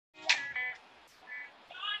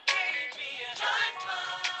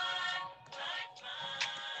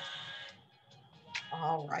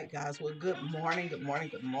All right, guys. Well, good morning, good morning,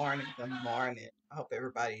 good morning, good morning. I hope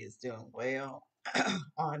everybody is doing well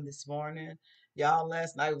on this morning. Y'all,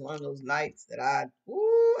 last night was one of those nights that I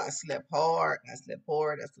slept hard, I slept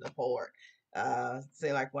hard, I slept hard.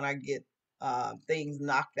 Seem like when I get things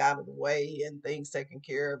knocked out of the way and things taken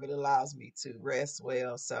care of, it allows me to rest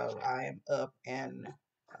well. So I am up and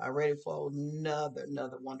ready for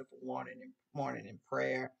another wonderful morning in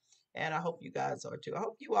prayer. And I hope you guys are too. I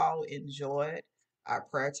hope you all enjoyed our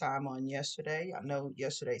prayer time on yesterday. I know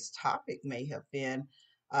yesterday's topic may have been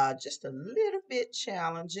just a little bit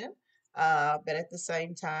challenging, but at the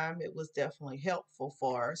same time, it was definitely helpful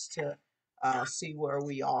for us to see where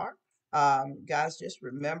we are. Guys, just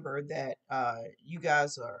remember that you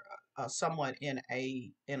guys are somewhat in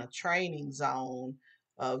a training zone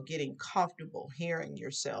of getting comfortable hearing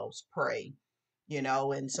yourselves pray.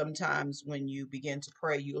 And sometimes when you begin to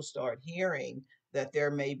pray, you'll start hearing that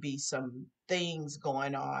there may be some things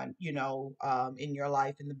going on, in your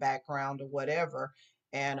life in the background or whatever.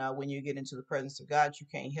 And when you get into the presence of God, you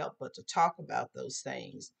can't help but to talk about those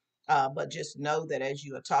things. But just know that as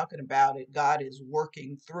you are talking about it, God is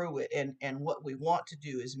working through it. And what we want to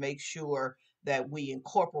do is make sure that we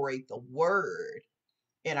incorporate the word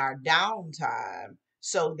in our downtime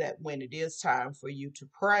so that when it is time for you to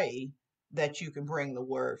pray, that you can bring the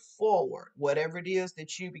word forward. Whatever it is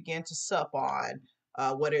that you begin to sup on,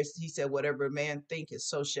 he said, whatever a man thinketh,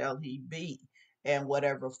 so shall he be. And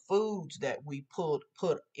whatever foods that we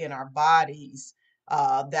put in our bodies,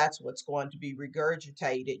 that's what's going to be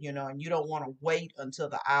regurgitated, and you don't want to wait until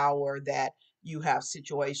the hour that you have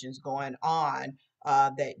situations going on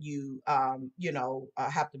that you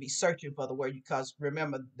have to be searching for the word, because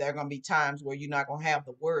remember, there are going to be times where you're not going to have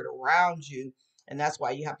the word around you. And that's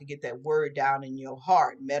why you have to get that word down in your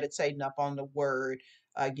heart, meditating up on the word,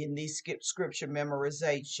 getting these scripture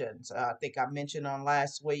memorizations. I think I mentioned on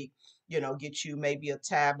last week, get you maybe a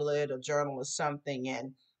tablet, a journal or something,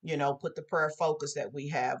 and, put the prayer focus that we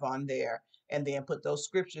have on there, and then put those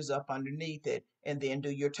scriptures up underneath it, and then do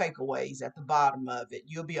your takeaways at the bottom of it.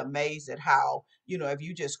 You'll be amazed at how, if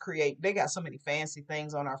you just create, they got so many fancy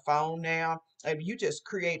things on our phone now. If you just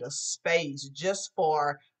create a space just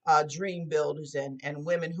for dream builders and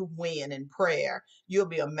women who win in prayer, you'll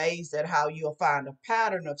be amazed at how you'll find a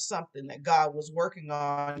pattern of something that God was working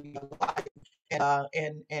on in your life.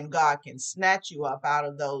 And God can snatch you up out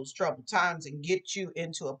of those troubled times and get you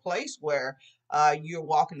into a place where you're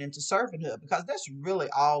walking into servanthood, because that's really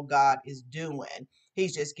all God is doing.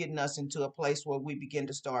 He's just getting us into a place where we begin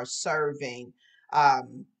to start serving,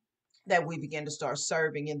 um, that we begin to start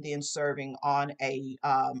serving, and then serving on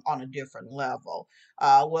a different level.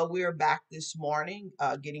 Well, we're back this morning,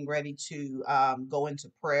 getting ready to go into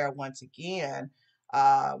prayer once again,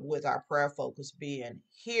 with our prayer focus being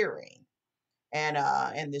hearing.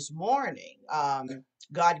 And this morning,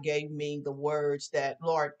 God gave me the words that,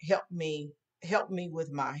 Lord, help me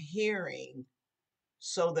with my hearing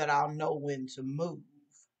so that I'll know when to move.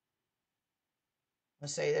 I'll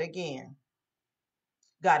say that again.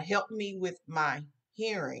 God, help me with my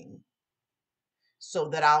hearing so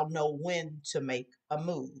that I'll know when to make a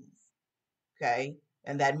move. Okay.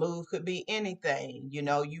 And that move could be anything. You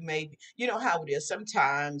know how it is.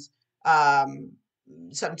 Um,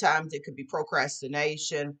 sometimes it could be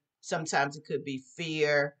procrastination. Sometimes it could be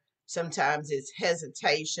fear. Sometimes it's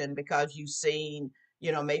hesitation because you've seen,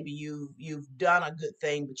 maybe you've done a good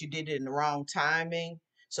thing, but you did it in the wrong timing.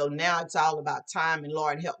 So now it's all about time. And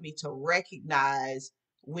Lord, help me to recognize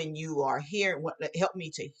when you are here. Help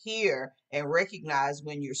me to hear and recognize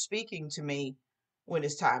when you're speaking to me, when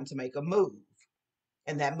it's time to make a move.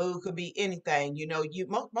 And that move could be anything.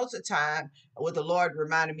 Most of the time, what the Lord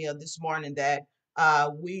reminded me of this morning, that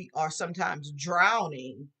we are sometimes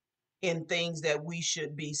drowning in things that we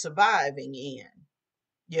should be surviving in.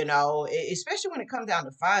 Especially when it comes down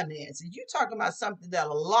to finances. You talking about something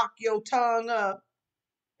that'll lock your tongue up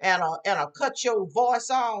and cut your voice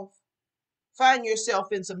off. Find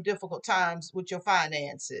yourself in some difficult times with your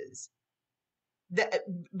finances. That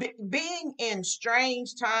being in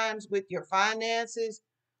strange times with your finances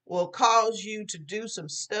will cause you to do some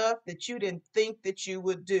stuff that you didn't think that you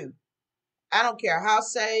would do. I don't care how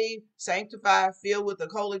saved, sanctified, filled with the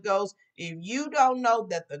Holy Ghost. If you don't know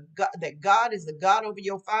that God is the God over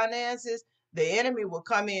your finances, the enemy will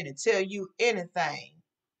come in and tell you anything.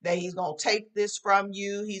 That he's going to take this from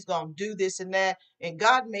you. He's going to do this and that. And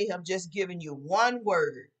God may have just given you one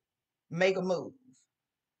word: make a move.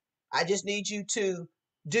 I just need you to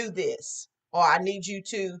do this, or I need you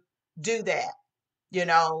to do that,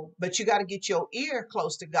 but you got to get your ear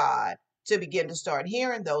close to God to begin to start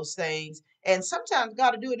hearing those things. And sometimes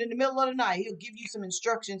God will do it in the middle of the night. He'll give you some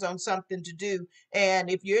instructions on something to do. And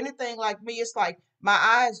if you're anything like me, it's like my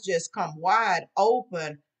eyes just come wide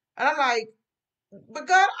open. And I'm like, but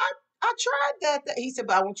God, I tried that. He said,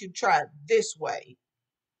 but I want you to try it this way.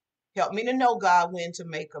 Help me to know, God, when to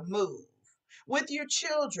make a move. With your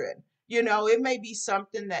children, it may be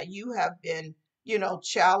something that you have been,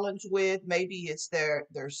 challenged with. Maybe it's their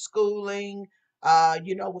schooling,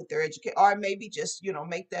 with their education, or maybe just,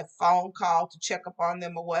 make that phone call to check up on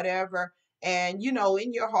them or whatever. And,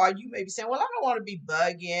 in your heart, you may be saying, well, I don't want to be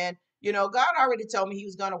bugging. God already told me he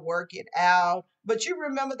was going to work it out. But you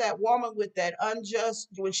remember that woman with that unjust,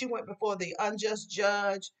 when she went before the unjust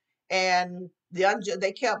judge, and they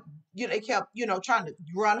kept trying to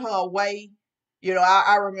run her away.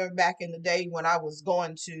 I remember back in the day when I was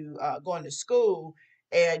going to school,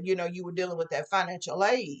 and you were dealing with that financial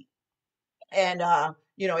aid. And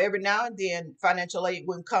every now and then financial aid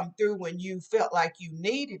wouldn't come through when you felt like you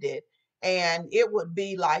needed it. And it would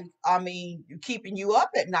be like, I mean, keeping you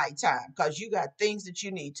up at nighttime because you got things that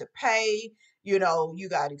you need to pay. You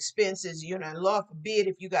got expenses, and Lord forbid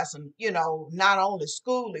if you got some, not only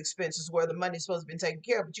school expenses where the money's supposed to be taken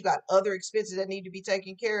care of, but you got other expenses that need to be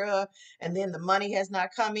taken care of. And then the money has not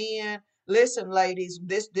come in. Listen, ladies,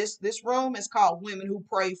 this room is called Women Who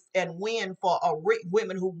Pray and Win for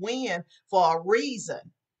Women Who Win for a reason.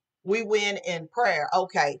 We win in prayer.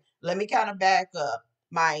 Okay, let me kind of back up.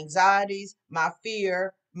 My anxieties, my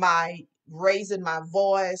fear, my raising my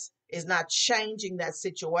voice is not changing that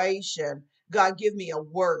situation. God, give me a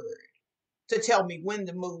word to tell me when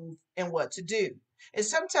to move and what to do. And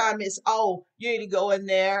sometimes it's, oh, you need to go in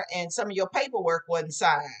there and some of your paperwork wasn't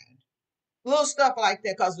signed. Little stuff like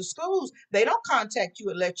that, because the schools, they don't contact you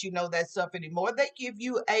and let you know that stuff anymore. They give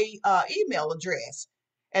you a email address,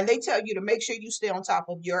 and they tell you to make sure you stay on top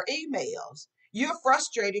of your emails. You're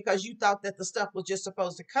frustrated because you thought that the stuff was just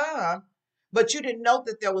supposed to come, but you didn't know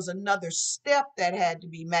that there was another step that had to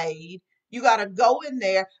be made. You got to go in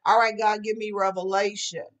there. All right, God, give me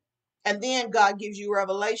revelation. And then God gives you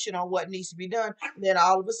revelation on what needs to be done. Then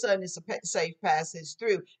all of a sudden, it's a safe passage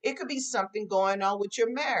through. It could be something going on with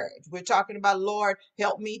your marriage. We're talking about, Lord,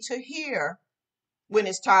 help me to hear when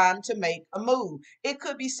it's time to make a move. It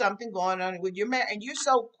could be something going on with your marriage, and you're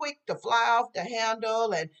so quick to fly off the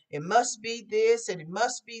handle, and it must be this and it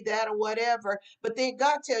must be that or whatever. But then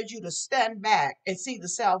God tells you to stand back and see the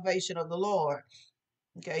salvation of the Lord.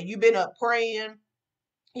 Okay, you've been up praying,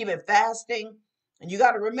 you've been fasting, and you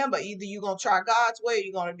got to remember, either you're going to try God's way or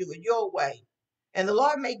you're going to do it your way. And the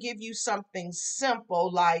Lord may give you something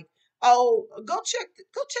simple like, oh, go check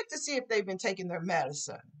to see if they've been taking their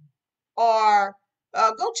medicine. Or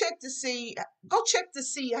go check to see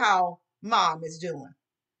how mom is doing,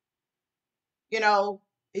 you know,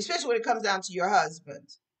 especially when it comes down to your husband.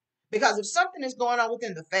 Because if something is going on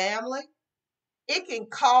within the family, it can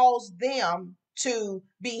cause them to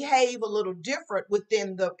behave a little different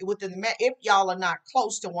within the if y'all are not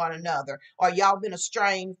close to one another, or y'all been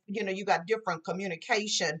estranged, you got different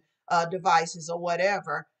communication devices or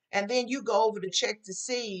whatever. And then you go over to check to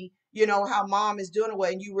see how mom is doing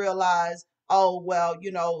away, and you realize, oh well,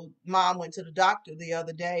 mom went to the doctor the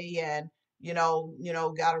other day, and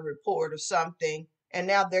got a report or something, and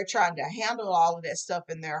now they're trying to handle all of that stuff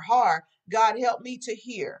in their heart. God help me to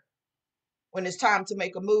hear when it's time to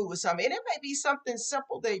make a move or something. And it may be something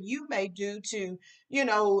simple that you may do to,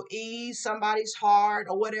 ease somebody's heart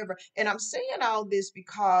or whatever. And I'm saying all this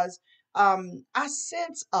because I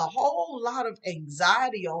sense a whole lot of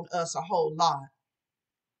anxiety on us, a whole lot,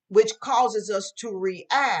 which causes us to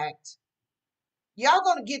react. Y'all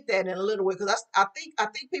gonna get that in a little bit, because I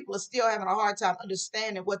think people are still having a hard time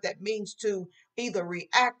understanding what that means to either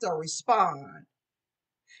react or respond.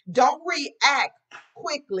 Don't react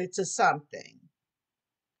quickly to something.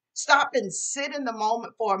 Stop and sit in the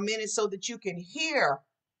moment for a minute so that you can hear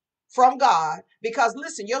from God. Because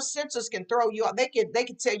listen, your senses can throw you out. They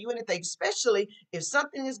can tell you anything, especially if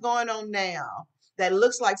something is going on now that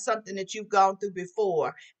looks like something that you've gone through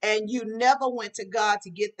before, and you never went to God to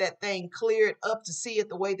get that thing cleared up, to see it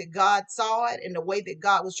the way that God saw it and the way that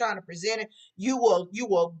God was trying to present it. You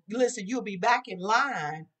will listen, you'll be back in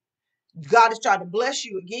line. God is trying to bless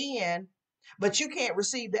you again, but you can't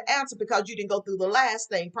receive the answer because you didn't go through the last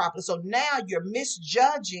thing properly. So now you're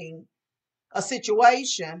misjudging a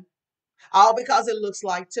situation, all because it looks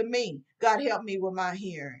like to me. God help me with my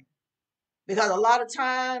hearing. Because a lot of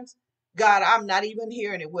times, God, I'm not even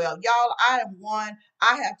hearing it well. Y'all, I am one.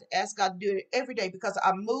 I have to ask God to do it every day because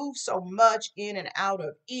I move so much in and out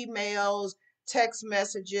of emails, text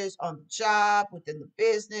messages, on the job, within the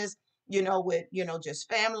business, with, just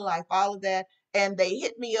family life, all of that. And they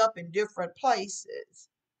hit me up in different places.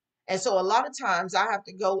 And so a lot of times I have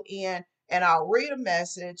to go in and I'll read a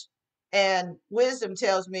message, and wisdom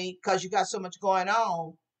tells me, because you got so much going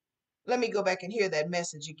on, let me go back and hear that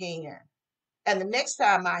message again. And the next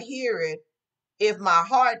time I hear it, if my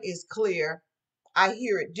heart is clear, I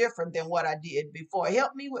hear it different than what I did before.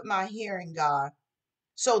 Help me with my hearing, God,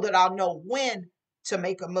 so that I'll know when to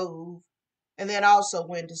make a move, and then also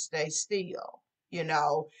when to stay still.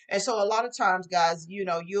 And so a lot of times, guys,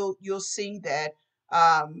 you'll see that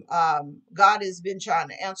God has been trying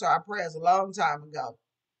to answer our prayers a long time ago.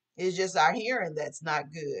 It's just our hearing that's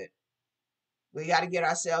not good. We got to get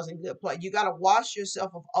ourselves in good place. You got to wash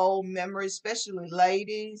yourself of old memories, especially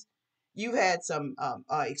ladies. You had some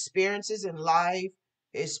experiences in life,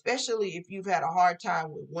 especially if you've had a hard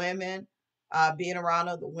time with women, being around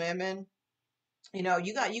other women. You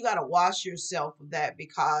got to wash yourself of that,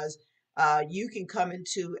 because you can come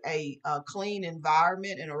into a clean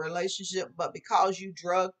environment in a relationship, but because you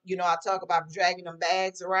drug, I talk about dragging them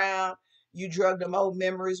bags around, you drug them old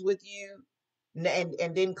memories with you,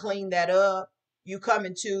 and didn't clean that up. You come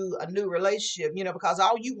into a new relationship, because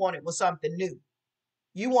all you wanted was something new.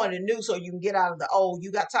 You wanted new so you can get out of the old.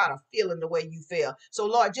 You got tired of feeling the way you feel. So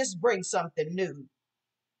Lord, just bring something new.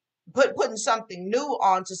 Putting something new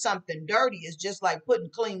onto something dirty is just like putting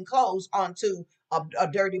clean clothes onto a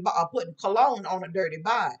dirty body, or putting cologne on a dirty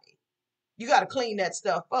body. You got to clean that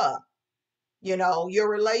stuff up. Your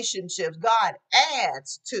relationships, God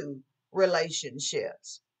adds to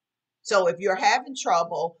relationships. So if you're having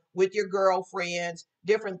trouble with your girlfriends,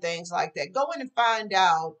 different things like that, go in and find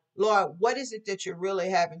out, Lord, what is it that you're really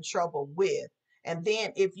having trouble with? And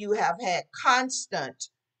then if you have had constant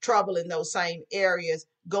trouble in those same areas,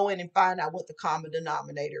 go in and find out what the common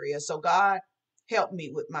denominator is. So God, help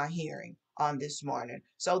me with my hearing on this morning.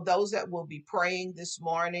 So those that will be praying this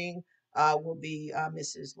morning will be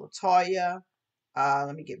Mrs. Latoya.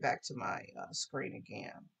 Let me get back to my screen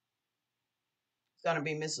again. It's going to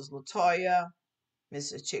be Mrs. Latoya,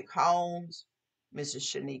 Mrs. Chick Holmes, Mrs.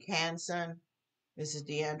 Shanique Hanson, Mrs.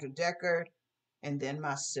 Deandra Deckard, and then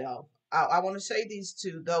myself. I want to say these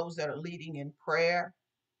to those that are leading in prayer.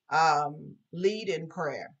 Lead in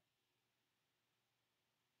prayer.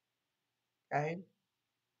 Okay.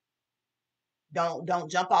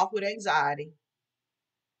 Don't jump off with anxiety.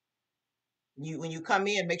 When you come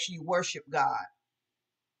in, make sure you worship God.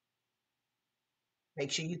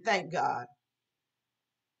 Make sure you thank God.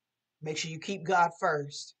 Make sure you keep God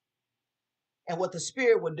first. And what the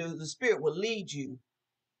Spirit will do, the Spirit will lead you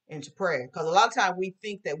into prayer. Because a lot of times we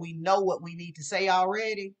think that we know what we need to say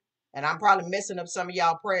already. And I'm probably messing up some of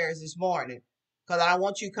y'all prayers this morning. Because I don't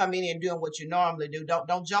want you coming in and doing what you normally do.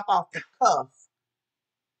 Don't jump off the cuff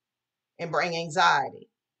and bring anxiety.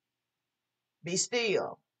 Be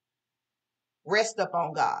still. Rest up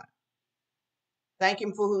on God. Thank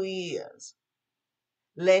Him for who He is.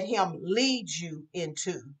 Let Him lead you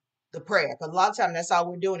into the prayer. Because a lot of times that's all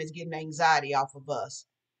we're doing is getting anxiety off of us.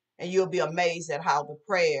 And you'll be amazed at how the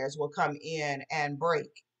prayers will come in and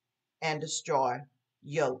break and destroy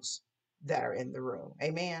yokes that are in the room.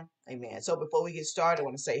 Amen. Amen. So before we get started, I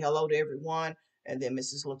want to say hello to everyone. And then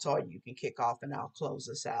Mrs. Latoya, you can kick off and I'll close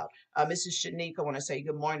us out. Mrs. Shanique, I want to say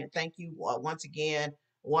good morning. Thank you once again.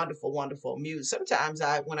 Wonderful, wonderful music. Sometimes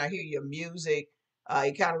when I hear your music,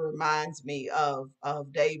 it kind of reminds me of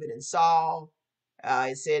David and Saul.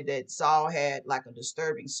 It said that Saul had like a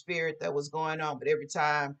disturbing spirit that was going on, but every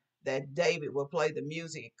time that David would play the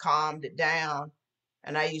music, it calmed it down.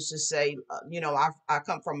 And I used to say, I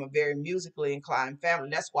come from a very musically inclined family.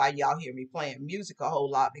 That's why y'all hear me playing music a whole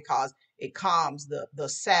lot, because it calms the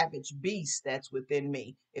savage beast that's within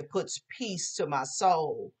me. It puts peace to my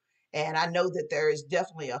soul. And I know that there is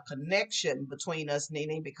definitely a connection between us,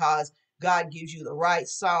 Nene, because God gives you the right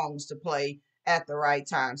songs to play at the right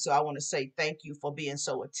time. So I want to say thank you for being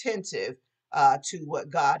so attentive to what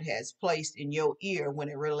God has placed in your ear when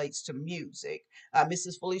it relates to music.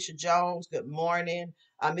 Mrs. Felicia Jones, good morning.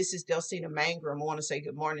 Mrs. Delcina Mangrum, I want to say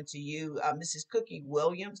good morning to you. Mrs. Cookie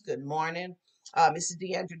Williams, good morning. Mrs.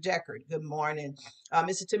 Deandra Deckard, good morning.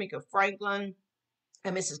 Mrs. Tamika Franklin,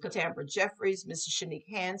 and Mrs. Katambra Jeffries, Mrs. Shanique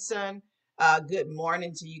Hanson. Good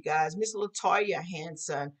morning to you guys. Miss Latoya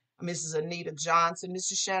Hanson, Mrs. Anita Johnson,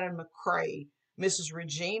 Mrs. Shannon McCray, Mrs.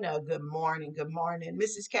 Regina, good morning, good morning.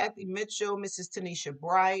 Mrs. Kathy Mitchell, Mrs. Tanisha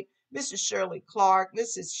Bright, Mrs. Shirley Clark,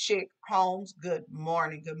 Mrs. Chick Holmes, good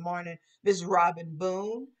morning, good morning. Mrs. Robin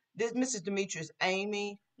Boone, Mrs. Demetrius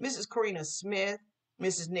Amy, Mrs. Karina Smith,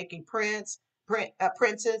 Mrs. Nikki Princess,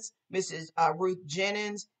 Mrs. Ruth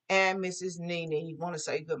Jennings, and Mrs. Nene. Want to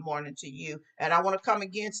say good morning to you. And I want to come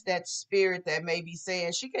against that spirit that may be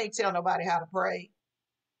saying she can't tell nobody how to pray.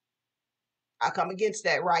 I come against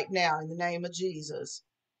that right now in the name of Jesus.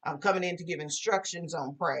 I'm coming in to give instructions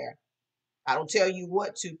on prayer. I don't tell you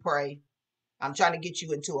what to pray. I'm trying to get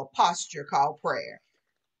you into a posture called prayer.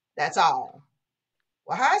 That's all.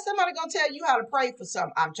 Well, how is somebody going to tell you how to pray for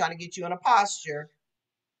something? I'm trying to get you in a posture.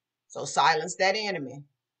 So silence that enemy.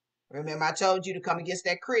 Remember, I told you to come against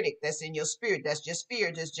that critic that's in your spirit. That's just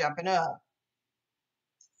fear just jumping up.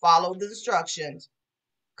 Follow the instructions.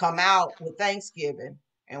 Come out with thanksgiving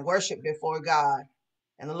and worship before God.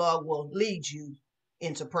 And the Lord will lead you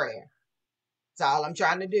into prayer. That's all I'm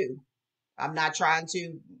trying to do. I'm not trying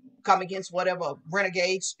to come against whatever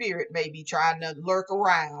renegade spirit may be trying to lurk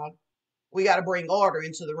around. We got to bring order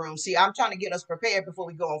into the room. See, I'm trying to get us prepared before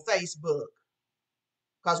we go on Facebook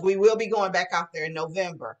because we will be going back out there in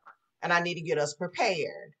November and I need to get us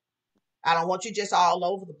prepared. I don't want you just all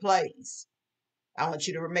over the place. I want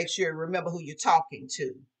you to make sure, remember who you're talking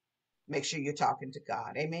to. Make sure you're talking to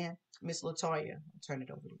God. Amen. Miss Latoya, I'll turn it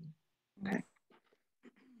over to you. Okay.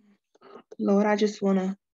 Lord, I just want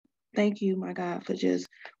to thank you, my God, for just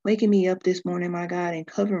waking me up this morning, my God, and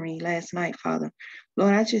covering me last night, Father.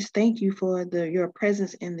 Lord, I just thank you for your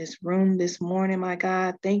presence in this room this morning, my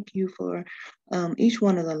God. Thank you for each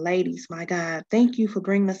one of the ladies, my God. Thank you for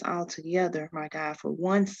bringing us all together, my God, for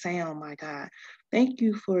one sound, my God. Thank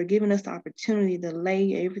you for giving us the opportunity to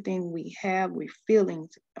lay everything we have, we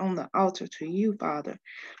feelings on the altar to you, Father.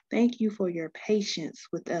 Thank you for your patience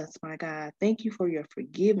with us, my God. Thank you for your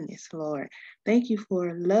forgiveness, Lord. Thank you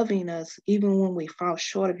for loving us even when we fall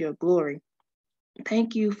short of your glory.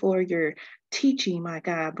 Thank you for your teaching, my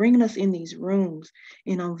God, bringing us in these rooms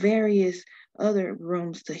and on various other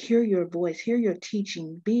rooms to hear your voice, hear your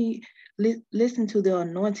teaching, listen to the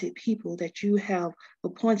anointed people that you have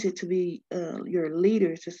appointed to be your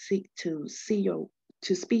leaders to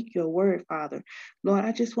speak your word, Father. Lord,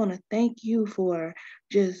 I just want to thank you for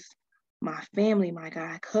just my family, my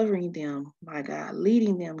God, covering them, my God,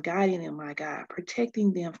 leading them, guiding them, my God,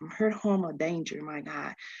 protecting them from hurt, harm, or danger, my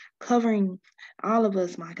God, covering all of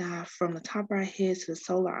us, my God, from the top of our heads to the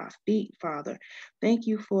sole of our feet, Father. Thank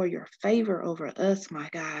you for your favor over us, my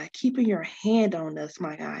God, keeping your hand on us,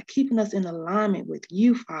 my God, keeping us in alignment with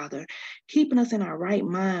you, Father, keeping us in our right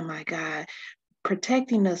mind, my God,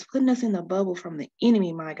 protecting us, putting us in the bubble from the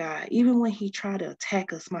enemy, my God. Even when he tried to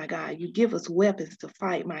attack us, my God, you give us weapons to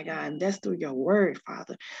fight, my God. And that's through your word,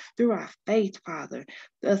 Father, through our faith, Father,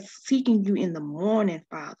 us seeking you in the morning,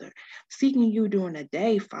 Father, seeking you during the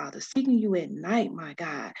day, Father, seeking you at night, my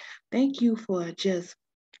God. Thank you for just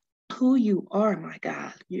who you are, my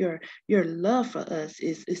God. Your love for us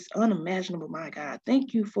is unimaginable, my God.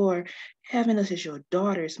 Thank you for having us as your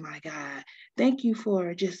daughters, my God. Thank you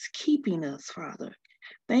for just keeping us, Father.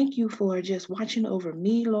 Thank you for just watching over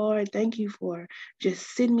me, Lord. Thank you for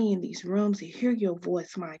just sitting me in these rooms to hear your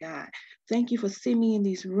voice, my God. Thank you for sitting me in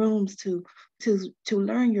these rooms to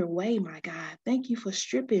learn your way, my God. Thank you for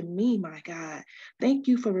stripping me, my God. Thank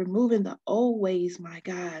you for removing the old ways, my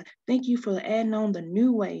God. Thank you for adding on the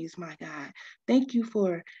new ways, my God. Thank you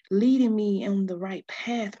for leading me on the right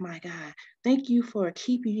path, my God. Thank you for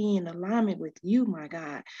keeping me in alignment with you, my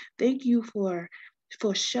God. Thank you for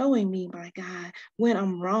showing me, my God, when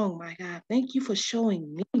I'm wrong, my God. Thank you for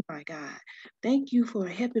showing me, my God. Thank you for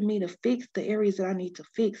helping me to fix the areas that I need to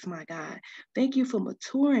fix, my God. Thank you for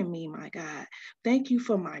maturing me, my God. Thank you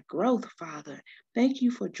for my growth, Father. Thank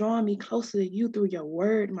you for drawing me closer to you through your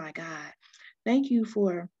word, my God. Thank you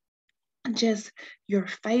for just your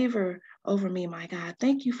favor over me, my God.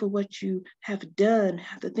 Thank you for what you have done,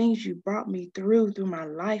 the things you brought me through my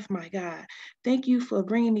life, my God. Thank you for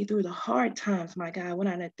bringing me through the hard times, my God, when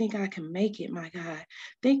I didn't think I can make it, my God.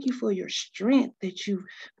 Thank you for your strength that you've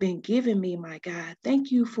been giving me, my God.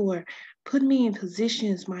 Thank you for putting me in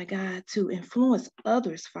positions, my God, to influence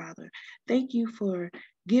others, Father. Thank you for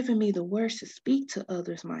giving me the words to speak to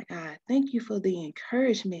others, my God. Thank you for the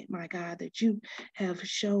encouragement, my God, that you have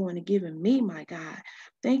shown and given me, my God.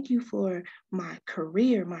 Thank you for my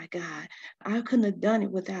career, my God. I couldn't have done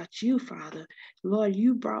it without you, Father. Lord,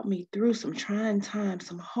 you brought me through some trying times,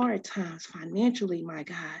 some hard times financially, my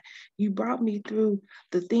God. You brought me through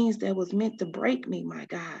the things that was meant to break me, my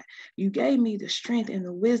God. You gave me the strength and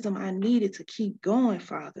the wisdom I needed to keep going,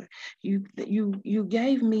 Father. You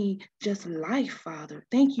gave me just life, Father.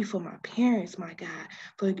 Thank you for my parents, my God,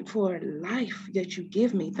 for life that you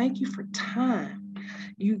give me. Thank you for time.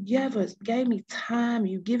 You gave me time.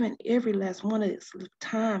 You've given every last one of us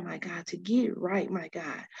time, my God, to get it right, my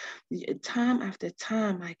God. Time after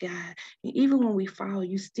time, my God. And even when we fall,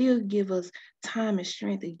 you still give us time and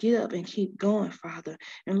strength to get up and keep going, Father.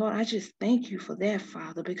 And Lord, I just thank you for that,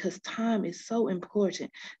 Father, because time is so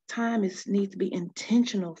important. Time needs to be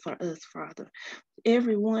intentional for us, Father.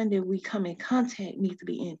 Everyone that we come in contact needs to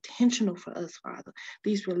be intentional for us, Father.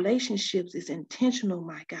 These relationships is intentional,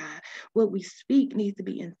 my God. What we speak needs to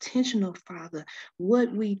be intentional, Father.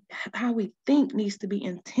 How we think needs to be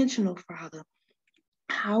intentional, Father.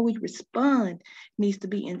 How we respond needs to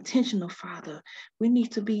be intentional, Father. We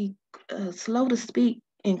need to be slow to speak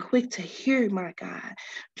and quick to hear, my God.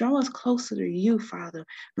 Draw us closer to you, Father.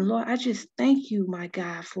 Lord, I just thank you, my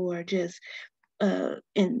God, for just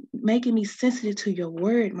and making me sensitive to your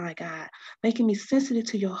word, my God, making me sensitive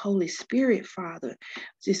to your Holy Spirit, Father.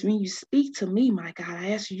 Just when you speak to me, my God, I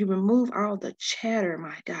ask you remove all the chatter,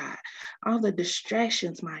 my God, all the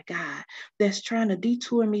distractions, my God, that's trying to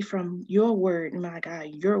detour me from your word, my God,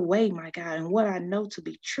 your way, my God, and what I know to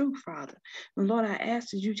be true, Father. And Lord, I ask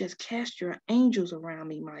that you just cast your angels around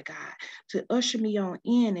me, my God, to usher me on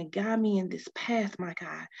in and guide me in this path, my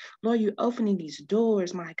God. Lord, you're opening these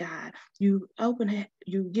doors, my God.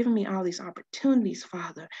 You've given me all these opportunities,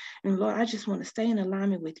 Father. And Lord, I just want to stay in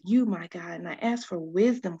alignment with you, my God. And I ask for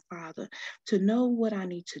wisdom, Father, to know what I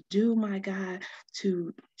need to do, my God,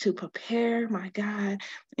 to prepare, my God,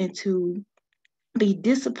 and to be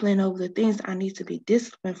disciplined over the things I need to be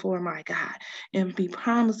disciplined for, my God, and be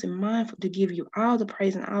promised and mindful to give you all the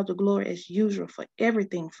praise and all the glory as usual for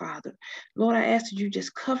everything, Father. Lord, I ask that you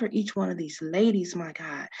just cover each one of these ladies, my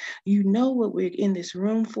God. You know what we're in this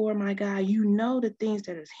room for, my God. You know the things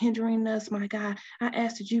that is hindering us, my God. I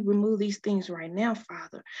ask that you remove these things right now,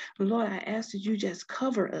 Father. Lord, I ask that you just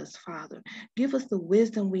cover us, Father. Give us the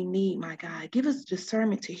wisdom we need, my God. Give us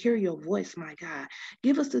discernment to hear your voice, my God.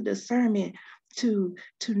 Give us the discernment to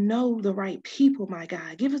know the right people, my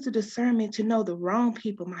God. Give us the discernment to know the wrong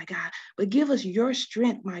people, my God. But give us your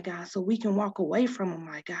strength, my God, so we can walk away from them,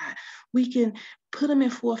 my God. We can put them in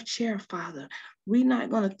fourth chair, Father. We're not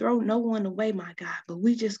going to throw no one away, my God, but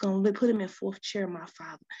we just going to put them in fourth chair, my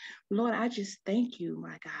Father. Lord, I just thank you,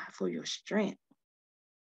 my God, for your strength,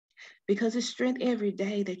 because it's strength every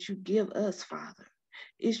day that you give us, Father.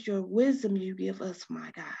 It's your wisdom you give us, my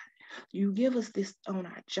God. You give us this on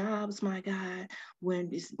our jobs, my God. When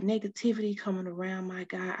this negativity coming around, my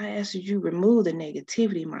God, I ask that you remove the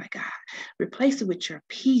negativity, my God. Replace it with your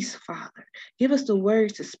peace, Father. Give us the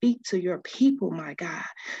words to speak to your people, my God.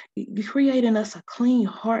 You create in us a clean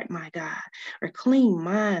heart, my God, a clean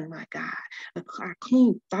mind, my God, our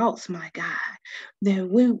clean thoughts, my God, that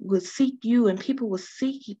we will seek you and people will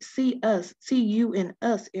see you in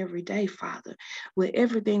us every day, Father. With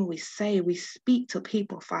everything we say, we speak to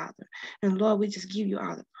people, Father. And Lord, we just give you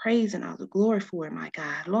all the praise and all the glory for it, my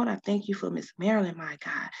God. Lord, I thank you for Miss Marilyn, my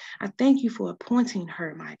God. I thank you for appointing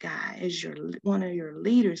her, my God, as one of your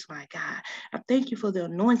leaders, my God. I thank you for the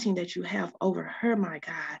anointing that you have over her, my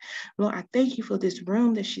God. Lord, I thank you for this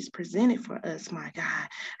room that she's presented for us, my God.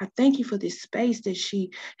 I thank you for this space that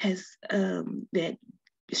she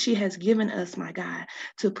has given us, my God,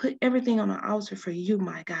 to put everything on the altar for you,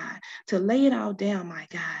 my God, to lay it all down, my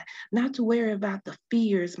God, not to worry about the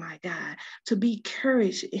fears, my God, to be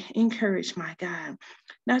encouraged, my God,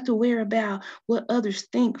 not to worry about what others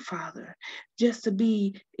think, Father, just to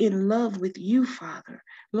be in love with you, Father.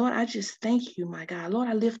 Lord, I just thank you, my God. Lord,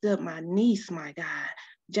 I lift up my niece, my God.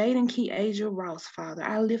 Jaden Key Asia Ross, Father.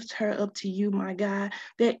 I lift her up to you, my God.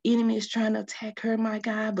 That enemy is trying to attack her, my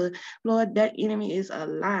God, but Lord, that enemy is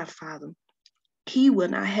alive, Father. He will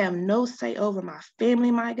not have no say over my family,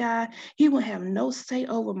 my God. He will have no say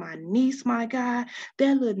over my niece, my God.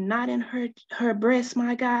 That little knot in her breast,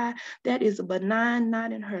 my God. That is a benign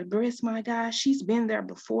knot in her breast, my God. She's been there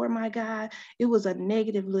before, my God. It was a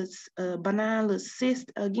negative little, benign little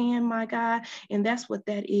cyst again, my God. And that's what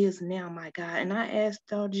that is now, my God. And I ask,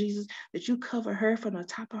 Lord Jesus, that you cover her from the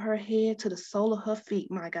top of her head to the sole of her feet,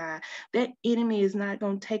 my God. That enemy is not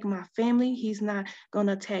going to take my family. He's not going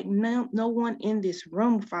to attack no one in this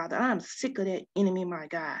room, Father. I'm sick of that enemy, my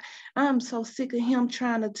God. I'm so sick of him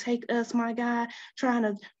trying to take us, my God, trying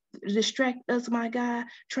to distract us, my God,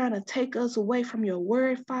 trying to take us away from your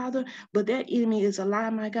word, Father. But that enemy is a lie,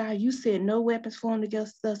 my God. You said no weapons formed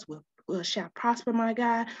against us shall prosper, my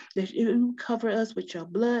God, that you cover us with your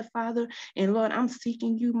blood, Father. And Lord, I'm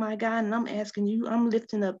seeking you, my God, and I'm asking you, I'm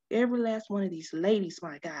lifting up every last one of these ladies,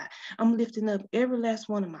 my God. I'm lifting up every last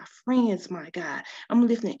one of my friends, my God. I'm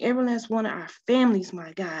lifting every last one of our families,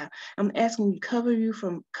 my God. I'm asking you, cover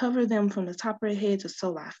them from the top of their head to the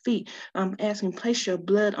sole of our feet. I'm asking, place your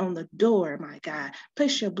blood on the door, my God.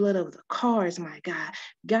 Place your blood over the cars, my God.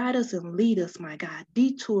 Guide us and lead us, my God.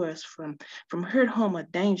 Detour us from hurt, harm, or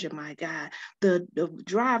danger, my God. The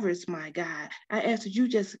drivers, my God. I ask that you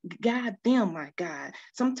just guide them, my God.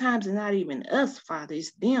 Sometimes it's not even us, Father.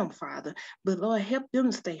 It's them, Father. But Lord, help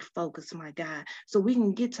them to stay focused, my God, so we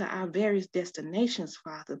can get to our various destinations,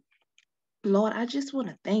 Father. Lord, I just want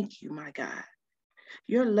to thank you, my God.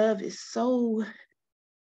 Your love is so,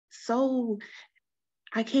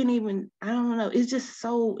 I can't even, I don't know. It's just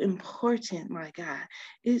so important, my God.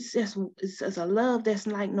 It's just a love that's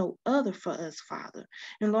like no other for us, Father.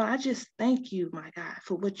 And Lord, I just thank you, my God,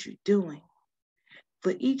 for what you're doing.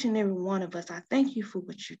 For each and every one of us, I thank you for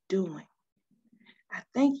what you're doing. I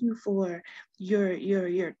thank you for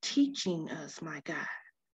your teaching us, my God.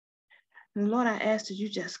 And Lord, I ask that you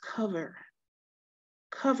just cover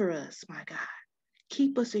us, my God.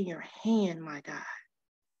 Keep us in your hand, my God.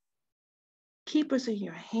 Keep us in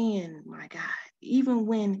your hand, my God. Even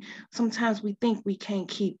when sometimes we think we can't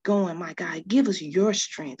keep going, my God, give us your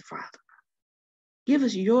strength, Father. Give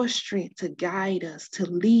us your strength to guide us, to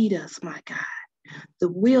lead us, my God. The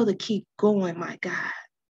will to keep going, my God.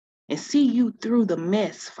 And see you through the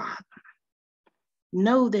mess, Father.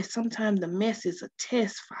 Know that sometimes the mess is a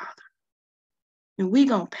test, Father. And we're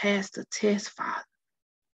going to pass the test, Father.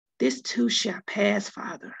 This too shall pass,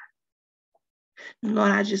 Father. And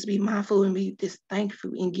Lord, I just be mindful and be just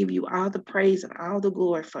thankful and give you all the praise and all the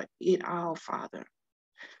glory for it all, Father.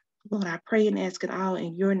 Lord, I pray and ask it all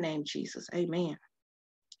in your name, Jesus. Amen.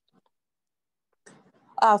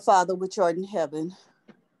 Our Father, which art in heaven,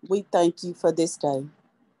 we thank you for this day.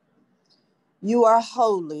 You are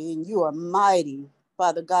holy and you are mighty.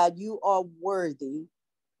 Father God, you are worthy.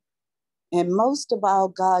 And most of all,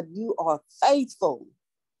 God, you are faithful.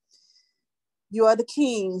 You are the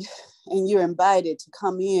King and you're invited to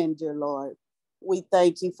come in, dear Lord. We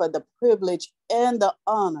thank you for the privilege and the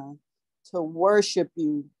honor to worship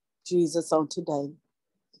you, Jesus, on today.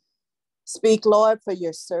 Speak, Lord, for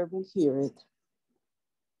your servant heareth.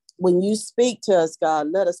 When you speak to us,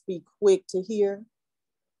 God, let us be quick to hear.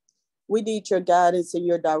 We need your guidance and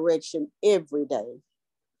your direction every day.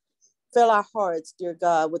 Fill our hearts, dear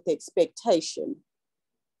God, with expectation.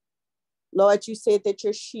 Lord, you said that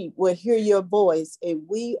your sheep will hear your voice, and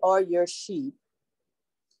we are your sheep.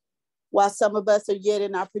 While some of us are yet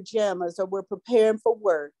in our pajamas or we're preparing for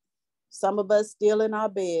work, some of us still in our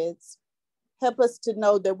beds, help us to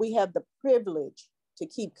know that we have the privilege to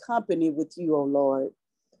keep company with you, O Lord.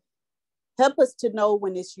 Help us to know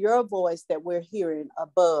when it's your voice that we're hearing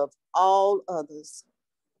above all others.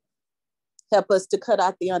 Help us to cut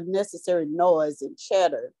out the unnecessary noise and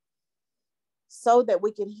chatter so that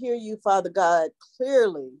we can hear you, Father God,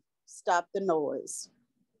 clearly. Stop the noise.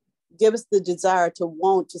 Give us the desire to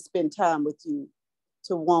want to spend time with you,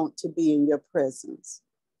 to want to be in your presence.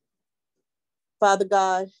 Father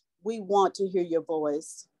God, we want to hear your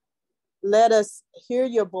voice. Let us hear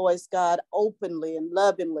your voice, God, openly and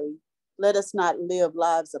lovingly. Let us not live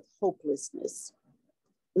lives of hopelessness.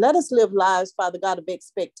 Let us live lives, Father God, of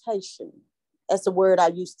expectation. That's the word I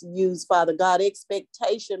used to use, Father God.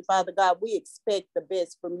 Expectation, Father God. We expect the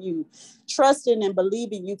best from you. Trusting and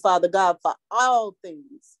believing you, Father God, for all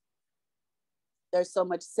things. There's so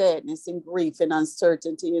much sadness and grief and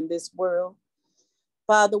uncertainty in this world.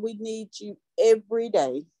 Father, we need you every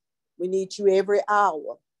day. We need you every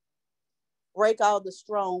hour. Break all the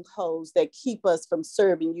strongholds that keep us from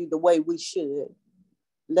serving you the way we should.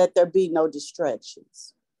 Let there be no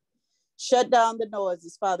distractions. Shut down the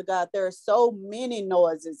noises, Father God. There are so many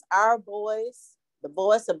noises. Our voice, the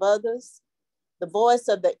voice of others, the voice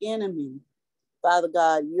of the enemy. Father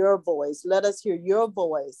God, your voice. Let us hear your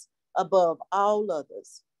voice above all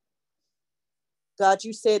others. God,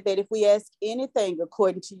 you said that if we ask anything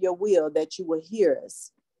according to your will, that you will hear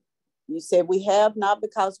us. You said we have not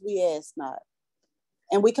because we ask not.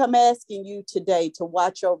 And we come asking you today to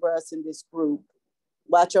watch over us in this group.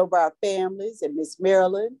 Watch over our families and Miss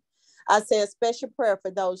Marilyn. I say a special prayer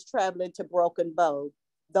for those traveling to Broken Bow.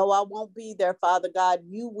 Though I won't be there, Father God,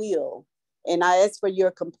 you will. And I ask for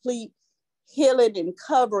your complete healing and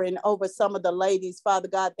covering over some of the ladies, Father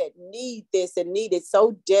God, that need this and need it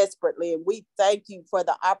so desperately. And we thank you for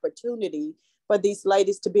the opportunity for these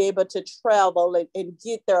ladies to be able to travel and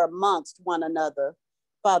get there amongst one another.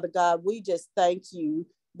 Father God, we just thank you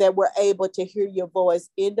that we're able to hear your voice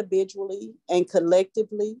individually and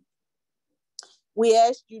collectively. We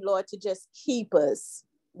ask you, Lord, to just keep us.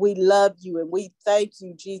 We love you and we thank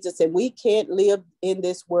you, Jesus, and we can't live in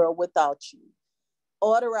this world without you.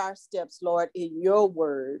 Order our steps, Lord, in your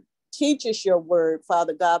word. Teach us your word,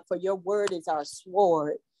 Father God, for your word is our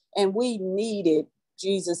sword and we need it.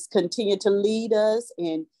 Jesus, continue to lead us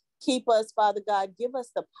and keep us, Father God. Give us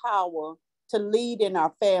the power to lead in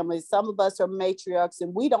our families. Some of us are matriarchs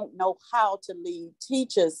and we don't know how to lead.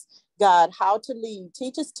 Teach us, God, how to lead.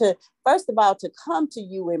 Teach us to, first of all, to come to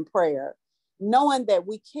you in prayer, knowing that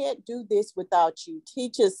we can't do this without you.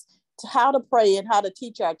 Teach us how to pray and how to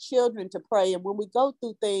teach our children to pray. And when we go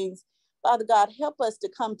through things, Father God, help us to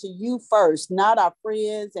come to you first, not our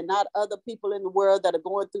friends and not other people in the world that are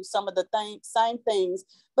going through some of the same things,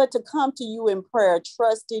 but to come to you in prayer,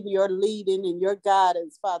 trusting your leading and your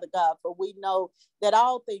guidance, Father God, for we know that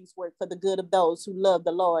all things work for the good of those who love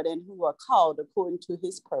the Lord and who are called according to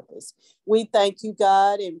his purpose. We thank you,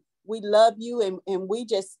 God, and we love you, and we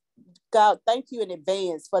just, God, thank you in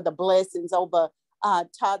advance for the blessings over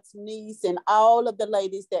Todd's niece and all of the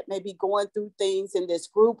ladies that may be going through things in this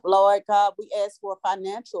group. Lord God, we ask for a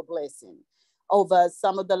financial blessing over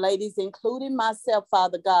some of the ladies, including myself,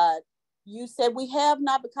 Father God. You said we have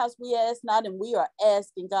not because we ask not, and we are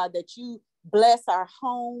asking, God, that you bless our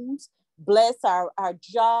homes, bless our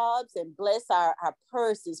jobs, and bless our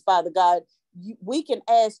purses, Father God. We can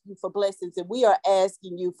ask you for blessings, and we are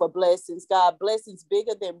asking you for blessings, God, blessings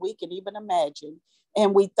bigger than we can even imagine.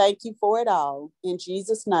 And we thank you for it all. In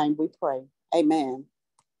Jesus' name we pray. Amen.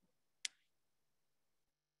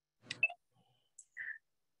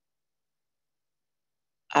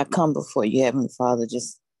 I come before you, Heavenly Father,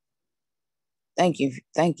 just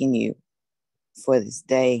thanking you for this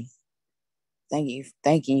day.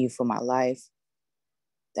 Thanking you for my life.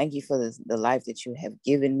 Thank you for the life that you have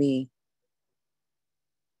given me.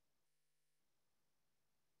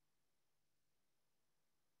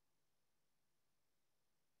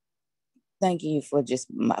 Thanking you for just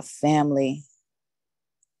my family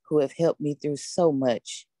who have helped me through so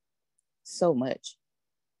much, so much.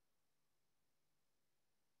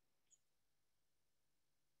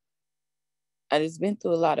 I just been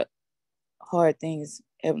through a lot of hard things,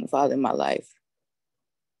 Heavenly Father, in my life.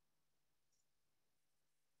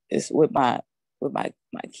 It's with my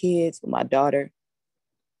kids, with my daughter.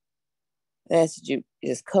 I ask that you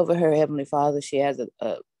just cover her, Heavenly Father. She has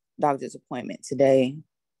a doctor's appointment today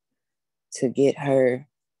to get her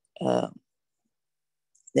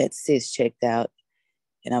that cyst checked out.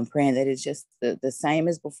 And I'm praying that it's just the same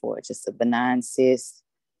as before, just a benign cyst,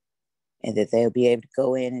 and that they'll be able to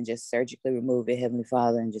go in and just surgically remove it, Heavenly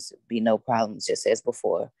Father, and just be no problems, just as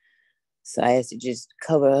before. So I ask you just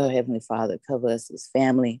cover her, Heavenly Father, cover us as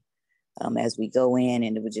family as we go in,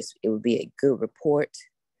 and it would be a good report.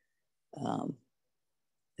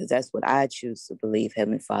 Because that's what I choose to believe,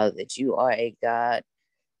 Heavenly Father, that you are a God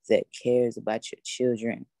that cares about your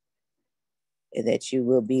children, and that you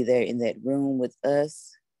will be there in that room with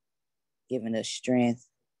us, giving us strength,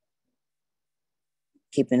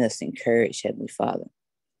 keeping us encouraged, Heavenly Father.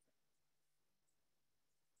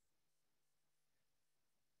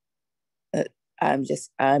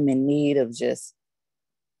 I'm in need of just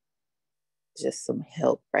some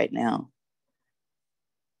help right now.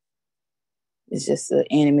 It's just the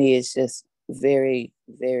enemy is just very,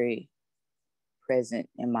 very present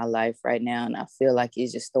in my life right now. And I feel like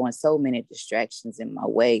he's just throwing so many distractions in my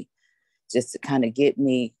way just to kind of get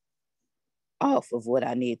me off of what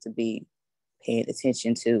I need to be paying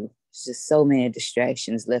attention to. It's just so many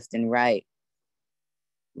distractions left and right,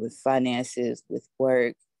 with finances, with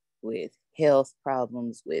work, with health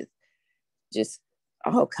problems, with just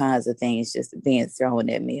all kinds of things just being thrown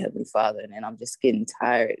at me, Heavenly Father. And I'm just getting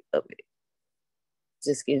tired of it.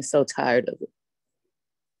 Just getting so tired of it.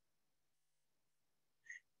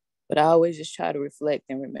 But I always just try to reflect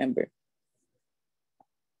and remember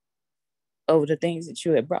over the things that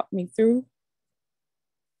you have brought me through.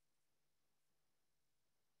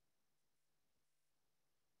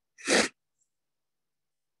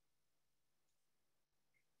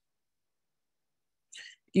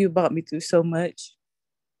 You brought me through so much.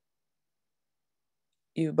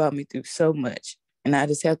 You brought me through so much. And I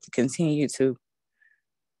just have to continue to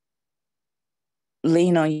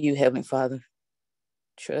lean on you, Heavenly Father.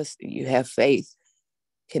 Trust that you, have faith.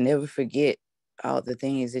 Can never forget all the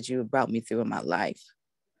things that you have brought me through in my life.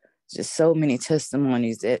 Just so many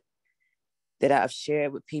testimonies that I've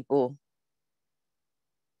shared with people.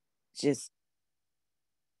 Just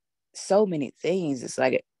so many things. It's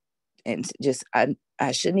like, and just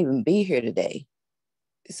I shouldn't even be here today.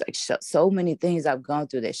 It's like so many things I've gone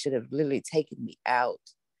through that should have literally taken me out.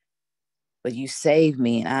 But you saved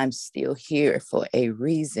me, and I'm still here for a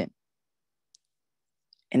reason.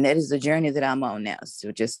 And that is the journey that I'm on now.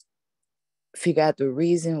 So just figure out the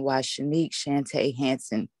reason why Shanique Shantae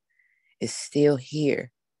Hanson is still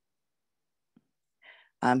here.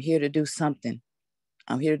 I'm here to do something.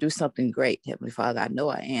 I'm here to do something great, Heavenly Father. I know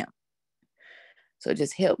I am. So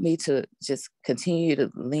just help me to just continue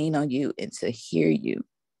to lean on you and to hear you.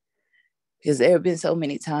 Because there have been so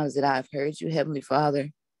many times that I've heard you, Heavenly Father,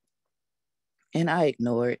 and I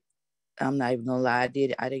ignored. I'm not even gonna lie, I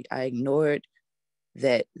did. I ignored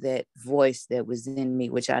that voice that was in me,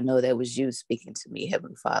 which I know that was you speaking to me,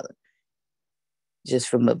 Heavenly Father. Just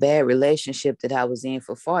from a bad relationship that I was in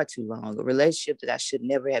for far too long, a relationship that I should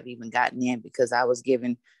never have even gotten in because I was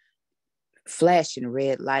given flashing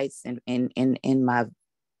red lights and in my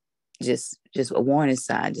just a warning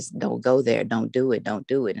sign, just don't go there, don't do it,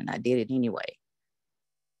 and I did it anyway.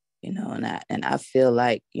 And I feel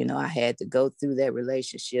like, I had to go through that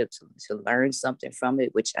relationship to learn something from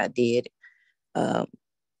it, which I did. And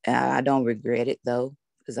I don't regret it though,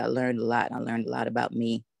 because I learned a lot. I learned a lot about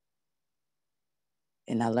me.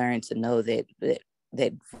 And I learned to know that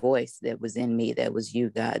voice that was in me, that was you,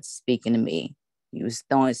 God, speaking to me. You was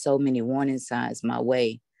throwing so many warning signs my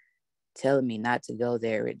way, telling me not to go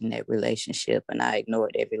there in that relationship. And I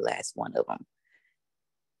ignored every last one of them.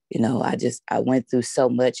 I went through so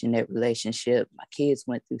much in that relationship. My kids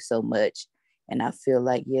went through so much. And I feel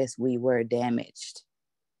like, yes, we were damaged,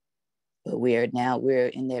 but we're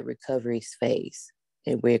in that recovery phase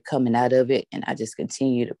and we're coming out of it. And I just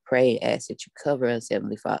continue to pray and ask that you cover us,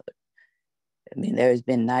 Heavenly Father. I mean, there's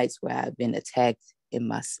been nights where I've been attacked in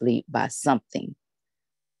my sleep by something.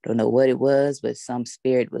 Don't know what it was, but some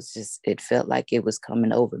spirit it felt like it was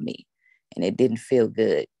coming over me and it didn't feel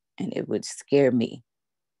good and it would scare me.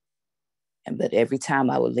 But every time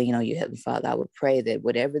I would lean on you, Heavenly Father, I would pray that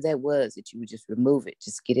whatever that was, that you would just remove it,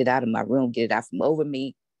 just get it out of my room, get it out from over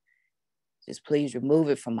me. Just please remove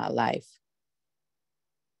it from my life.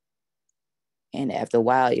 And after a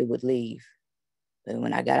while, it would leave. But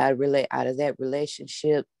when I got out of that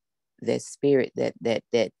relationship, that spirit, that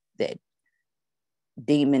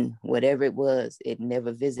demon, whatever it was, it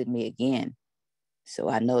never visited me again. So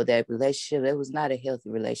I know that relationship, it was not a healthy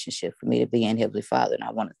relationship for me to be in, Heavenly Father. And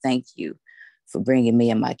I want to thank you for bringing me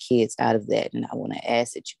and my kids out of that. And I want to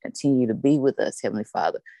ask that you continue to be with us, Heavenly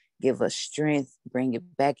Father. Give us strength, bring it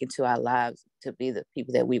back into our lives to be the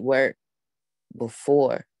people that we were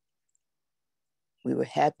before. We were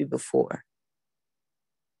happy before.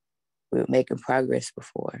 We were making progress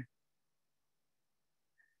before.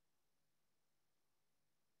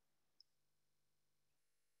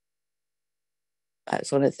 I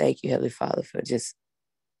just want to thank you, Heavenly Father, for just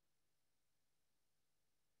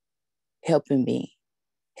helping me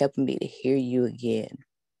to hear you again,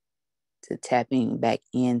 to tapping back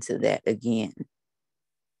into that again.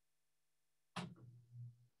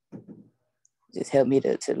 Just help me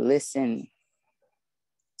to listen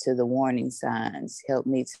to the warning signs. Help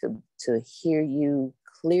me to hear you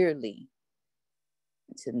clearly,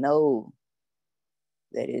 to know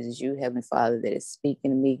that it is you, Heavenly Father, that is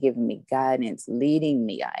speaking to me, giving me guidance, leading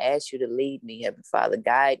me. I ask you to lead me, Heavenly Father,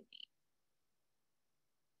 guide me.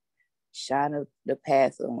 Shine the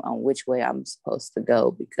path on which way I'm supposed to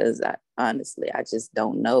go, because I just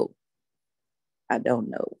don't know. I don't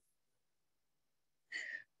know.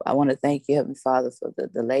 I want to thank you, Heavenly Father, for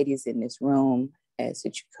the ladies in this room. Ask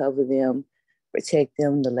that you cover them, protect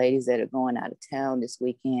them. The ladies that are going out of town this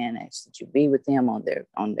weekend, ask that you be with them on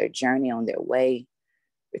their journey, on their way.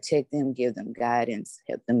 Protect them, give them guidance,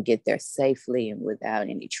 help them get there safely and without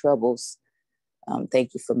any troubles.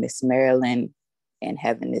 Thank you for Miss Marilyn and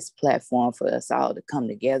having this platform for us all to come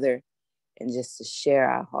together and just to share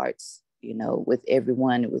our hearts, with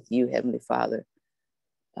everyone, with you, Heavenly Father.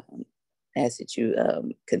 Ask that you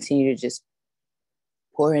continue to just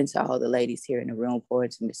pour into all the ladies here in the room, pour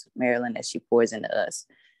into Miss Marilyn as she pours into us.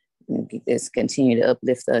 And just continue to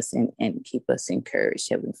uplift us and keep us encouraged,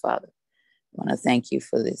 Heavenly Father. I want to thank you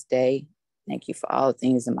for this day. Thank you for all the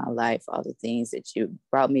things in my life, all the things that you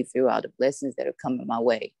brought me through, all the blessings that are coming my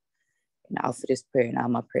way. And I offer this prayer and all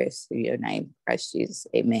my prayers through your name, Christ Jesus.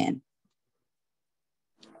 Amen.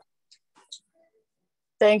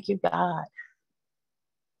 Thank you, God.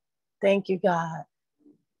 Thank you, God.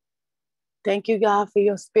 Thank you, God, for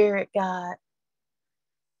your spirit, God.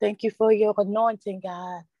 Thank you for your anointing,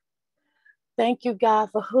 God. Thank you, God,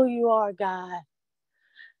 for who you are, God.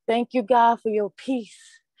 Thank you, God, for your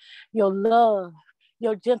peace, your love,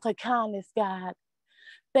 your gentle kindness, God.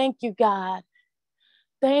 Thank you, God.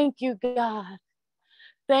 Thank you, God.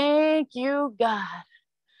 Thank you, God.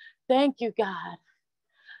 Thank you, God.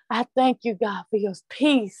 I thank you, God, for your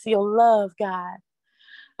peace, your love, God.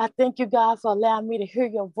 I thank you, God, for allowing me to hear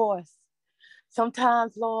your voice.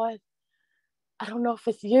 Sometimes, Lord, I don't know if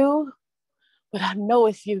it's you, but I know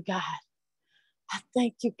it's you, God. I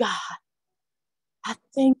thank you, God. I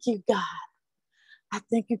thank you, God. I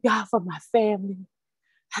thank you, God, for my family.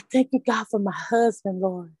 I thank you, God, for my husband,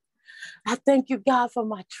 Lord. I thank you, God, for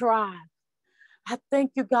my tribe. I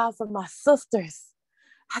thank you, God, for my sisters.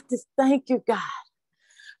 I just thank you, God.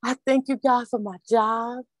 I thank you, God, for my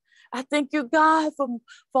job. I thank you, God,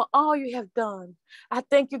 for all you have done. I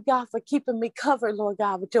thank you, God, for keeping me covered, Lord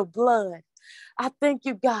God, with your blood. I thank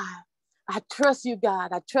you, God. I trust you, God.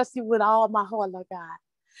 I trust you with all my heart, Lord God.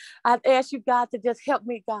 I ask you, God, to just help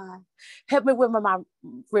me, God. Help me with my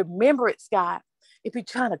remembrance, God. If you're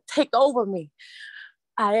trying to take over me,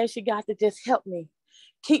 I ask you, God, to just help me.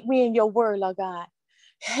 Keep me in your word, Lord God.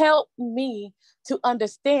 Help me to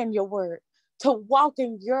understand your word, to walk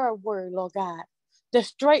in your word, Lord God. The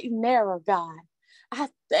straight and narrow, God. I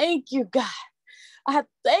thank you, God. I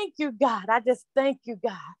thank you, God. I just thank you,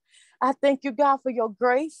 God. I thank you, God, for your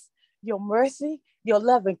grace, your mercy, your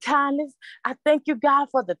love and kindness. I thank you, God,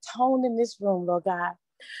 for the tone in this room, Lord God.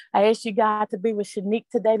 I ask you, God, to be with Shanique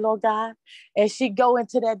today, Lord God. As she go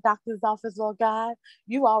into that doctor's office, Lord God,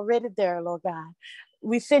 you already there, Lord God.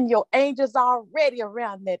 We send your angels already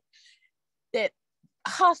around that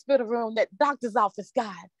hospital room, that doctor's office,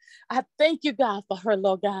 God. I thank you, God, for her,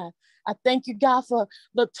 Lord God. I thank you, God, for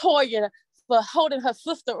Latoya, for holding her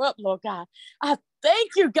sister up, Lord God. I thank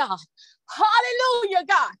you, God. Hallelujah,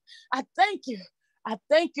 God. I thank you. I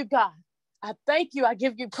thank you, God. I thank you. I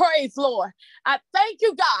give you praise, Lord. I thank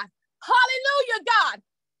you, God. Hallelujah, God.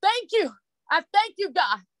 Thank you. I thank you,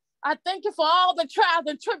 God. I thank you for all the trials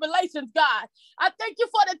and tribulations, God. I thank you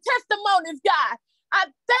for the testimonies, God. I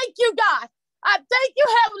thank you, God. I thank you,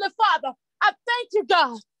 Heavenly Father. I thank you,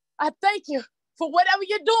 God. I thank you for whatever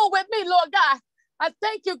you're doing with me, Lord God. I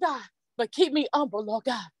thank you, God. But keep me humble, Lord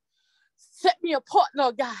God. Set me apart,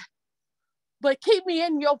 Lord God. But keep me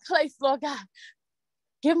in your place, Lord God.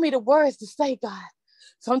 Give me the words to say, God.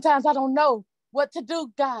 Sometimes I don't know what to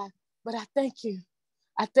do, God, but I thank you.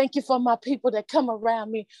 I thank you for my people that come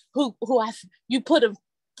around me, you put them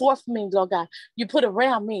forth me, Lord God. You put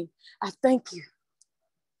around me. I thank you.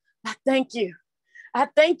 I thank you. I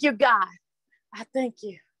thank you, God. I thank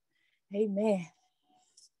you. Amen.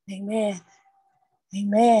 Amen.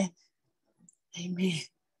 Amen. Amen.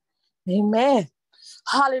 Amen.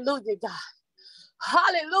 Hallelujah, God.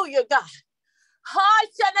 Hallelujah, God.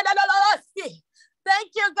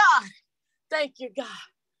 Thank you, God. Thank you, God.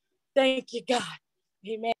 Thank you, God.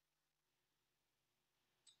 Amen.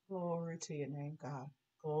 Glory to your name, God.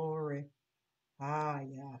 Glory. Ah,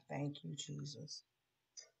 yeah. Thank you, Jesus.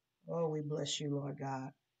 Oh, we bless you, Lord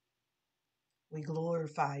God. We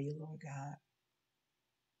glorify you, Lord God.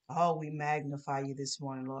 Oh, we magnify you this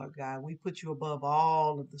morning, Lord God. We put you above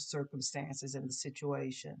all of the circumstances and the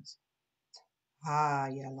situations. Ah,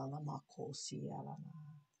 ya la la makosi ya la ma.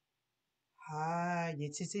 Ah, ye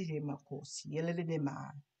titi ye makosi ye le le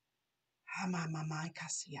ma. Ha ma ma ma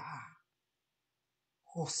kasi ya.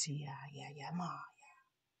 Kosi ya ya ya ma.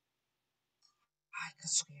 Hi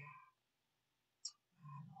kasi ya.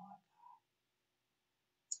 Ah, Lord,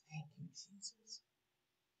 thank you, Jesus.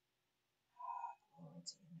 Glory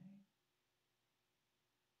to your name.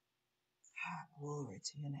 Ah, glory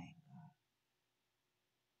to your name, God.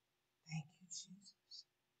 Thank you, Jesus.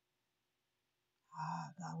 Ah,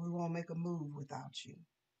 God, we won't make a move without you.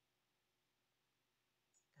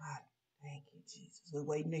 God, thank you, Jesus. We're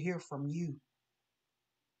waiting to hear from you.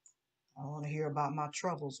 I want to hear about my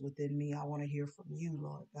troubles within me. I want to hear from you,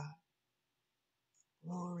 Lord God.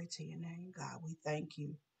 Glory to your name, God. We thank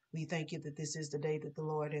you. We thank you that this is the day that the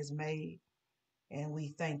Lord has made. And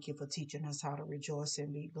we thank you for teaching us how to rejoice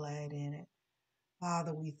and be glad in it.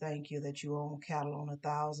 Father, we thank you that you own cattle on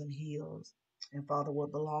 1,000 hills. And Father,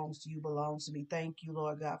 what belongs to you belongs to me. Thank you,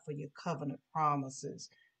 Lord God, for your covenant promises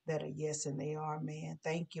that are yes and they are, man.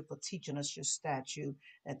 Thank you for teaching us your statute,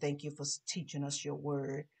 and thank you for teaching us your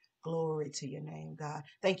word. Glory to your name, God.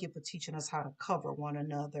 Thank you for teaching us how to cover one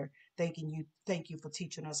another. Thank you for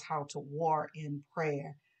teaching us how to war in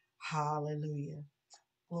prayer. Hallelujah.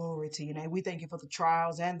 Glory to your name. We thank you for the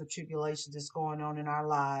trials and the tribulations that's going on in our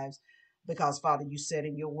lives. Because, Father, you said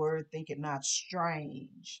in your word, think it not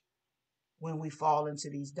strange when we fall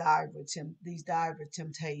into these diverse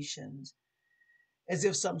temptations, as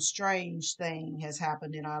if some strange thing has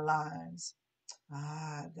happened in our lives.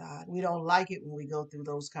 Ah, God, we don't like it when we go through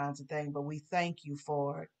those kinds of things, but we thank you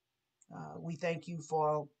for it. We thank you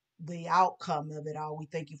for the outcome of it all. We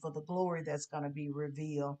thank you for the glory that's going to be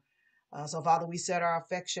revealed. So, Father, we set our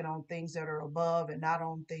affection on things that are above and not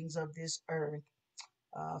on things of this earth.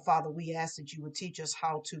 Father, we ask that you would teach us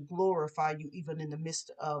how to glorify you even in the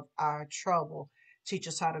midst of our trouble. Teach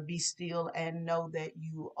us how to be still and know that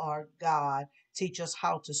you are God. Teach us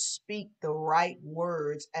how to speak the right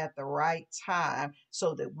words at the right time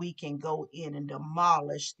so that we can go in and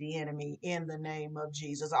demolish the enemy in the name of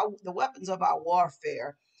Jesus. The weapons of our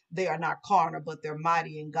warfare, they are not carnal, but they're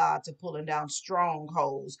mighty in God to pulling down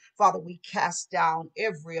strongholds. Father, we cast down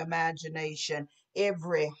every imagination,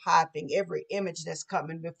 every high thing, every image that's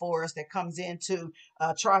coming before us that comes in to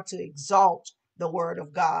try to exalt the word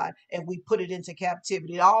of God, and we put it into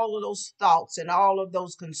captivity. All of those thoughts and all of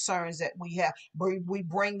those concerns that we have, we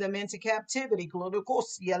bring them into captivity.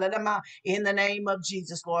 In the name of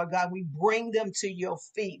Jesus, Lord God, we bring them to your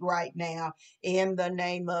feet right now in the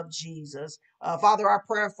name of Jesus. Father, our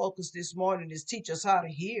prayer focus this morning is teach us how to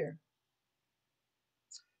hear.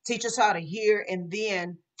 Teach us how to hear, and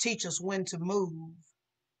then teach us when to move,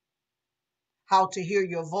 how to hear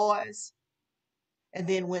your voice, and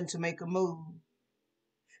then when to make a move.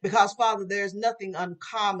 Because, Father, there's nothing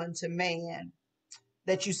uncommon to man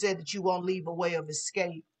that you said that you won't leave a way of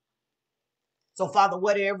escape. So, Father,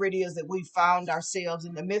 whatever it is that we found ourselves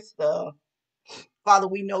in the midst of, Father,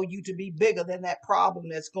 we know you to be bigger than that problem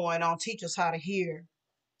that's going on. Teach us how to hear.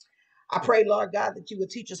 I pray, Lord God, that you would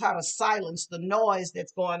teach us how to silence the noise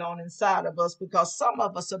that's going on inside of us, because some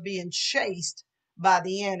of us are being chased by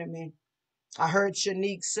the enemy. I heard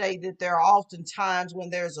Shanique say that there are often times when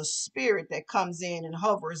there's a spirit that comes in and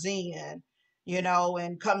hovers in,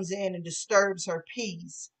 and comes in and disturbs her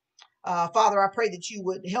peace. Father, I pray that you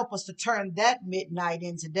would help us to turn that midnight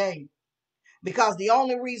into day. Because the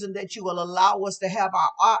only reason that you will allow us to have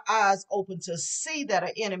our eyes open to see that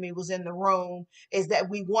an enemy was in the room is that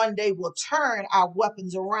we one day will turn our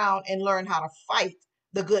weapons around and learn how to fight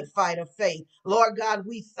the good fight of faith. Lord God,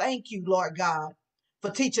 we thank you, Lord God,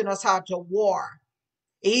 for teaching us how to war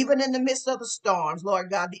even in the midst of the storms,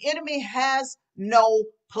 Lord God. The enemy has no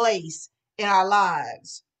place in our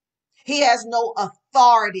lives. He has no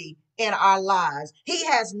authority in our lives. He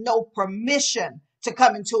has no permission to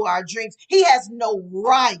come into our dreams. He has no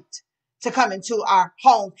right to come into our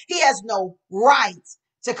homes. He has no right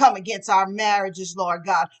to come against our marriages, Lord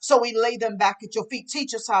God. So we lay them back at your feet.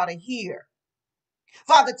 Teach us how to hear.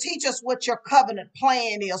 Father, teach us what your covenant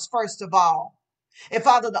plan is, first of all. And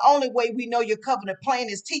Father, the only way we know your covenant plan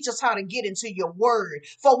is teach us how to get into your word.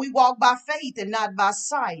 For we walk by faith and not by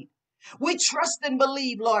sight. We trust and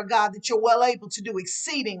believe, Lord God, that you're well able to do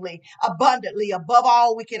exceedingly abundantly above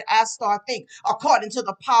all we can ask or think, according to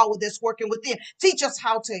the power that's working within. Teach us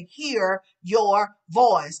how to hear your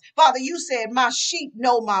voice. Father, you said, my sheep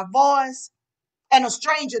know my voice, and a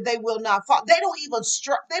stranger they will not follow. They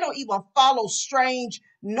don't even follow strange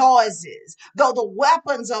noises, though the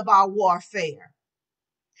weapons of our warfare,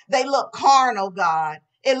 they look carnal, God.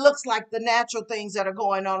 It looks like the natural things that are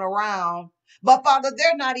going on around. But Father,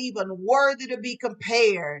 they're not even worthy to be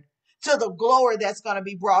compared to the glory that's going to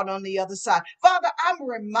be brought on the other side. Father, I'm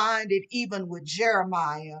reminded even with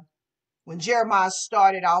Jeremiah, when Jeremiah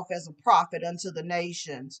started off as a prophet unto the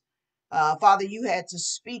nations. Father, you had to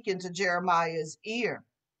speak into Jeremiah's ear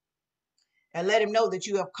and let him know that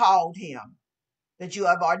you have called him, that you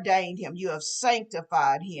have ordained him, you have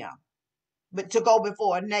sanctified him, but to go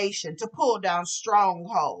before a nation, to pull down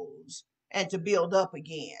strongholds and to build up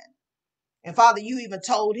again. And Father, you even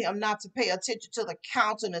told him not to pay attention to the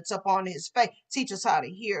countenance upon his face. Teach us how to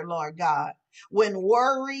hear, Lord God. When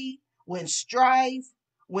worry, when strife,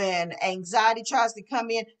 when anxiety tries to come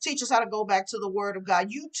in, teach us how to go back to the word of God.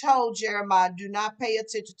 You told Jeremiah, do not pay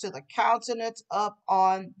attention to the countenance up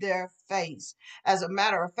on their face. As a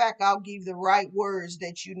matter of fact, I'll give the right words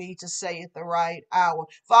that you need to say at the right hour.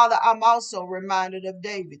 Father, I'm also reminded of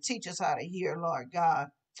David. Teach us how to hear, Lord God.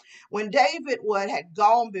 When David had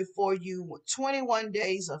gone before you with 21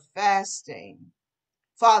 days of fasting,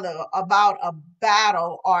 Father, about a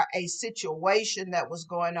battle or a situation that was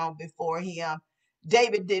going on before him,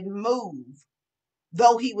 David didn't move,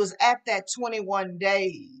 though he was at that 21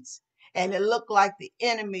 days, and it looked like the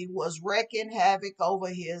enemy was wreaking havoc over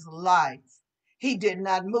his life. He did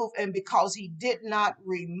not move, and because he did not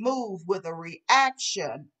remove with a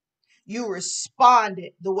reaction, you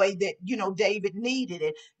responded the way that, David needed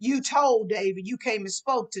it. You told David, you came and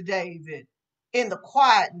spoke to David in the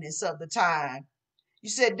quietness of the time. You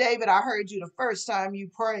said, David, I heard you the first time you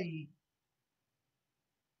prayed.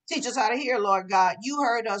 Teach us how to hear, Lord God. You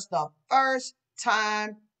heard us the first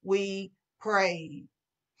time we prayed.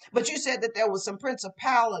 But you said that there were some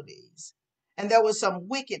principalities and there was some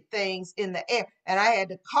wicked things in the air, and I had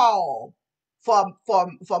to call for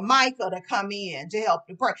Micah to come in to help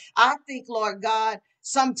to pray. I think, Lord God,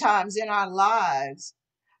 sometimes in our lives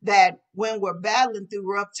that when we're battling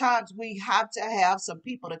through rough times, we have to have some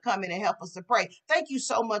people to come in and help us to pray. Thank you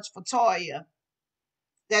so much for Toya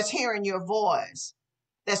that's hearing your voice,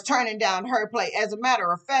 that's turning down her plate. As a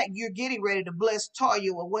matter of fact, you're getting ready to bless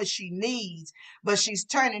Toya with what she needs, but she's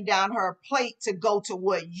turning down her plate to go to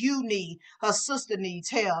what you need. Her sister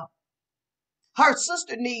needs help. Her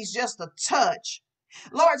sister needs just a touch.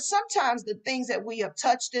 Lord, sometimes the things that we have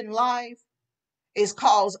touched in life is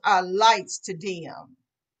cause our lights to dim.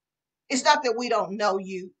 It's not that we don't know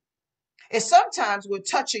you. It's sometimes we're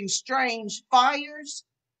touching strange fires,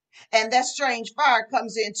 and that strange fire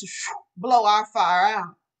comes in to blow our fire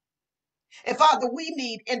out. And Father, we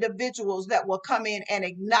need individuals that will come in and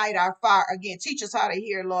ignite our fire again. Teach us how to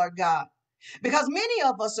hear, Lord God, because many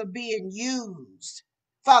of us are being used,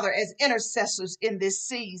 Father, as intercessors in this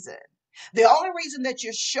season. The only reason that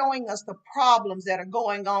you're showing us the problems that are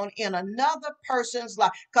going on in another person's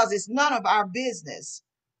life, because it's none of our business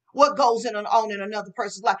what goes on in another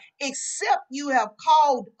person's life, except you have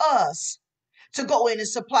called us to go in and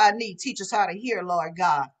supply need. Teach us how to hear, Lord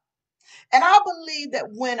God. And I believe that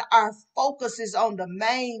when our focus is on the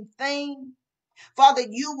main thing, Father,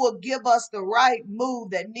 you will give us the right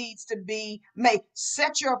move that needs to be made.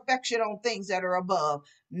 Set your affection on things that are above,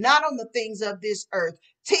 not on the things of this earth.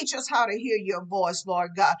 Teach us how to hear your voice,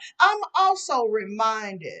 Lord God. I'm also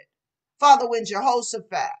reminded, Father, when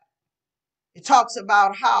Jehoshaphat, it talks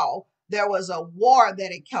about how there was a war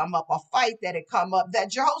that had come up, a fight that had come up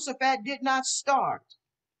that Jehoshaphat did not start.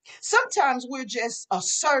 Sometimes we're just a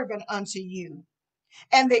servant unto you,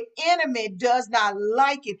 and the enemy does not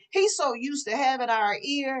like it. He's so used to having our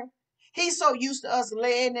ear. He's so used to us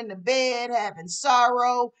laying in the bed, having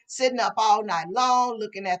sorrow, sitting up all night long,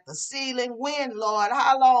 looking at the ceiling. When, Lord?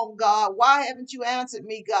 How long, God? Why haven't you answered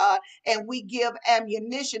me, God? And we give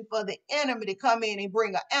ammunition for the enemy to come in and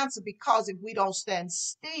bring an answer, because if we don't stand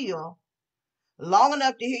still long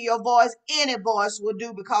enough to hear your voice, any voice will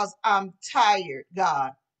do, because I'm tired,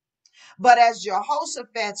 God. But as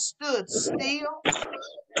Jehoshaphat stood still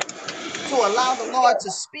to allow the Lord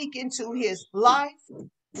to speak into his life,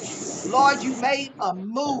 Lord, you made a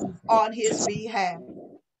move on his behalf.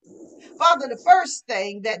 Father, the first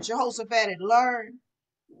thing that Jehoshaphat had learned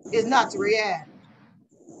is not to react.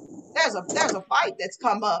 There's a fight that's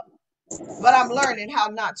come up, but I'm learning how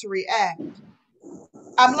not to react.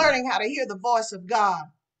 I'm learning how to hear the voice of God.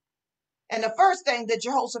 And the first thing that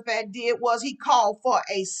Jehoshaphat did was he called for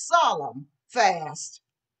a solemn fast.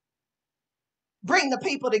 Bring the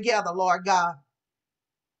people together, Lord God.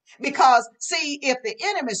 Because, see, if the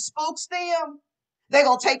enemy spooks them, they're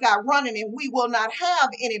going to take out running, and we will not have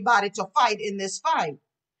anybody to fight in this fight.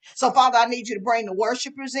 So, Father, I need you to bring the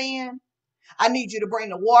worshipers in. I need you to bring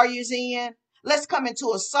the warriors in. Let's come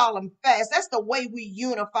into a solemn fast. That's the way we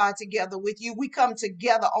unify together with you. We come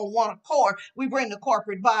together on one accord. We bring the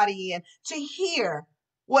corporate body in to hear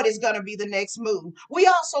what is going to be the next move. We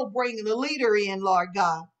also bring the leader in, Lord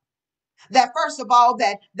God, that first of all,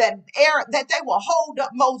 that Aaron, that they will hold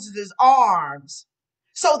up Moses' arms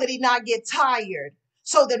so that he not get tired,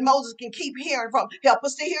 so that Moses can keep hearing from. Help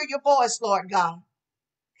us to hear your voice, Lord God.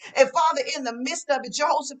 And Father, in the midst of it,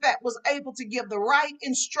 Jehoshaphat was able to give the right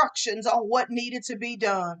instructions on what needed to be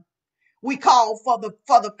done. We called for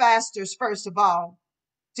the fasters first of all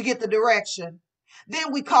to get the direction.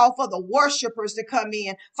 Then we call for the worshipers to come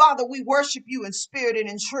in. Father, we worship you in spirit and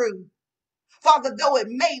in truth. Father, though it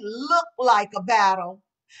may look like a battle,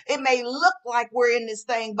 it may look like we're in this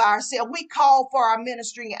thing by ourselves, we call for our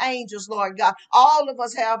ministering angels, Lord God. All of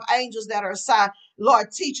us have angels that are assigned.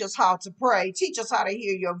 Lord, teach us how to pray. Teach us how to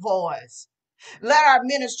hear your voice. Let our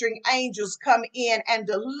ministering angels come in and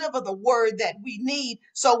deliver the word that we need,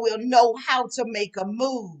 so we'll know how to make a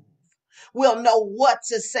move. We'll know what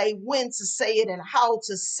to say, when to say it, and how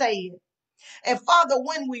to say it. And Father,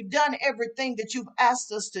 when we've done everything that you've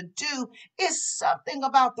asked us to do, it's something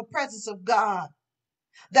about the presence of God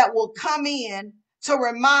that will come in to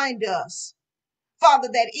remind us, Father,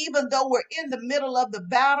 that even though we're in the middle of the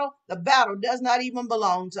battle does not even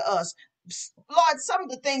belong to us. Lord, some of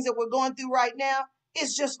the things that we're going through right now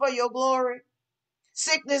is just for your glory.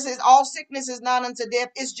 All sickness is not unto death.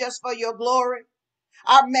 It's just for your glory.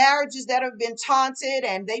 Our marriages that have been taunted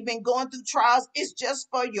and they've been going through trials, it's just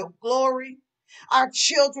for your glory. Our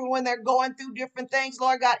children, when they're going through different things,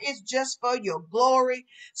 Lord God, it's just for your glory.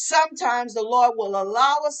 Sometimes the Lord will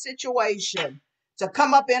allow a situation to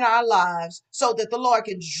come up in our lives so that the Lord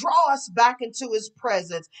can draw us back into his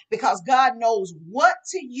presence, because God knows what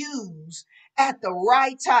to use at the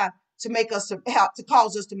right time to make us to help, to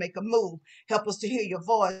cause us to make a move. Help us to hear your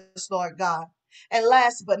voice, Lord God. And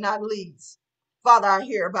last but not least, Father, I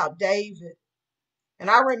hear about David. And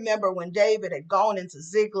I remember when David had gone into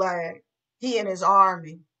Ziklag, he and his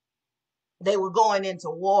army, they were going into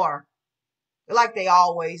war like they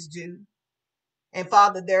always do. And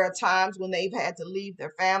Father, there are times when they've had to leave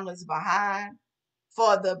their families behind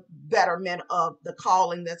for the betterment of the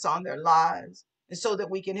calling that's on their lives, and so that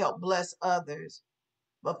we can help bless others.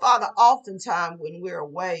 But Father, oftentimes when we're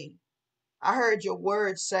away, I heard your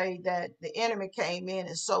word say that the enemy came in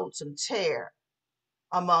and sowed some tear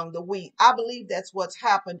among the wheat. I believe that's what's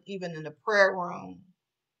happened even in the prayer room.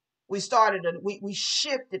 We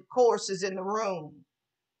shifted courses in the room,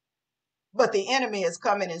 but the enemy has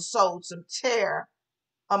come in and sowed some tear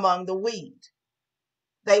among the wheat.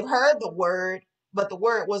 They've heard the word, but the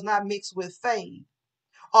word was not mixed with faith.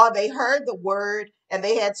 Or they heard the word and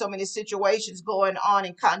they had so many situations going on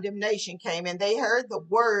and condemnation came in. They heard the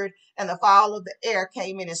word and the fowl of the air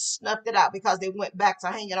came in and snuffed it out because they went back to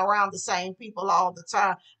hanging around the same people all the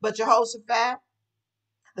time. But Jehoshaphat,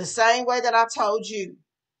 the same way that I told you,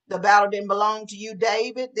 the battle didn't belong to you,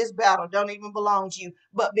 David. This battle don't even belong to you.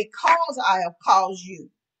 But because I have caused you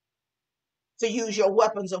to use your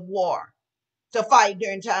weapons of war to fight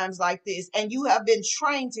during times like this, and you have been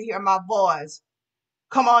trained to hear my voice,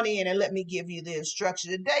 come on in and let me give you the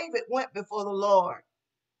instructions. And David went before the Lord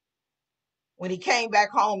when he came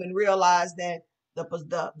back home and realized that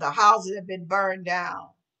the houses had been burned down,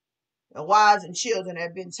 the wives and children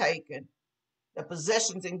had been taken, the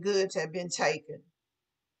possessions and goods had been taken.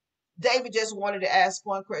 David just wanted to ask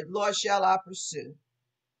one question: Lord, shall I pursue?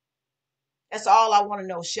 That's all I want to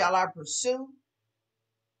know. Shall I pursue?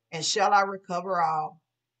 And shall I recover all?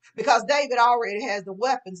 Because David already has the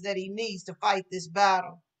weapons that he needs to fight this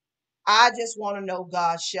battle. I just want to know,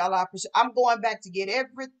 God, shall I pursue? I'm going back to get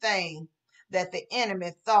everything that the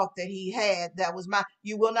enemy thought that he had. That was mine.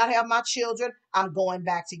 You will not have my children. I'm going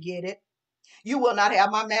back to get it. You will not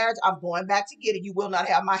have my marriage. I'm going back to get it. You will not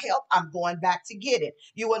have my health. I'm going back to get it.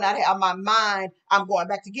 You will not have my mind. I'm going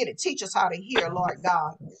back to get it. Teach us how to hear, Lord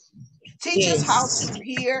God. Teach us how to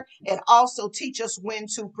Yes. hear, and also teach us when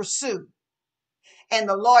to pursue. And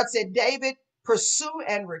the Lord said, David, pursue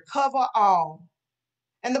and recover all.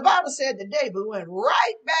 And the Bible said that David went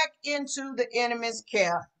right back into the enemy's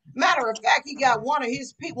camp. Matter of fact, he got one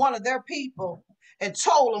of their people and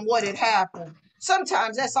told them what had happened.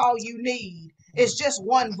 Sometimes that's all you need. It's just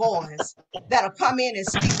one voice that'll come in and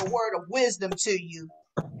speak a word of wisdom to you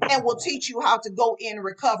and will teach you how to go in and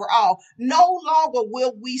recover all. No longer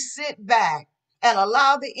will we sit back and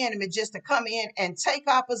allow the enemy just to come in and take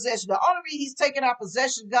our possession. The only reason he's taking our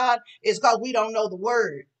possession, God, is because we don't know the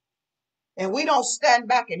word. And we don't stand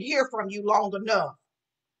back and hear from you long enough.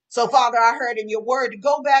 So, Father, I heard in your word to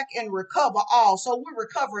go back and recover all. So we're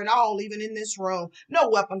recovering all, even in this room. No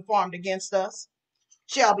weapon formed against us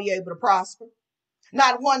shall be able to prosper.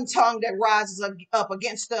 Not one tongue that rises up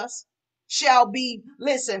against us shall be,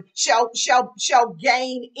 listen, shall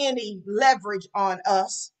gain any leverage on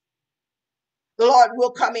us. The Lord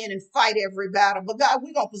will come in and fight every battle. But God,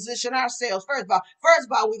 we're going to position ourselves. First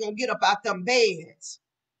of all, we're going to get up out them beds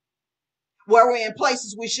where we're in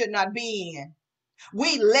places we should not be in.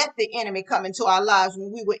 We let the enemy come into our lives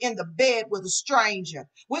when we were in the bed with a stranger.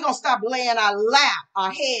 We're going to stop laying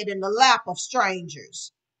our head in the lap of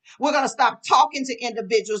strangers. We're going to stop talking to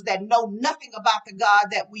individuals that know nothing about the God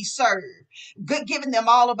that we serve, giving them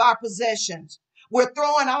all of our possessions. We're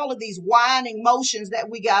throwing all of these whining motions that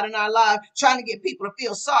we got in our life, trying to get people to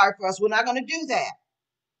feel sorry for us. We're not going to do that.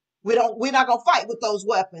 We're not going to fight with those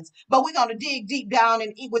weapons, but we're going to dig deep down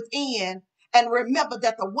and within and remember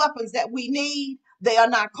that the weapons that we need, they are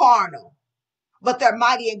not carnal, but they're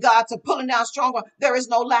mighty in God to pulling down stronger. There is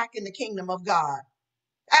no lack in the kingdom of God.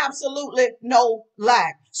 Absolutely no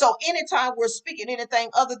lack. So anytime we're speaking anything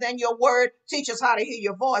other than your word, teach us how to hear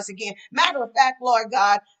your voice again. Matter of fact, Lord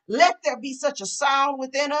God, let there be such a sound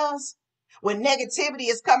within us. When negativity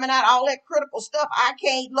is coming out, all that critical stuff, I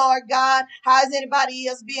can't, Lord God. How is anybody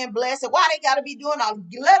else being blessed? And why they got to be doing all?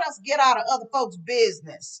 Let us get out of other folks'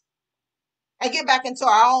 business and get back into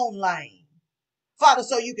our own lane. Father,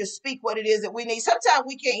 so you can speak what it is that we need. Sometimes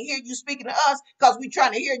we can't hear you speaking to us because we're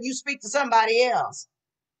trying to hear you speak to somebody else.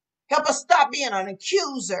 Help us stop being an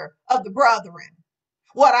accuser of the brethren.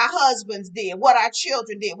 What our husbands did, what our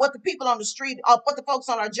children did, what the people on the street, what the folks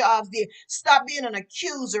on our jobs did. Stop being an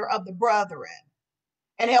accuser of the brethren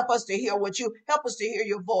and help us to hear help us to hear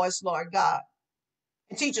your voice, Lord God.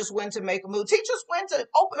 And teach us when to make a move. Teach us when to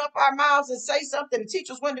open up our mouths and say something. And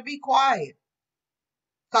teach us when to be quiet.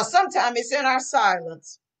 Because sometimes it's in our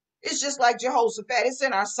silence. It's just like Jehoshaphat. It's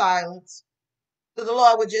in our silence. So the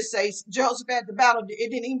Lord would just say, Jehoshaphat, the battle,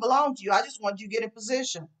 it didn't even belong to you. I just wanted you to get in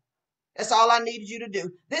position. That's all I needed you to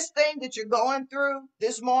do. This thing that you're going through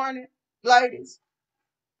this morning, ladies,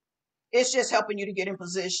 it's just helping you to get in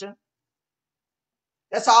position.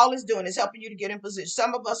 That's all it's doing. It's helping you to get in position.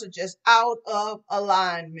 Some of us are just out of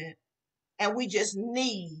alignment, and we just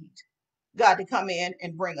need God to come in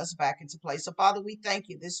and bring us back into place. So, Father, we thank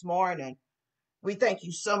you this morning. We thank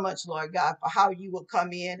you so much, Lord God, for how you will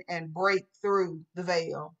come in and break through the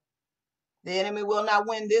veil. The enemy will not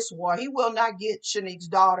win this war. He will not get Shanique's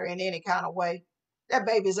daughter in any kind of way. That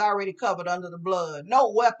baby is already covered under the blood.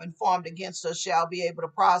 No weapon formed against us shall be able to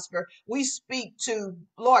prosper. We speak to,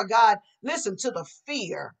 Lord God, listen to the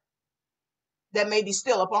fear that may be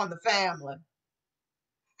still upon the family.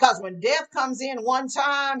 Because when death comes in one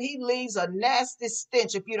time, he leaves a nasty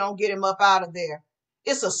stench if you don't get him up out of there.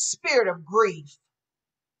 It's a spirit of grief.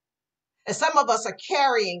 And some of us are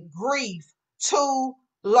carrying grief too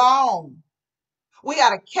long. We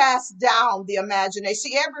got to cast down the imagination.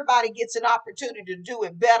 See, everybody gets an opportunity to do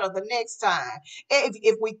it better the next time.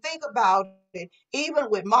 If we think about it,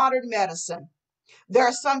 even with modern medicine, there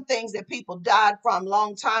are some things that people died from a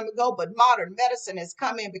long time ago, but modern medicine has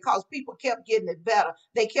come in because people kept getting it better.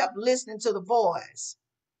 They kept listening to the voice.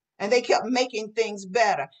 And they kept making things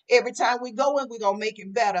better. Every time we go in, we're going to make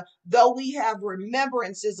it better. Though we have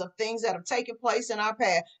remembrances of things that have taken place in our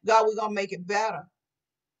past, God, we're going to make it better.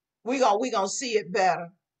 We're gonna see it better.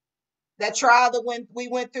 That trial that we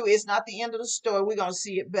went through is not the end of the story. We're going to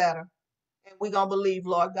see it better. And we're going to believe,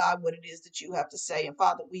 Lord God, what it is that you have to say. And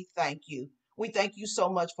Father, we thank you. We thank you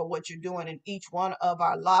so much for what you're doing in each one of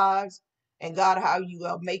our lives. And God, how you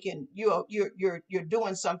are making, you're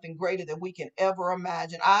doing something greater than we can ever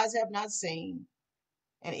imagine. Eyes have not seen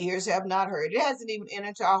and ears have not heard. It hasn't even entered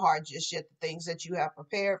into our heart just yet, the things that you have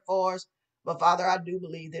prepared for us. But Father, I do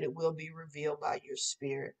believe that it will be revealed by your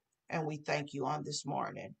spirit. And we thank you on this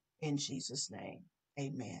morning in Jesus' name.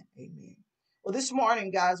 Amen. Amen. Well, this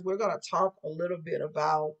morning, guys, we're going to talk a little bit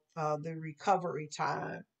about the recovery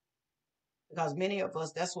time because many of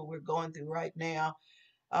us, that's what we're going through right now.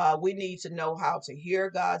 We need to know how to hear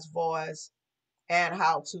God's voice and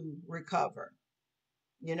how to recover.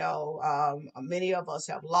 You know, many of us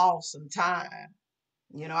have lost some time.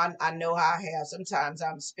 You know, I know how I have. Sometimes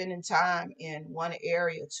I'm spending time in one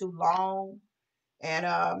area too long, and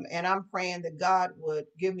I'm praying that God would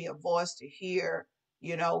give me a voice to hear.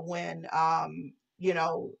 You know, when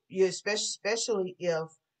you especially if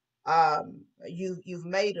you've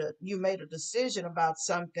made a decision about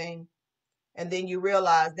something and then you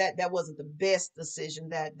realize that that wasn't the best decision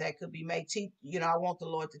that could be made. I want the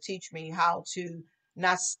Lord to teach me how to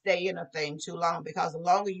not stay in a thing too long, because the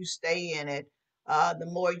longer you stay in it, the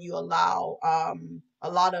more you allow a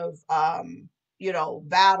lot of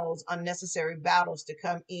battles, unnecessary battles, to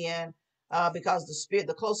come in. Because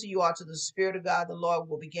the closer you are to the Spirit of God, the Lord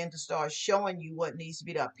will begin to start showing you what needs to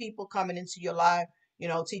be done. People coming into your life,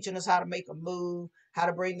 teaching us how to make a move, how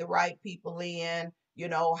to bring the right people in,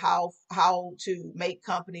 how to make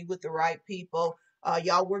company with the right people.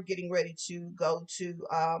 Y'all, we're getting ready to go to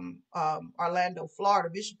Orlando, Florida.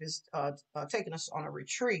 Bishop is taking us on a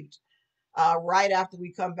retreat right after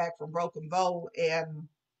we come back from Broken Bow. And,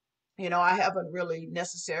 I haven't really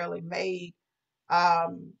necessarily made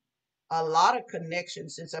um, a lot of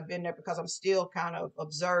connections since I've been there, because I'm still kind of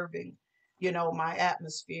observing, my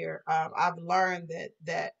atmosphere. I've learned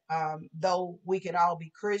that though we could all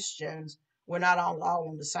be Christians, we're not all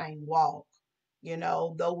on the same walk.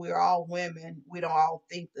 Though we're all women, we don't all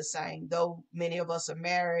think the same. Though many of us are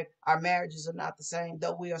married, our marriages are not the same.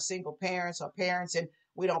 Though we are single parents or parents, and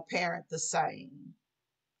we don't parent the same.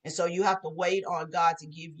 And so you have to wait on God to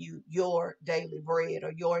give you your daily bread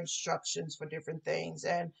or your instructions for different things.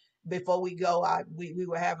 And before we go, we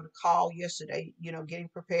were having a call yesterday, getting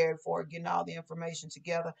prepared for it, getting all the information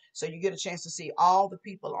together. So you get a chance to see all the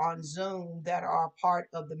people on Zoom that are part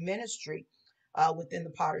of the ministry within the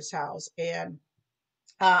Potter's House. And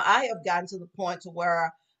I have gotten to the point to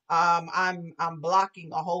where I'm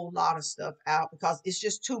blocking a whole lot of stuff out because it's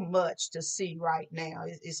just too much to see right now.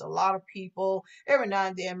 It's a lot of people. Every now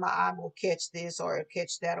and then my eye will catch this or it'll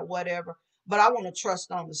catch that or whatever. But I want to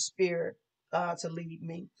trust on the Spirit to lead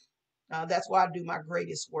me. That's why I do my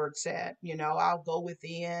greatest works at. I'll go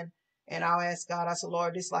within and I'll ask God. I said,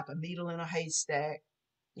 Lord, it's like a needle in a haystack.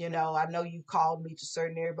 I know you called me to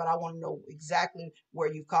certain area, but I want to know exactly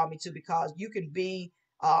where you've called me to, because you can be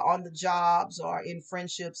on the jobs or in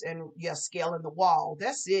friendships, and yeah, scaling the wall.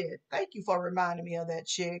 That's it. Thank you for reminding me of that,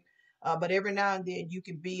 chick. But every now and then you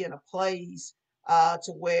can be in a place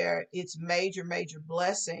to where it's major, major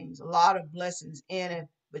blessings, a lot of blessings in it,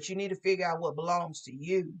 but you need to figure out what belongs to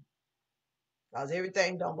you, because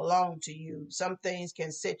everything don't belong to you. Some things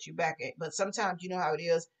can set you back, but sometimes you know how it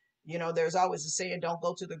is. There's always a saying, don't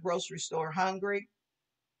go to the grocery store hungry.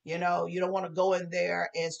 You don't want to go in there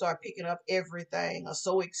and start picking up everything or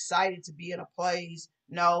so excited to be in a place.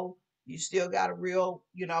 No, you still got a real,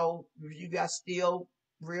 you got still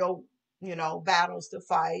real, battles to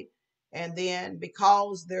fight. And then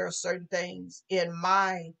because there are certain things in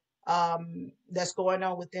my that's going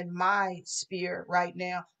on within my sphere right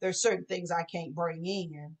now, there's certain things I can't bring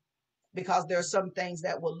in because there are some things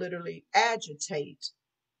that will literally agitate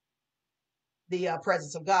the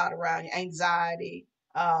presence of God around you, anxiety,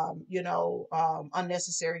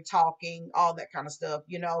 unnecessary talking, all that kind of stuff.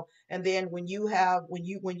 And then when you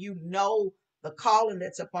know the calling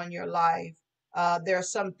that's upon your life, there are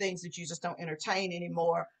some things that you just don't entertain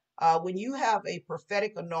anymore. When you have a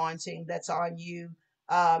prophetic anointing that's on you,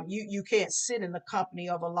 you can't sit in the company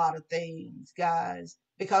of a lot of things, guys,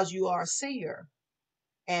 because you are a seer.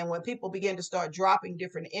 And when people begin to start dropping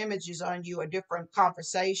different images on you or different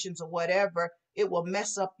conversations or whatever, it will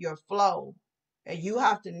mess up your flow. And you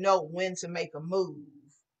have to know when to make a move.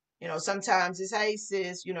 Sometimes it's, hey,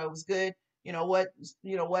 sis, it was good, what,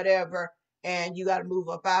 whatever. And you got to move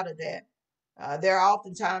up out of that. There are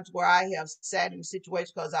often times where I have sat in a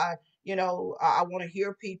situation because I want to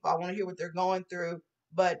hear people, I want to hear what they're going through.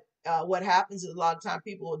 But what happens is a lot of times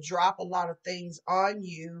people will drop a lot of things on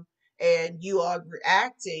you and you are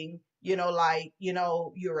reacting, you're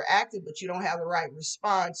reacting, but you don't have the right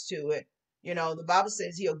response to it. The Bible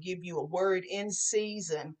says he'll give you a word in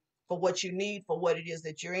season for what you need, for what it is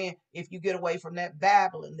that you're in, if you get away from that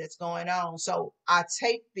babbling that's going on. So I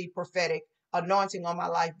take the prophetic anointing on my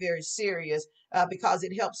life very serious because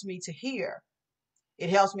it helps me to hear. It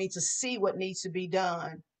helps me to see what needs to be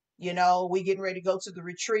done. We getting ready to go to the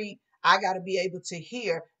retreat. I got to be able to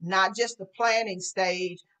hear not just the planning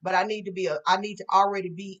stage, but I need to already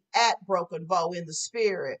be at Broken Bow in the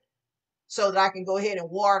spirit so that I can go ahead and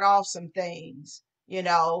ward off some things.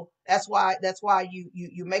 That's why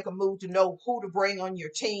you make a move to know who to bring on your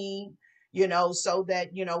team, so that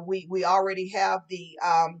we already have the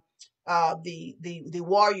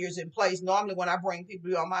warriors in place. Normally when I bring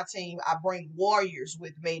people on my team, I bring warriors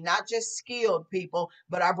with me, not just skilled people,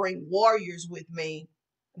 but I bring warriors with me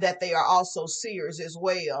that they are also seers as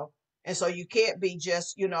well. And so you can't be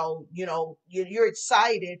just, you're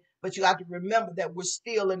excited, but you have to remember that we're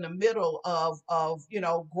still in the middle of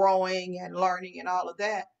growing and learning and all of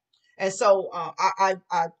that. And so I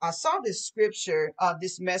saw this scripture,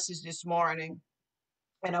 this message this morning,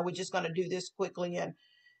 and I was just going to do this quickly and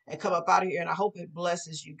come up out of here. And I hope it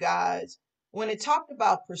blesses you guys. When it talked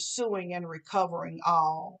about pursuing and recovering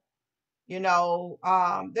all, there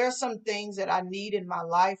are some things that I need in my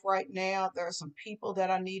life right now. There are some people that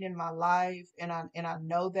I need in my life, and I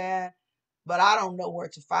know that, but I don't know where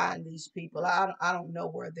to find these people. I don't know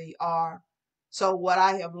where they are. So what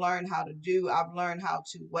I have learned how to do, I've learned how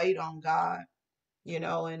to wait on God,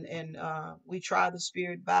 and we try the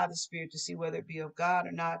spirit by the spirit to see whether it be of God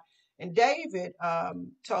or not. And David,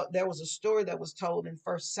 there was a story that was told in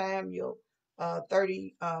First Samuel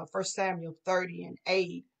 30, 1 Samuel 30 and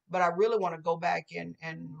 8. But I really want to go back and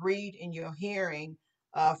read in your hearing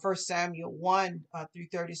 1 Samuel 1 through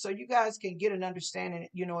 30, so you guys can get an understanding.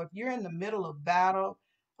 If you're in the middle of battle,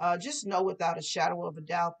 just know without a shadow of a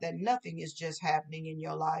doubt that nothing is just happening in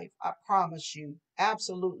your life. I promise you,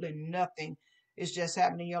 absolutely nothing is just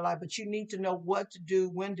happening in your life. But you need to know what to do,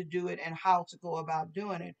 when to do it, and how to go about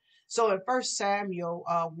doing it. So in 1 Samuel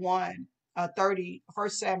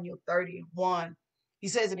 30:1, he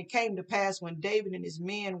says, and it came to pass when David and his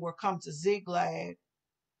men were come to Ziklag.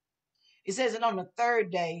 It says, and on the third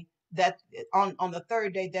day that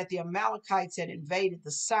the Amalekites had invaded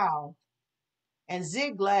the south, and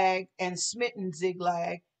Ziklag, and smitten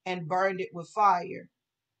Ziklag, and burned it with fire.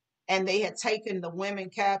 And they had taken the women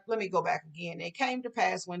captive. Let me go back again. It came to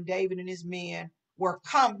pass when David and his men were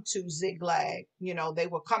come to Ziklag, they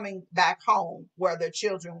were coming back home where their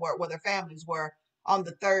children were, where their families were, on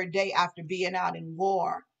the third day after being out in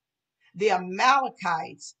war. The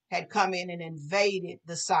Amalekites had come in and invaded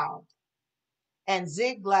the south and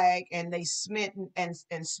Ziklag, and they smitten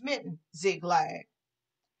Ziklag.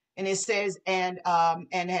 And it says, and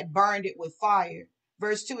had burned it with fire.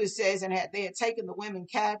 Verse 2, it says, and they had taken the women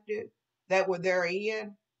captive that were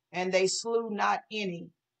therein, and they slew not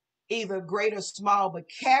any, either great or small, but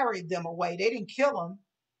carried them away. They didn't kill them,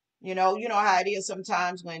 You know how it is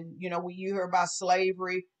sometimes when, when you hear about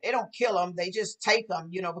slavery, they don't kill them. They just take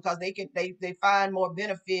them, because they find more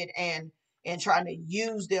benefit and trying to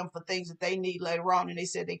use them for things that they need later on. And they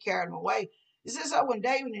said they carried them away. It says, so when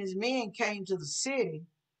David and his men came to the city,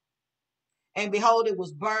 and behold, it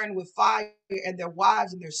was burned with fire, and their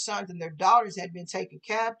wives and their sons and their daughters had been taken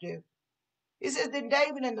captive. It says, then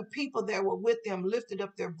David and the people that were with them lifted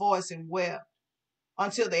up their voice and wept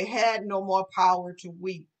until they had no more power to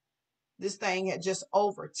weep. This thing had just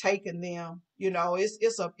overtaken them.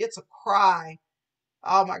 It's a cry,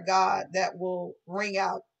 oh my God, that will ring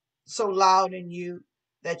out so loud in you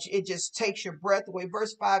that it just takes your breath away.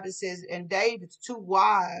 Verse 5, it says, and David's two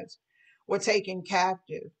wives were taken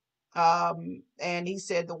captive. And he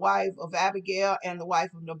said the wife of Abigail and the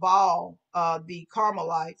wife of Nabal, the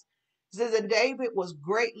Carmelites. It says that David was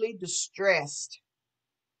greatly distressed.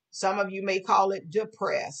 Some of you may call it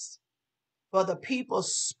depressed. For the people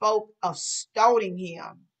spoke of stoning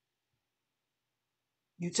him.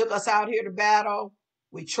 You took us out here to battle.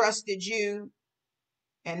 We trusted you.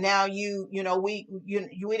 And now we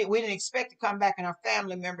didn't expect to come back and our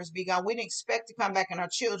family members be gone. We didn't expect to come back and our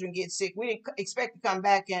children get sick. We didn't expect to come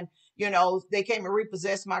back and, they came and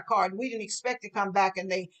repossessed my car. We didn't expect to come back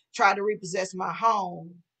and they tried to repossess my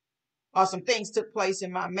home, or some things took place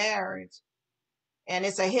in my marriage. And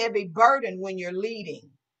it's a heavy burden when you're leading.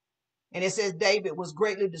 And it says David was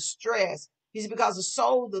greatly distressed. He said, because the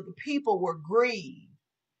souls of the people were grieved,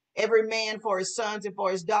 every man for his sons and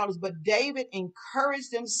for his daughters. But David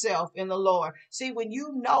encouraged himself in the Lord. See, when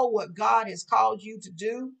you know what God has called you to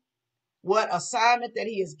do, what assignment that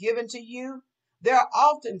he has given to you, there are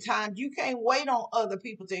often times you can't wait on other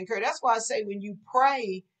people to encourage. That's why I say when you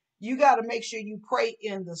pray, you got to make sure you pray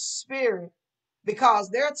in the spirit, because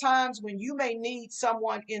there are times when you may need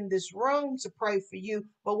someone in this room to pray for you.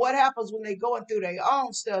 But what happens when they're going through their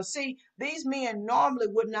own stuff? See, these men normally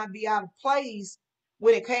would not be out of place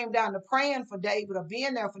when it came down to praying for David or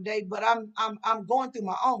being there for David. But I'm going through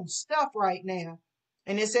my own stuff right now.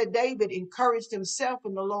 And it said David encouraged himself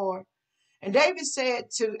in the Lord. And David said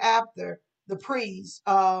to Abner, the priest,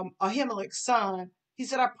 Ahimelech's son, he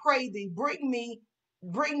said, I pray thee, bring me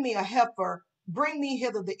a heifer, bring me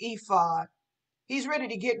hither the ephod. He's ready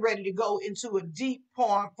to go into a deep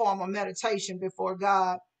form of meditation before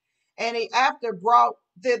God. And he after brought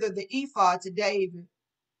thither the ephod to David.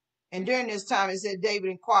 And during this time, it said David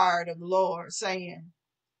inquired of the Lord, saying,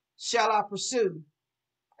 shall I pursue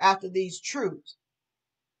after these troops?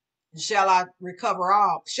 Shall I recover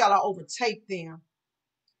all? Shall I overtake them?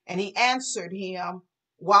 And he answered him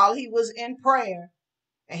while he was in prayer.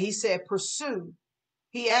 And he said, pursue.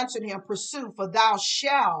 He answered him, pursue, for thou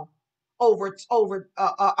shalt overtake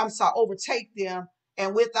them,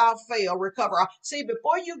 and without fail recover all. See,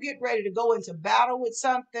 before you get ready to go into battle with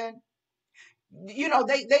something,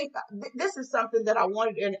 this is something that I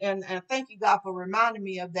wanted, and thank you, God, for reminding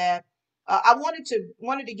me of that. I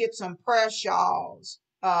wanted to get some prayer shawls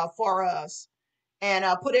for us, and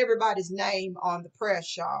put everybody's name on the prayer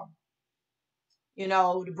shawl,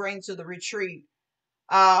 to bring to the retreat.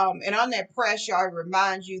 And on that prayer shawl, it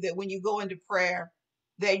reminds you that when you go into prayer,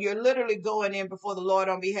 that you're literally going in before the Lord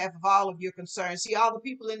on behalf of all of your concerns. See, all the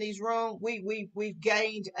people in these rooms, we've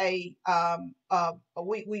gained we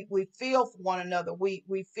feel for one another. We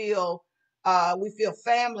feel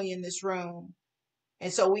family in this room.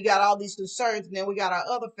 And so we got all these concerns, and then we got our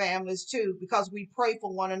other families too, because we pray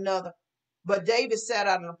for one another. But David set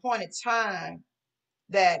out an appointed time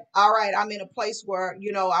that, all right, I'm in a place where,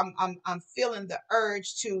 I'm feeling the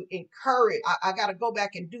urge to encourage. I got to go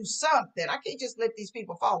back and do something. I can't just let these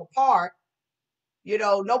people fall apart.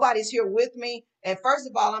 Nobody's here with me. And first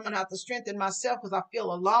of all, I'm going to have to strengthen myself because I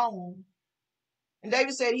feel alone. And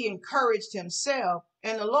David said he encouraged himself,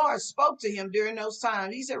 and the Lord spoke to him during those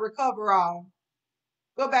times. He said, recover all.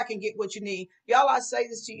 Go back and get what you need. Y'all, I say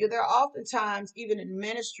this to you. There are often times, even in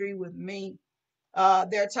ministry with me,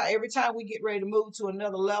 every time we get ready to move to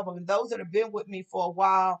another level, and those that have been with me for a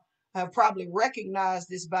while have probably recognized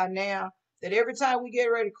this by now, that every time we get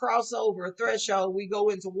ready to cross over a threshold, we go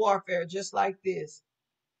into warfare just like this.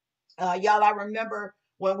 Y'all, I remember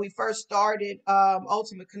when we first started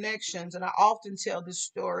Ultimate Connections, and I often tell this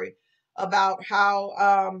story about how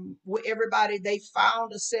everybody, they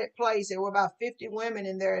found a set place. There were about 50 women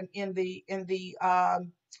in there in the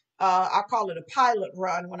I call it a pilot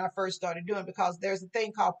run when I first started doing, because there's a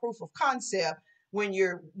thing called proof of concept. When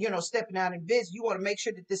you're, stepping out in business, you want to make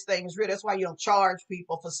sure that this thing is real. That's why you don't charge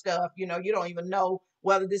people for stuff. You don't even know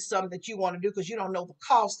whether this is something that you want to do, because you don't know the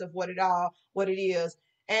cost of what it is.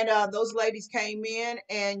 And those ladies came in,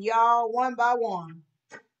 and y'all, one by one,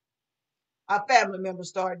 our family members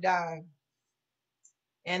started dying.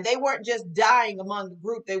 And they weren't just dying among the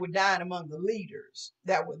group, they were dying among the leaders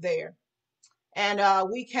that were there. And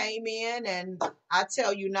we came in, and I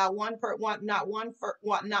tell you, not one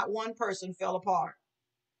person fell apart.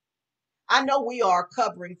 I know we are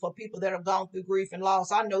covering for people that have gone through grief and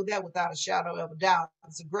loss. I know that without a shadow of a doubt.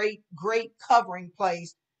 It's a great, great covering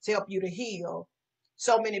place to help you to heal.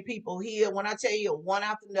 So many people heal. When I tell you one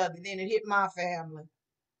after another, then it hit my family.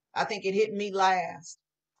 I think it hit me last.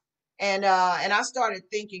 And I started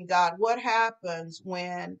thinking, God, what happens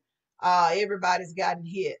when everybody's gotten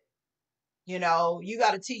hit? You know, you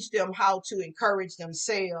got to teach them how to encourage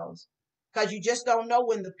themselves, because you just don't know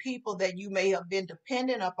when the people that you may have been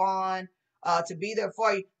dependent upon to be there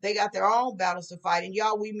for you, they got their own battles to fight. And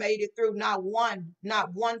y'all, we made it through. Not one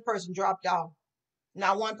person dropped off.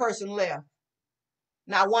 Not one person left.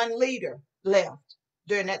 Not one leader left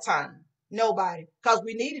during that time. Nobody, because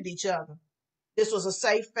we needed each other. This was a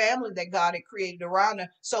safe family that God had created around us.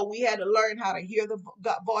 So we had to learn how to hear the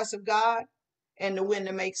voice of God and to when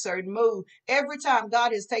to make certain moves. Every time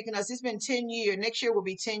God has taken us, it's been 10 years. Next year will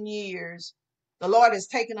be 10 years. The Lord has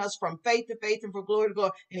taken us from faith to faith and from glory to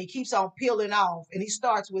glory. And he keeps on peeling off. And he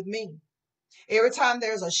starts with me. Every time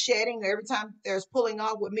there's a shedding, every time there's pulling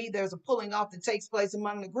off with me, there's a pulling off that takes place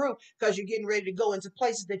among the group, because you're getting ready to go into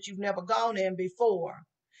places that you've never gone in before.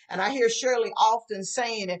 And I hear Shirley often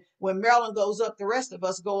saying it, when Marilyn goes up, the rest of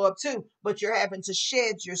us go up too, but you're having to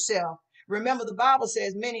shed yourself. Remember, the Bible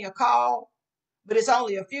says many are called, but it's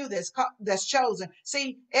only a few that's chosen.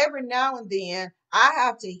 See, every now and then I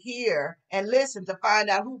have to hear and listen to find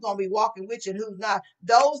out who's going to be walking with you and who's not.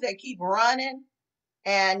 Those that keep running,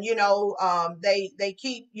 and they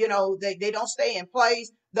keep, they don't stay in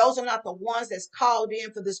place, those are not the ones that's called in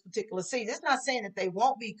for this particular season. It's not saying that they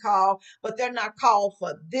won't be called, but they're not called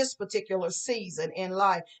for this particular season in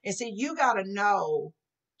life. And see, you got to know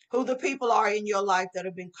who the people are in your life that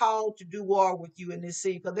have been called to do war with you in this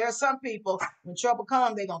season, because there are some people, when trouble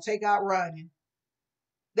comes, they're going to take out running.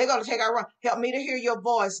 They're going to take our run. Help me to hear your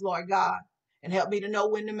voice, Lord God, and help me to know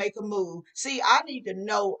when to make a move. See, I need to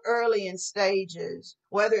know early in stages,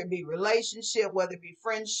 whether it be relationship, whether it be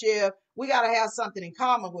friendship. We got to have something in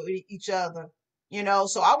common with each other,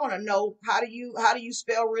 So I want to know, how do you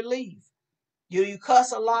spell relief? Do you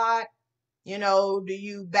cuss a lot? Do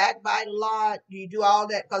you backbite a lot? Do you do all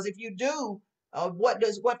that? Because if you do, what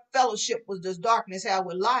fellowship does darkness have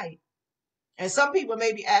with light? And some people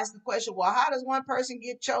maybe ask the question, well, how does one person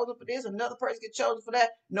get chosen for this, another person get chosen for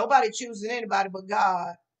that? Nobody chooses anybody but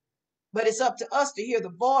God. But it's up to us to hear the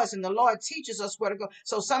voice, and the Lord teaches us where to go.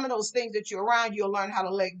 So some of those things that you're around, you'll learn how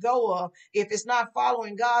to let go of. If it's not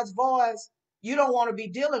following God's voice, you don't want to be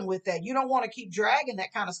dealing with that. You don't want to keep dragging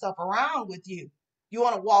that kind of stuff around with you. You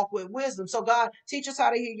want to walk with wisdom. So God, teach us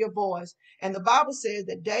how to hear your voice. And the Bible says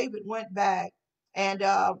that David went back, and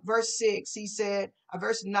verse 6, he said,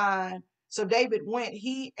 verse 9, so David went,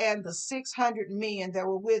 he and the 600 men that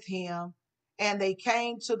were with him, and they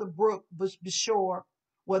came to the brook beshore,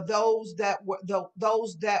 where those that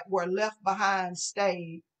were left behind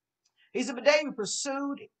stayed. He said, but David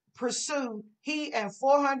pursued he and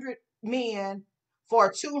 400 men, for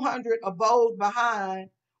 200 abode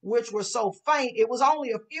behind, which were so faint. It was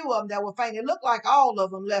only a few of them that were faint. It looked like all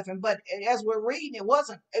of them left him, but as we're reading, it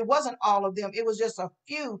wasn't all of them. It was just a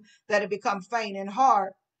few that had become faint in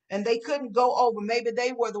heart, and they couldn't go over. Maybe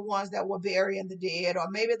they were the ones that were burying the dead, or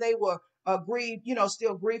maybe they were grieved,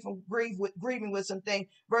 still grieving with some things.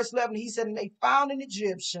 Verse 11, he said, and they found an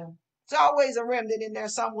Egyptian. It's always a remnant in there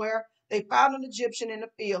somewhere. They found an Egyptian in the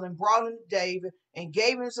field and brought him to David and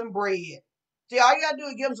gave him some bread. See, all you gotta do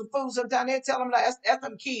is give them some food. Sometimes they tell them, like, that's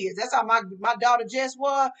them kids. That's how my daughter Jess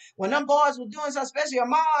was. When them boys were doing something, especially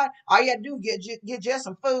Ahmad, all you had to do is get Jess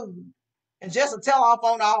some food. And Jess will tell off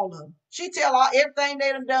on all of them. She tell all everything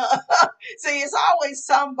they done done. See, it's always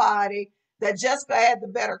somebody that Jessica had the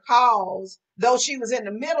better cause, though she was in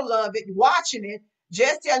the middle of it, watching it,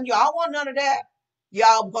 just telling you, I don't want none of that.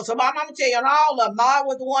 Y'all, because my mama tell you, and all of them, Mark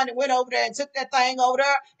was the one that went over there and took that thing over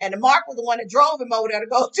there, and Mark was the one that drove him over there to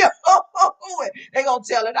go tell it. They're going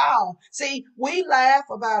to tell it all. See, we laugh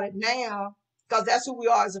about it now because that's who we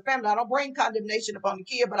are as a family. I don't bring condemnation upon the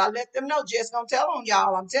kid, but I let them know, just going to tell on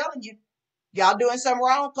y'all. I'm telling you, y'all doing something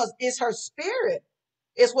wrong, because it's her spirit.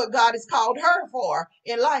 It's what God has called her for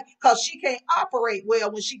in life, because she can't operate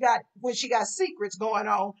well when she got secrets going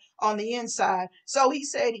on the inside. So he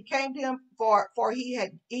said he came to him for he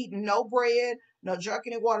had eaten no bread, no drunk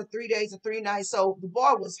any water 3 days and 3 nights. So the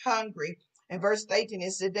boy was hungry. And verse 18,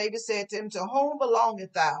 it said, David said to him, to whom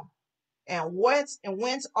belongeth thou? And whence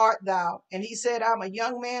art thou? And he said, I'm a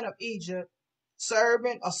young man of Egypt.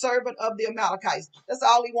 a servant of the Amalekites. That's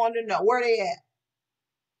all he wanted to know. Where they at?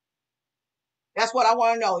 That's what I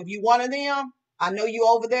want to know. If you one of them, I know you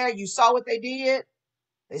over there. You saw what they did.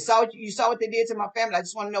 You saw what they did to my family. I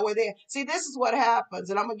just want to know where they're at. See, this is what happens,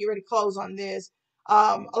 and I'm gonna get ready to close on this.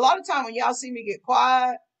 A lot of time when y'all see me get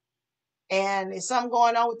quiet and there's something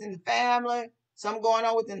going on within the family, something going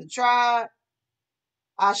on within the tribe,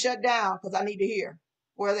 I shut down because I need to hear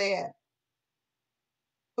where they at.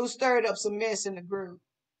 Who stirred up some mess in the group?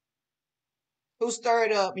 Who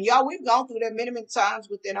stirred up? And y'all, we've gone through that many, many times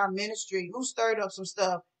within our ministry. Who stirred up some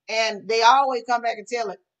stuff? And they always come back and tell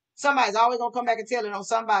it. Somebody's always going to come back and tell it on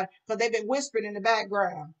somebody because they've been whispering in the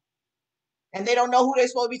background. And they don't know who they're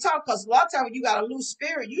supposed to be talking, because a lot of times when you got a loose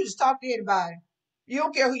spirit, you just talk to anybody. You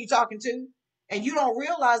don't care who you're talking to. And you don't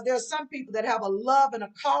realize there are some people that have a love and a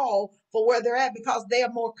call for where they're at because they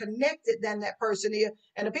are more connected than that person is.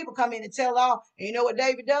 And the people come in and tell all. And you know what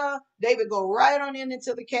David does? David go right on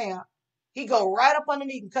into the camp. He go right up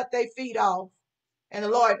underneath and cut their feet off. And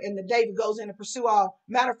the David goes in and pursue all.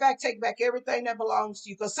 Matter of fact, take back everything that belongs to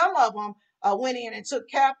you. Because some of them went in and took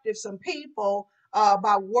captive some people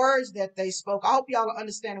by words that they spoke. I hope y'all are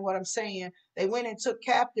understanding what I'm saying. They went and took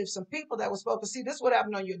captive some people that were spoken. See, this is what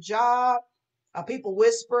happened on your job. People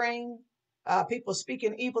whispering, people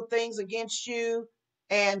speaking evil things against you,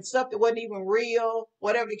 and stuff that wasn't even real,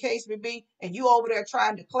 whatever the case may be. And you over there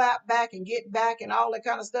trying to clap back and get back and all that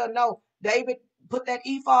kind of stuff. No, David put that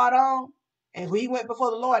ephod on, and he went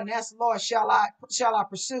before the Lord and asked the Lord, shall I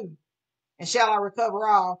pursue? And shall I recover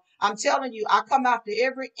all? I'm telling you, I come after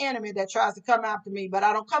every enemy that tries to come after me, but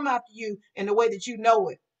I don't come after you in the way that you know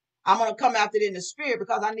it. I'm going to come after it in the spirit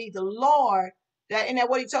because I need the Lord. Isn't that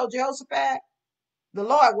what he told Jehoshaphat? The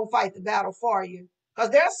Lord will fight the battle for you.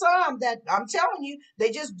 Because there's some that I'm telling you, they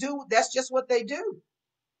just do. That's just what they do.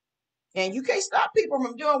 And you can't stop people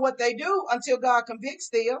from doing what they do until God convicts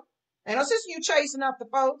them. And it's just you chasing after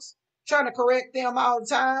folks, trying to correct them all the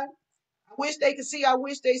time. I wish they could see. I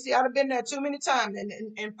wish they see. I'd have been there too many times.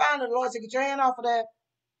 And finally, the Lord said, get your hand off of that.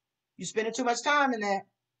 You're spending too much time in that.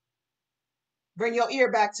 Bring your ear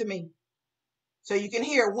back to me so you can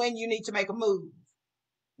hear when you need to make a move,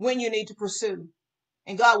 when you need to pursue.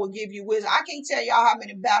 And God will give you wisdom. I can't tell y'all how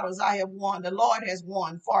many battles I have won. The Lord has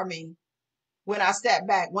won for me when I step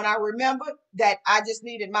back. When I remember that I just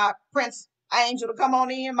needed my prince angel to come on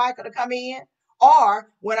in, Michael to come in. Or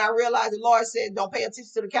when I realized the Lord said, don't pay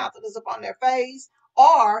attention to the countenance upon their face.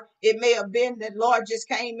 Or it may have been that Lord just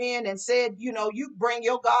came in and said, you bring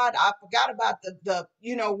your God. I forgot about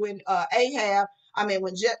when Ahab,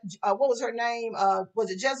 what was her name? Was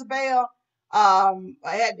it Jezebel?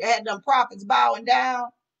 Had them prophets bowing down.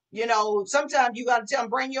 Sometimes you got to tell them,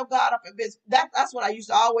 bring your God up against that's what I used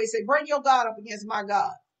to always say, bring your God up against my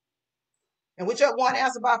God. And whichever one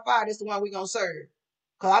answered by fire, that's the one we're going to serve.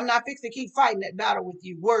 Because I'm not fixing to keep fighting that battle with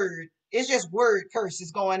you. Word. It's just word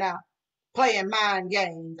curses going out. Playing mind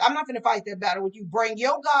games. I'm not going to fight that battle with you. Bring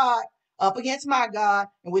your God up against my God.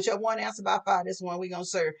 And whichever one answered by fire, that's the one we're going to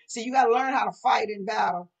serve. See, you got to learn how to fight in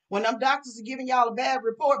battle. When them doctors are giving y'all a bad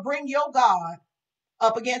report, bring your God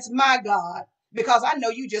up against my God. Because I know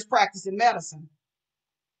you just practicing medicine.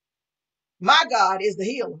 My God is the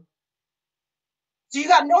healer. So you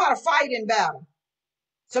got to know how to fight in battle.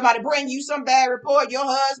 Somebody bring you some bad report, your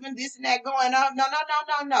husband, this and that going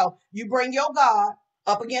on. No. You bring your God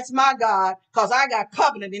up against my God, because I got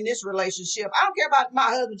covenant in this relationship. I don't care about my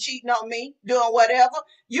husband cheating on me, doing whatever.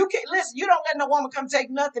 You can't listen, you don't let no woman come take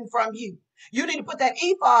nothing from you. You need to put that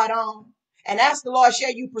ephod on and ask the Lord,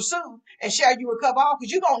 shall you pursue and shall you recover all?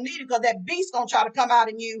 Because you're going to need it, because that beast going to try to come out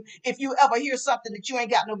in you if you ever hear something that you ain't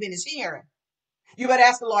got no business hearing. You better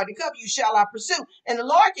ask the Lord to cover you, shall I pursue? And the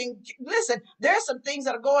Lord can, listen, there's some things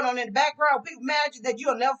that are going on in the background, people marriages that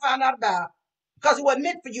you'll never find out about, because it wasn't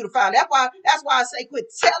meant for you to find. That's why I say quit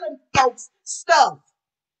telling folks stuff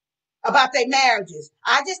about their marriages.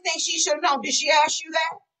 I just think she should have known. Did she ask you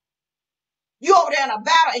that? You over there in a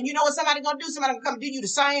battle, and you know what somebody gonna do? Somebody gonna come do you the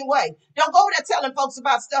same way. Don't go there telling folks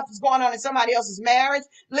about stuff that's going on in somebody else's marriage.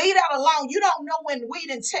 Leave that alone. You don't know when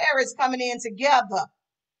wheat and tares is coming in together.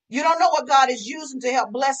 You don't know what God is using to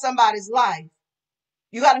help bless somebody's life.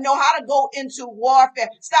 You got to know how to go into warfare.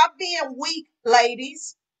 Stop being weak,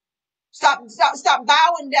 ladies. Stop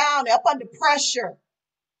bowing down up under pressure.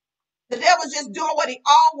 The devil's just doing what he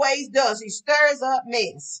always does. He stirs up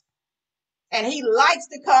mess. And he likes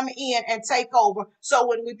to come in and take over. So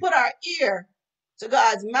when we put our ear to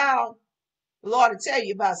God's mouth, the Lord will tell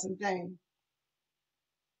you about some things.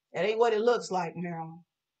 It ain't what it looks like, Marilyn.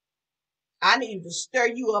 I need to stir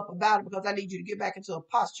you up about it, because I need you to get back into a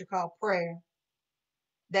posture called prayer.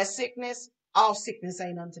 That sickness, all sickness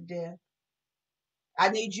ain't unto death. I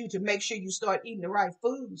need you to make sure you start eating the right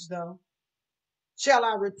foods, though. Shall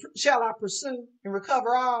I pursue and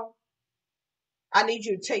recover all? I need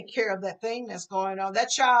you to take care of that thing that's going on. That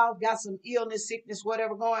child got some illness, sickness,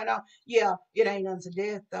 whatever going on. Yeah, it ain't unto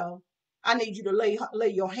death, though. I need you to lay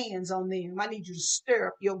your hands on them. I need you to stir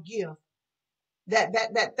up your gift.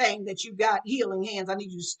 That thing that you got, healing hands, I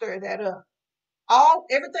need you to stir that up.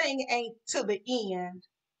 Everything ain't to the end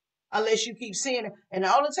unless you keep seeing it. And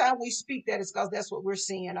the only time we speak that is because that's what we're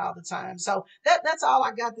seeing all the time. So that's all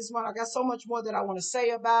I got this morning. I got so much more that I want to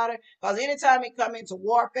say about it. Because anytime it come into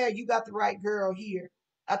warfare, you got the right girl here.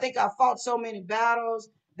 I think I fought so many battles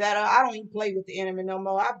that I don't even play with the enemy no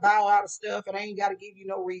more. I bow out of stuff, and I ain't got to give you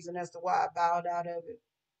no reason as to why I bowed out of it.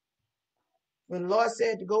 When the Lord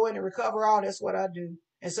said to go in and recover all, that's what I do.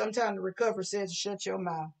 And sometimes the recovery says to shut your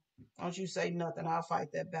mouth. Don't you say nothing. I'll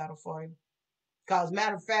fight that battle for you. Because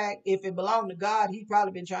matter of fact, if it belonged to God, He's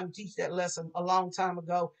probably been trying to teach that lesson a long time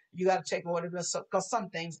ago. You got to take what it is, because some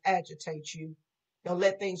things agitate you. Don't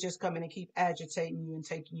let things just come in and keep agitating you and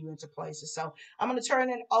taking you into places. So I'm going to turn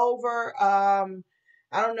it over.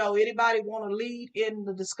 I don't know. Anybody want to lead in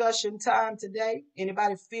the discussion time today?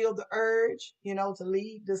 Anybody feel the urge, to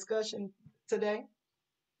lead discussion today?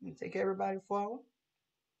 Let me take everybody forward.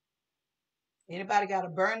 Anybody got a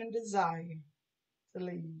burning desire to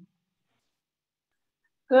lead?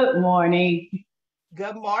 Good morning.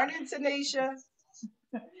 Good morning, Tanisha.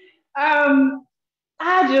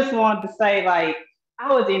 I just wanted to say, like,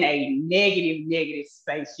 I was in a negative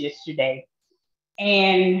space yesterday.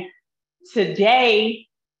 And today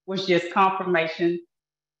was just confirmation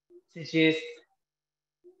to just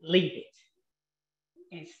leave it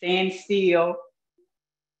and stand still.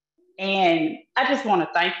 And I just want to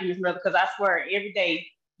thank you, Ms. Miller, because I swear every day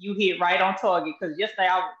you hit right on target. Because yesterday,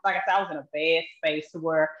 like I said, I was in a bad space to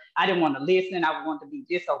where I didn't want to listen. I wanted to be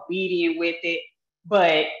disobedient with it.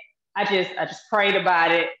 But I just prayed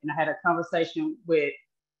about it, and I had a conversation with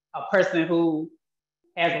a person who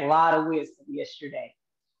has a lot of wisdom yesterday.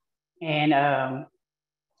 And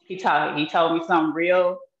he told me something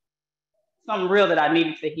real that I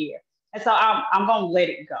needed to hear. And so I'm gonna let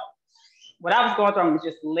it go. What I was going through, I'm gonna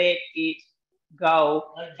just let it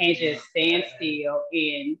go and just stand still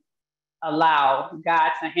and allow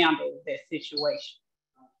God to handle that situation.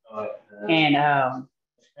 And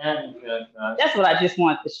that's what I just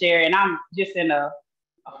wanted to share. And I'm just in a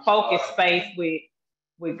focused space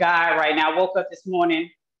with God right now. I woke up this morning,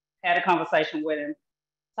 had a conversation with him,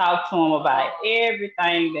 talked to him about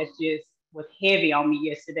everything that just was heavy on me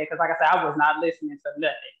yesterday. Because like I said, I was not listening to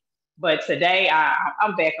nothing. But today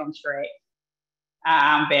I'm back on track.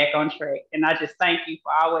 I'm back on track. And I just thank you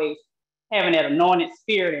for always having that anointed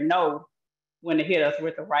spirit and know when to hit us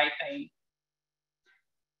with the right thing.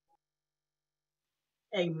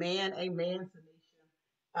 Amen. Amen,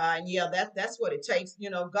 Tanisha. Yeah, that's what it takes.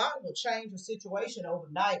 God will change a situation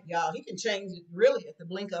overnight, y'all. He can change it really at the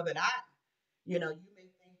blink of an eye. You may think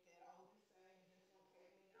that, oh, this thing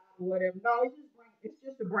is just okay, whatever. No, it's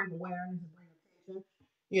just to bring awareness and bring attention,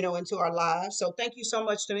 into our lives. So thank you so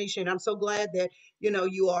much, Tanisha. And I'm so glad that,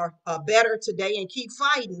 you are better today, and keep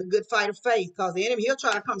fighting the good fight of faith, because the enemy, he'll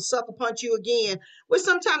try to come sucker punch you again with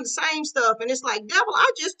sometimes the same stuff. And it's like, devil,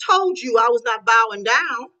 I just told you I was not bowing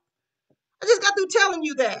down. I just got through telling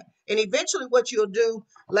you that. And eventually what you'll do,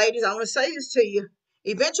 ladies, I want to say this to you.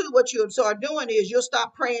 Eventually what you'll start doing is you'll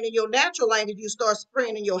stop praying in your natural language. You start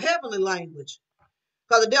praying in your heavenly language.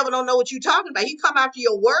 Because the devil don't know what you're talking about. He come after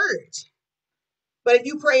your words. But if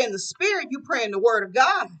you pray in the spirit, you pray in the word of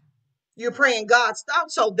God. You're praying God's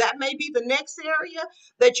thoughts. So that may be the next area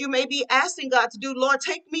that you may be asking God to do. Lord,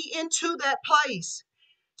 take me into that place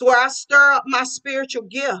to where I stir up my spiritual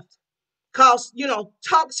gift. Because,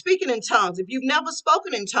 speaking in tongues. If you've never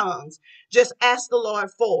spoken in tongues, just ask the Lord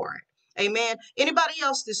for it. Amen. Anybody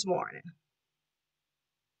else this morning?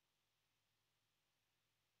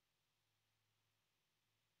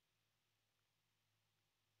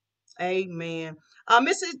 Amen.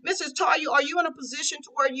 Mrs. Toya, are you in a position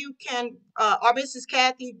to where you can, or Mrs.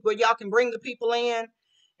 Kathy, where y'all can bring the people in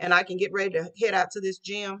and I can get ready to head out to this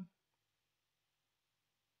gym?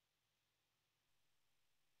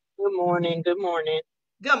 Good morning. Good morning.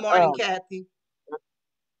 Good morning, Kathy.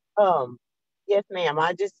 Yes, ma'am.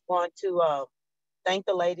 I just want to thank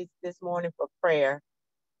the ladies this morning for prayer.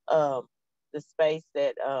 The space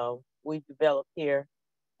that we've developed here,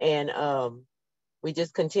 and we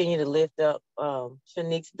just continue to lift up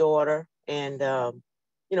Shanique's daughter, and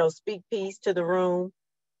speak peace to the room.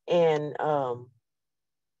 And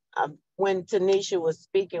when Tanisha was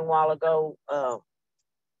speaking a while ago,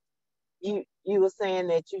 you were saying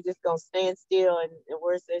that you just gonna stand still, and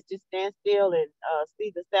where it says just stand still and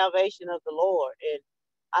see the salvation of the Lord. And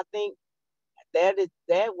I think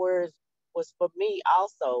that word was for me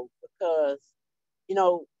also, because you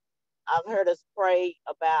know I've heard us pray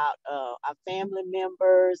about our family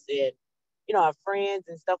members and our friends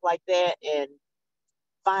and stuff like that, and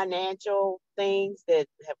financial things that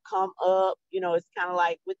have come up. It's kind of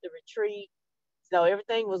like with the retreat. So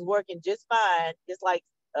everything was working just fine, just like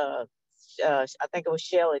uh, I think it was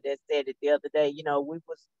Shelley that said it the other day. We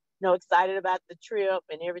was excited about the trip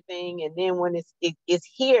and everything, and then when it's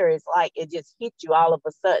here, it's like it just hit you all of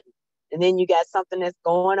a sudden, and then you got something that's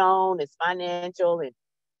going on, it's financial, and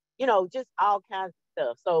just all kinds of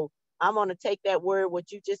stuff. So I'm going to take that word,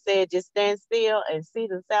 what you just said, just stand still and see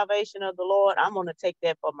the salvation of the Lord. I'm going to take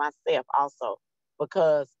that for myself also,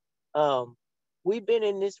 because we've been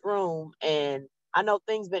in this room, and I know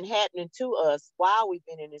things been happening to us while we've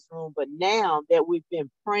been in this room, but now that we've been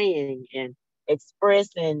praying and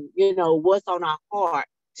expressing, what's on our heart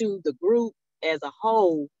to the group as a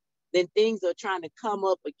whole, then things are trying to come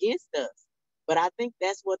up against us. But I think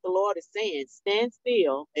that's what the Lord is saying. Stand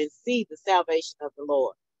still and see the salvation of the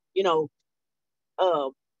Lord. You know,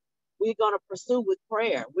 we're going to pursue with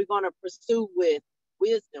prayer. We're going to pursue with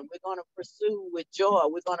wisdom. We're going to pursue with joy.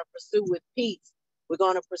 We're going to pursue with peace. We're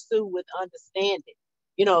going to pursue with understanding.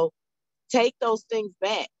 Take those things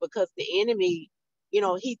back, because the enemy,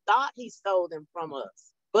 he thought he stole them from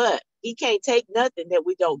us, but he can't take nothing that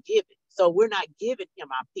we don't give him. So we're not giving him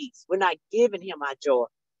our peace. We're not giving him our joy.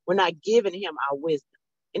 We're not giving him our wisdom.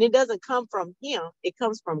 And it doesn't come from him. It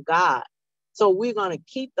comes from God. So we're going to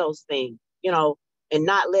keep those things, and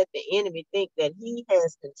not let the enemy think that he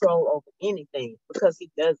has control over anything, because he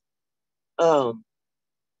doesn't.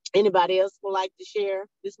 Anybody else would like to share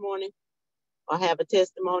this morning or have a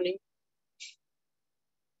testimony?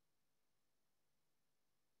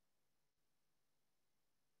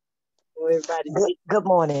 Good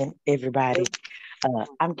morning, everybody.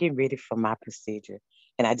 I'm getting ready for my procedure,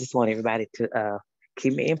 and I just want everybody to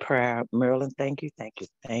keep me in prayer. Marilyn, thank you, thank you,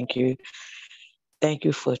 thank you. Thank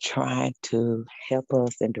you for trying to help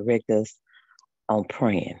us and direct us on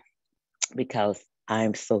praying, because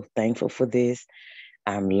I'm so thankful for this.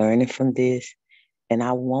 I'm learning from this, and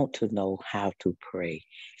I want to know how to pray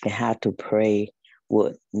and how to pray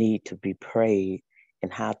what need to be prayed,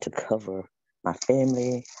 and how to cover my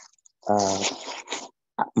family, uh,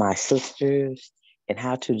 my sisters, and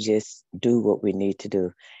how to just do what we need to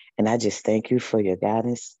do. And I just thank you for your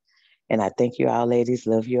guidance. And I thank you all, ladies.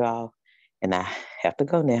 Love you all. And I have to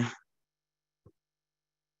go now.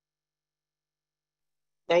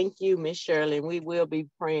 Thank you, Miss Shirley. We will be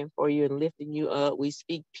praying for you and lifting you up. We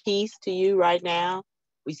speak peace to you right now.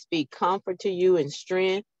 We speak comfort to you and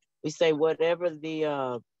strength. We say whatever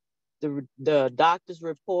the doctor's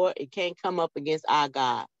report, it can't come up against our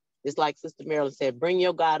God. It's like Sister Marilyn said, bring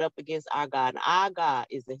your God up against our God. And our God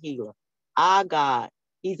is a healer. Our God,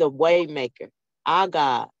 he's a way maker. Our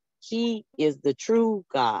God, he is the true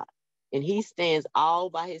God. And he stands all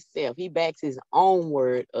by himself. He backs his own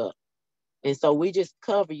word up. And so we just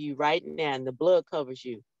cover you right now, and the blood covers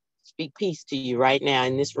you. Speak peace to you right now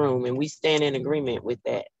in this room, and we stand in agreement with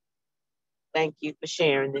that. Thank you for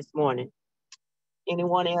sharing this morning.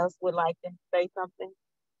 Anyone else would like to say something?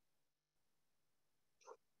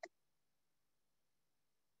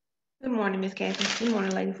 Good morning, Miss Kathy. Good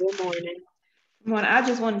morning, ladies. Good morning. Good morning. I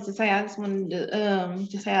just wanted to say,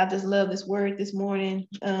 I just love this word this morning.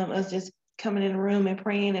 Us just coming in the room and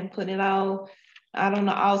praying and putting it all out on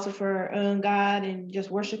the altar for God, and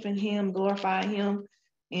just worshiping him, glorifying him.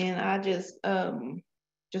 And I just want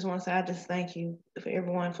to say, I just thank you for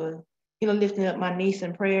everyone for, lifting up my niece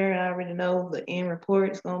in prayer. I already know the end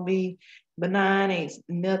report is going to be benign. It's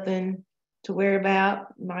nothing to worry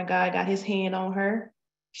about. My God got his hand on her.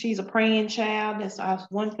 She's a praying child. That's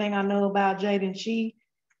one thing I know about Jaden.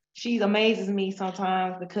 She amazes me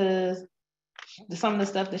sometimes, because some of the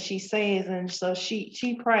stuff that she says, and so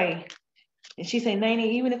she pray, and she say,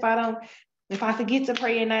 Nanny, even if I forget to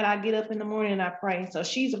pray at night, I get up in the morning and I pray. So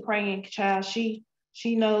she's a praying child. She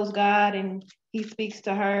knows God, and he speaks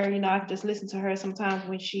to her. I can just listen to her sometimes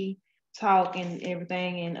when she talk and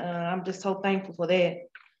everything, and I'm just so thankful for that.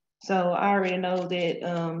 So I already know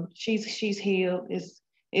that she's healed.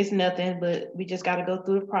 It's nothing, but we just got to go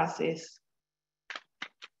through the process.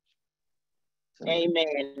 Amen.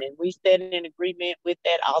 And we stand in agreement with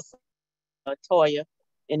that also, Toya.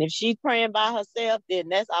 And if she's praying by herself, then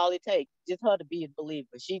that's all it takes. Just her to be a believer.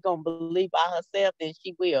 She's going to believe by herself, then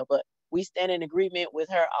she will. But we stand in agreement with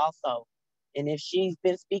her also. And if she's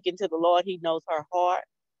been speaking to the Lord, he knows her heart.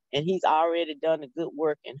 And he's already done a good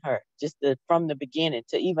work in her, just from the beginning,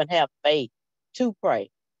 to even have faith to pray.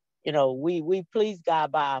 You know, we please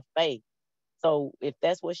God by our faith. So if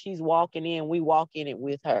that's what she's walking in, we walk in it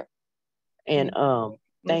with her. And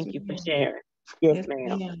thank you for sharing. Yes,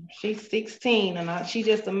 ma'am. She's 16, and she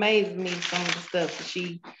just amazes me, some of the stuff that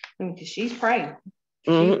she's praying.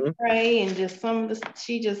 She pray, and just some of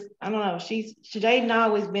the, I don't know, Jaden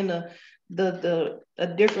always been a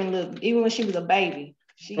different look. Even when she was a baby,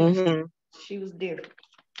 she was different.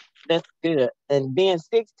 That's good. And being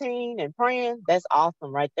 16 and praying, that's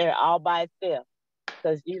awesome right there, all by itself.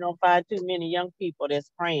 Because you don't find too many young people that's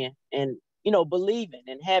praying and, you know, believing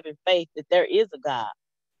and having faith that there is a God.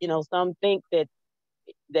 You know, some think that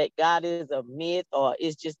God is a myth or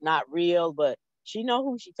it's just not real, but she know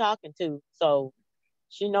who she's talking to. So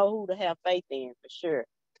she know who to have faith in for sure.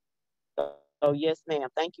 So yes, ma'am.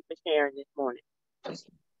 Thank you for sharing this morning.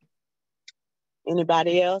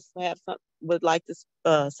 Anybody else would like to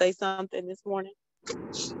say something this morning?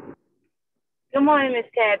 Good morning, Miss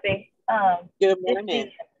Kathy. Good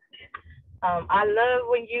morning. I love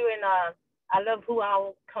when you and I love who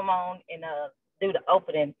all come on and do the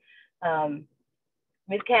opening.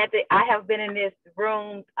 Miss Kathy, I have been in this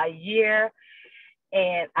room a year,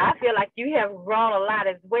 and I feel like you have grown a lot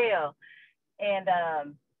as well. And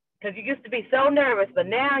because you used to be so nervous, but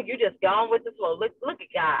now you just gone with the flow. Look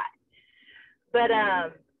at God. But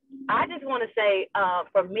I just want to say,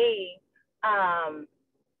 for me,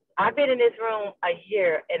 I've been in this room a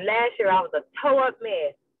year, and last year I was a toe-up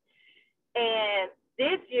mess. And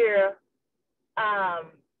this year, I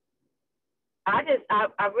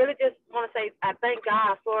really just want to say I thank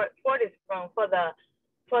God for this room, for the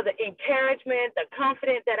encouragement, the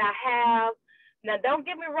confidence that I have. Now, don't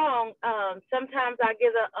get me wrong. Sometimes I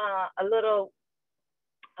get a little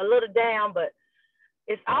down, but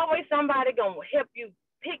it's always somebody gonna help you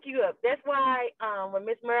pick you up. That's why when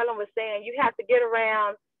Miss Marilyn was saying you have to get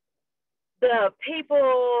around the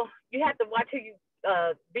people, you have to watch who you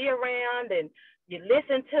be around, and you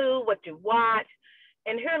listen to what you watch.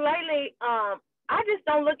 And here lately, I just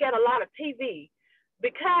don't look at a lot of TV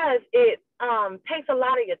because it takes a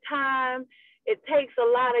lot of your time. It takes a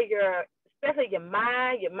lot of especially your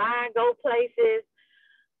mind go places.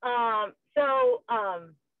 So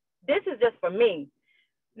this is just for me.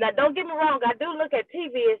 Now, don't get me wrong, I do look at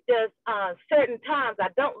TV. It's just certain times I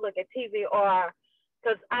don't look at TV, or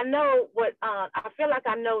because I know what I feel like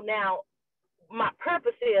I know now my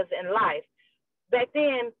purpose is in life. Back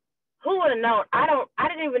then, who would have known? I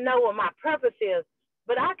didn't even know what my purpose is,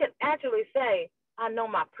 but I can actually say I know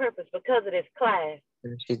my purpose because of this class.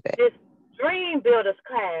 This Dream Builders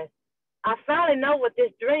class. I finally know what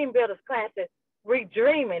this Dream Builders class is. We're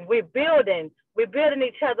dreaming, we're building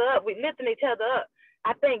each other up, we're lifting each other up.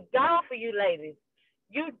 I thank God for you ladies.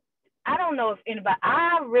 I don't know if anybody,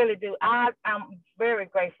 I really do. I'm very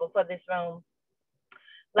grateful for this room.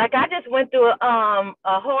 Like I just went through a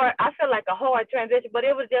hard, I feel like a hard transition, but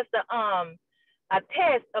it was just a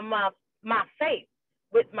test of my faith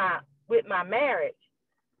with my marriage.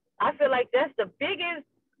 I feel like that's the biggest,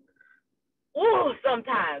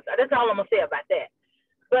 sometimes. That's all I'm gonna say about that.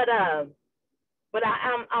 But I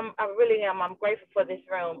really am. I'm grateful for this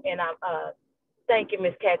room, and I'm thank you,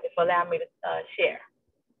 Miss Kathy, for allowing me to share.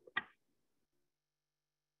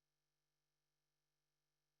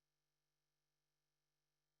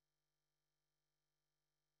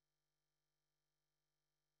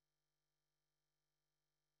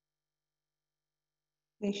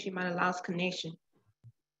 I think she might have lost connection.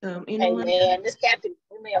 Anyone? Amen. Miss Kathy,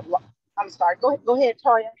 we may have. I'm sorry. Go ahead,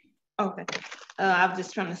 Toya. Okay. I was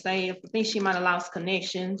just trying to say, I think she might have lost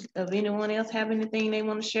connections. Does anyone else have anything they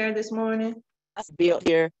want to share this morning? That's built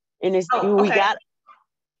here, and we got.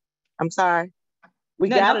 I'm sorry. We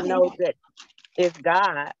got to know that it's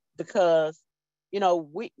God, because you know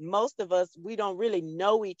most of us, we don't really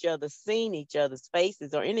know each other, seen each other's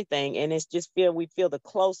faces or anything, and it's just we feel the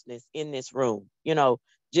closeness in this room. You know,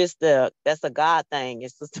 that's a God thing,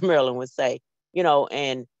 as Sister Marilyn would say. You know,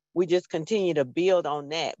 and we just continue to build on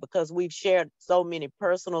that because we've shared so many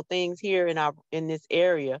personal things here in this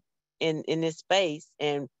area, in this space,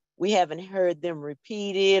 and we haven't heard them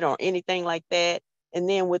repeat it or anything like that. And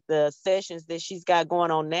then with the sessions that she's got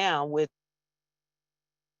going on now with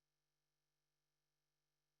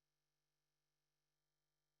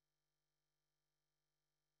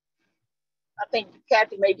I think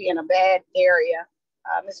Kathy may be in a bad area.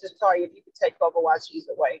 Mrs. Toya, if you could take over while she's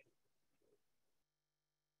away.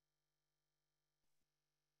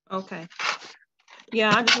 Okay.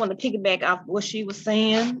 Yeah, I just want to piggyback off what she was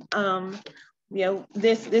saying. You know,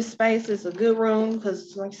 this space is a good room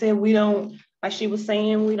because, like I said, we don't Like she was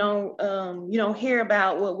saying, we don't you don't hear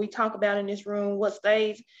about what we talk about in this room, what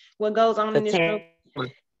stays, what goes on in this room.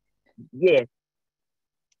 Yes.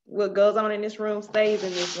 What goes on in this room stays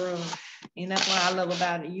in this room. And that's what I love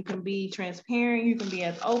about it. You can be transparent, you can be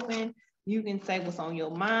as open, you can say what's on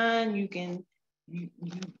your mind, you can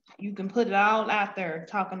put it all out there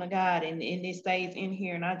talking to God, and it stays in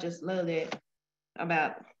here. And I just love that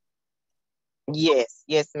about it.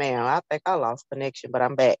 Yes, ma'am. I think I lost connection, but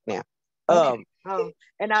I'm back now. Okay.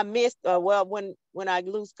 And I missed well, when I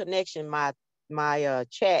lose connection, my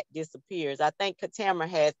chat disappears. I think Katama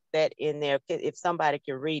has that in there. If somebody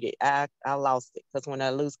can read it, I lost it because when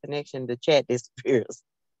I lose connection, the chat disappears.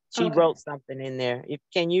 She Okay. wrote something in there.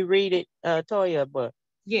 Can you read it, Toya? But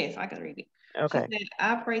yes, I can read it. okay. She said,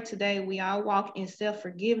 I pray today we all walk in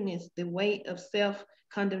self-forgiveness. The weight of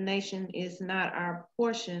self-condemnation is not our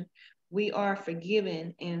portion. We are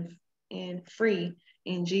forgiven and free.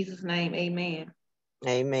 In Jesus' name, amen.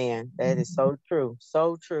 Amen. That is so true.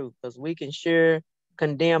 So true. Because we can sure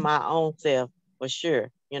condemn our own self for sure.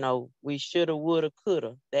 You know, we shoulda, woulda,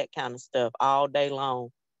 coulda, that kind of stuff all day long.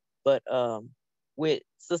 But with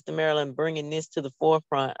Sister Marilyn bringing this to the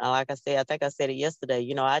forefront, like I said, I think I said it yesterday,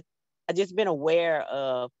 you know, I just been aware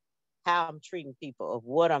of how I'm treating people, of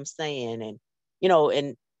what I'm saying. And, you know,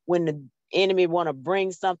 and when the enemy want to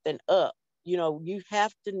bring something up, you know, you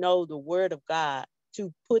have to know the word of God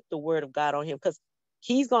to put the word of God on him, because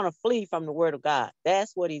he's going to flee from the word of God.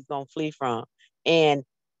 That's what he's going to flee from. And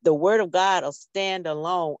the word of God will stand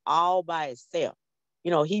alone all by itself.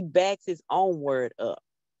 You know, he backs his own word up.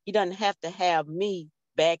 He doesn't have to have me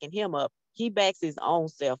backing him up. He backs his own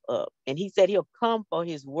self up. And he said he'll come for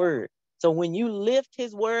his word. So when you lift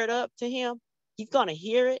his word up to him, he's going to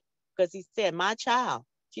hear it, because he said, my child,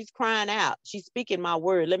 she's crying out. She's speaking my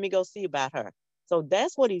word. Let me go see about her. So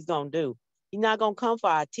that's what he's going to do. He's not going to come for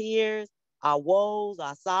our tears, our woes,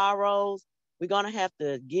 our sorrows. We're going to have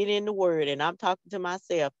to get in the word. And I'm talking to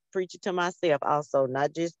myself, preaching to myself also,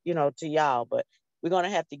 not just, you know, to y'all, but we're going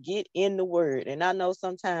to have to get in the word. And I know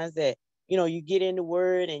sometimes that, you know, you get in the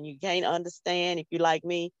word and you can't understand. If you're like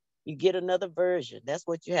me, you get another version. That's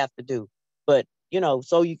what you have to do. But, you know,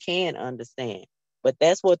 so you can understand. But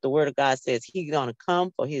that's what the word of God says. He's going to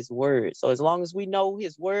come for his word. So as long as we know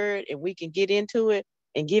his word and we can get into it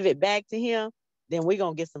and give it back to him, then we're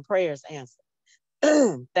going to get some prayers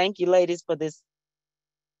answered. Thank you, ladies, for this.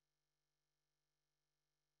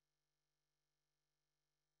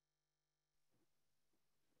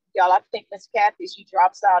 Y'all, I think Miss Kathy, she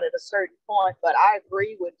drops out at a certain point, but I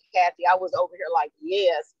agree with Kathy. I was over here like,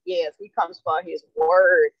 yes, he comes for his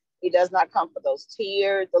word. He does not come for those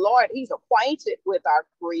tears. The Lord, he's acquainted with our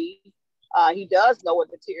grief. He does know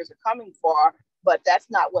what the tears are coming for, but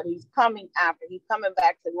that's not what he's coming after. He's coming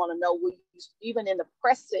back to want to know, will you, even in the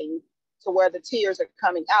pressing to where the tears are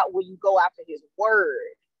coming out, will you go after his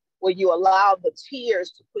word? Will you allow the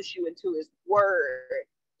tears to push you into his word?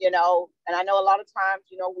 You know, and I know a lot of times,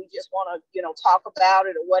 you know, we just want to, you know, talk about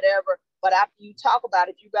it or whatever. But after you talk about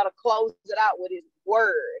it, you got to close it out with his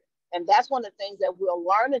word. And that's one of the things that we'll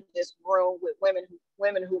learn in this room with women who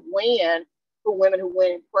win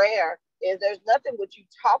in prayer, is there's nothing with you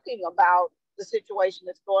talking about the situation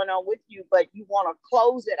that's going on with you, but you want to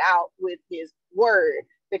close it out with his word,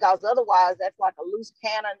 because otherwise that's like a loose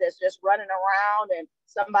cannon that's just running around and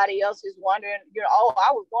somebody else is wondering, you know, oh,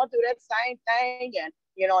 I was going through that same thing. And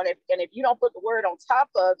you know, and if you don't put the word on top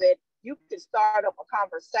of it, you can start up a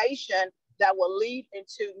conversation that will lead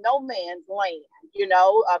into no man's land, you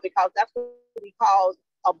know, because that's what he calls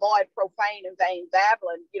avoid profane and vain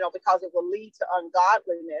babbling, you know, because it will lead to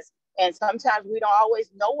ungodliness. And sometimes we don't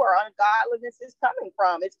always know where ungodliness is coming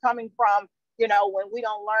from. It's coming from, you know, when we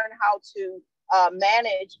don't learn how to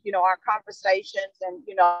manage, you know, our conversations, and,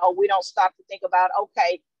 you know, we don't stop to think about,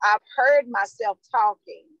 okay, I've heard myself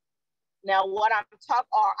talking. Now, what I'm talking,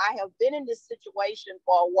 or I have been in this situation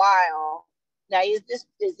for a while. Now, is this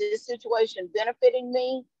situation benefiting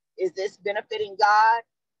me? Is this benefiting God?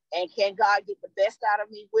 And can God get the best out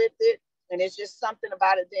of me with it? And it's just something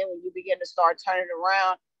about it then when you begin to start turning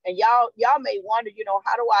around. And y'all may wonder, you know,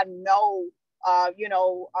 how do I know,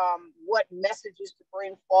 what messages to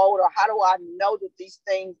bring forward, or how do I know that these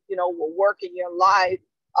things, you know, will work in your life?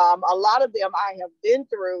 A lot of them I have been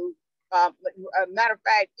through. Matter of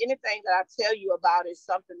fact, anything that I tell you about is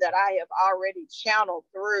something that I have already channeled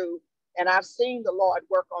through, and I've seen the Lord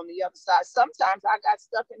work on the other side. Sometimes I got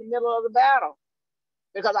stuck in the middle of the battle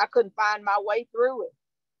because I couldn't find my way through it.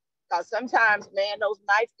 Because sometimes, man, those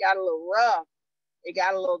nights got a little rough. It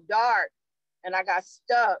got a little dark, and I got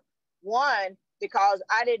stuck. One, because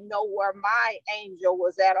I didn't know where my angel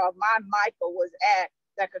was at or my Michael was at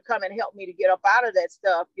that could come and help me to get up out of that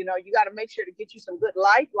stuff. You know, you got to make sure to get you some good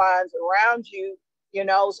lifelines around you, you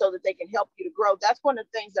know, so that they can help you to grow. That's one of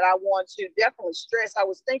the things that I want to definitely stress. I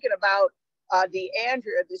was thinking about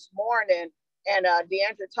DeAndrea this morning, and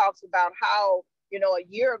DeAndrea talks about how, you know, a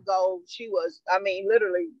year ago she was, I mean,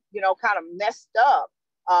 literally, you know, kind of messed up.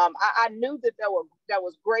 I knew that there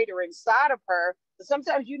was greater inside of her. But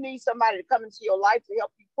sometimes you need somebody to come into your life to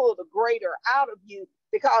help you pull the greater out of you.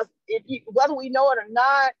 Because if you, whether we know it or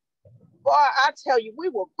not, boy, I tell you, we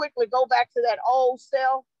will quickly go back to that old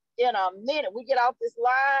self in a minute. We get off this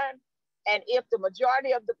line, and if the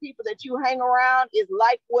majority of the people that you hang around is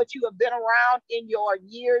like what you have been around in your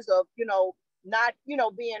years of, you know, not, you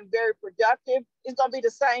know, being very productive, it's going to be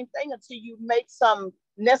the same thing until you make some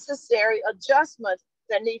necessary adjustments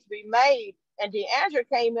that need to be made. And DeAndrea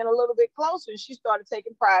came in a little bit closer, and she started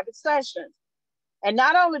taking private sessions. And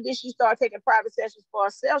not only did she start taking private sessions for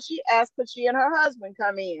herself, she asked could she and her husband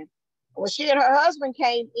come in. When she and her husband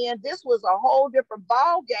came in, this was a whole different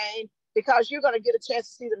ball game, because you're going to get a chance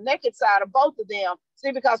to see the naked side of both of them.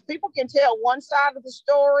 See, because people can tell one side of the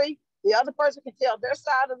story, the other person can tell their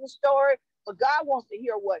side of the story, but God wants to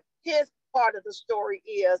hear what his part of the story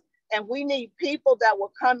is. And we need people that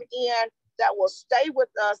will come in, that will stay with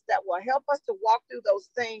us, that will help us to walk through those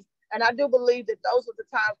things. And I do believe that those are the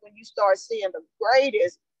times when you start seeing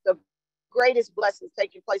the greatest blessings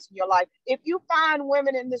taking place in your life. If you find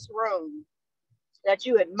women in this room that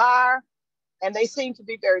you admire and they seem to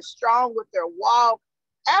be very strong with their walk,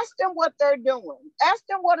 ask them what they're doing. Ask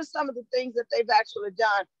them what are some of the things that they've actually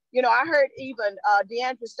done. You know, I heard even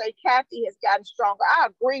DeAndrea say Kathy has gotten stronger. I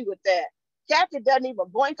agree with that. Kathy doesn't even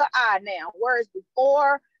blink an eye now, whereas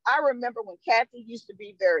before, I remember when Kathy used to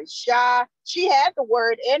be very shy. She had the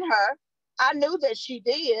word in her. I knew that she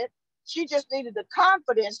did. She just needed the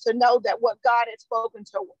confidence to know that what God had spoken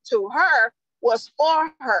to her was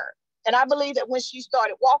for her. And I believe that when she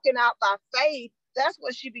started walking out by faith, that's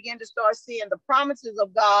when she began to start seeing the promises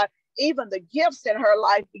of God. Even the gifts in her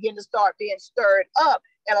life begin to start being stirred up.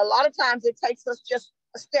 And a lot of times it takes us just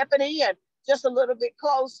stepping in just a little bit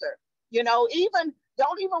closer. You know, even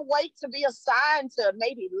don't even wait to be assigned to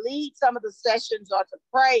maybe lead some of the sessions or to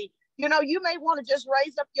pray. You know, you may want to just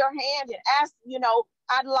raise up your hand and ask, you know,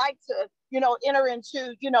 I'd like to, you know, enter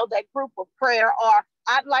into, you know, that group of prayer, or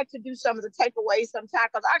I'd like to do some of the takeaways sometime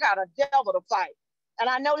because I got a devil to fight. And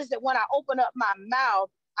I notice that when I open up my mouth,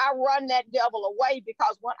 I run that devil away,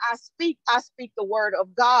 because when I speak the word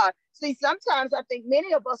of God. See, sometimes I think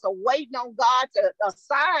many of us are waiting on God to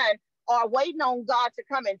assign, or waiting on God to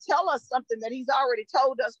come and tell us something that he's already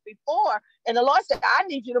told us before. And the Lord said, I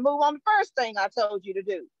need you to move on the first thing I told you to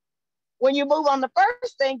do. When you move on the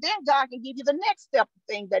first thing, then God can give you the next step of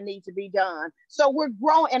things that need to be done. So we're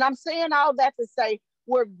growing. And I'm saying all that to say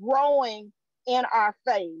we're growing in our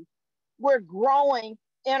faith. We're growing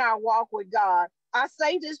in our walk with God. I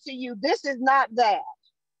say this to you, this is not that.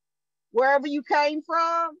 Wherever you came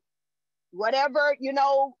from, whatever, you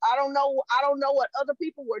know, I don't know what other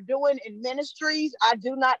people were doing in ministries. I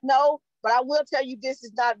do not know, but I will tell you this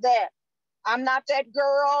is not that. I'm not that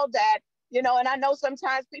girl that, you know, and I know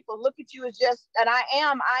sometimes people look at you as just, and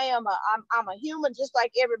I'm a human just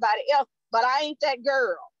like everybody else, but I ain't that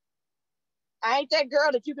girl. I ain't that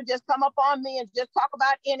girl that you can just come up on me and just talk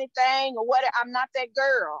about anything or whatever. I'm not that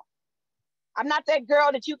girl. I'm not that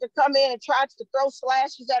girl that you could come in and try to throw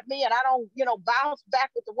slashes at me and I don't, you know, bounce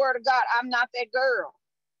back with the word of God. I'm not that girl.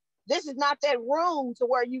 This is not that room to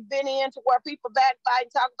where you've been in, to where people backbite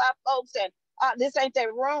and talk about folks, and this ain't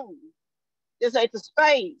that room. This ain't the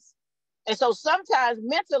space. And so sometimes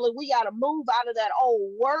mentally we got to move out of that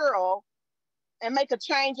old world and make a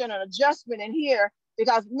change and an adjustment in here,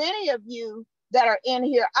 because many of you that are in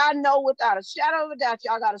here, I know without a shadow of a doubt,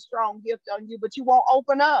 y'all got a strong gift on you, but you won't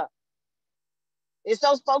open up. It's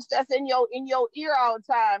those folks that's in your ear all the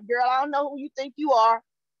time. Girl, I don't know who you think you are.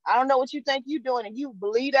 I don't know what you think you're doing. And you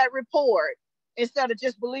believe that report instead of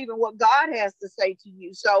just believing what God has to say to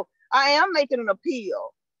you. So I am making an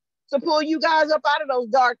appeal to pull you guys up out of those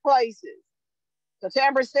dark places. So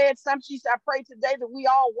Tamara said something. She said, I pray today that we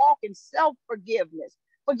all walk in self-forgiveness,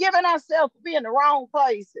 forgiving ourselves for being in the wrong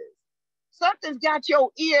places. Something's got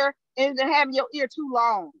your ear and been having your ear too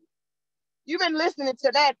long. You've been listening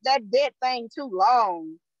to that dead thing too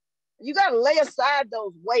long. You got to lay aside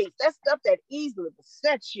those weights, that stuff that easily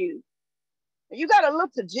besets you. You got to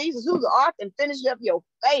look to Jesus, who's the author and finisher of your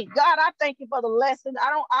faith. God, I thank you for the lesson. I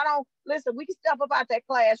don't listen. We can step up out that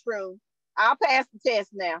classroom. I'll pass the test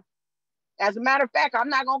now. As a matter of fact, I'm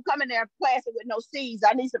not gonna come in there and pass it with no C's.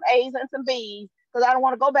 I need some A's and some B's, because I don't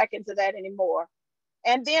want to go back into that anymore.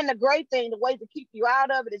 And then the great thing, the way to keep you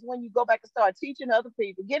out of it is when you go back and start teaching other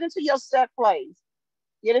people. Get into your set place.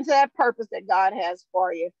 Get into that purpose that God has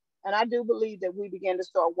for you. And I do believe that we begin to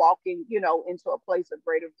start walking, into a place of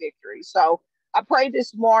greater victory. So I pray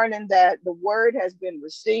this morning that the word has been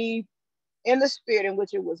received in the spirit in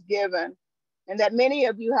which it was given, and that many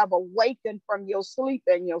of you have awakened from your sleep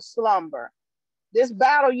and your slumber. This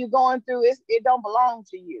battle you're going through, it don't belong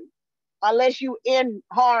to you unless you in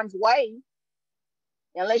harm's way,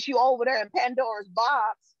 unless you over there in Pandora's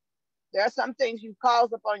box. There are some things you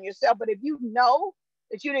cause upon yourself, but if you know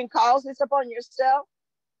that you didn't cause this upon yourself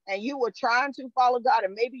and you were trying to follow God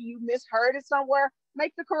and maybe you misheard it somewhere,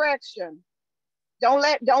 make the correction. Don't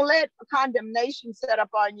let condemnation set up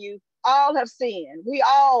on you. All have sinned. We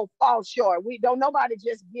all fall short. We don't nobody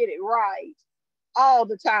just get it right all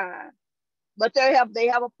the time. But they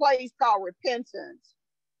have a place called repentance,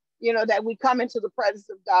 that we come into the presence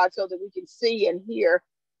of God so that we can see and hear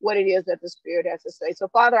what it is that the Spirit has to say. So,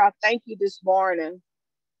 Father, I thank you this morning.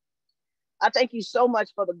 I thank you so much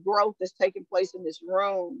for the growth that's taking place in this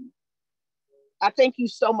room. I thank you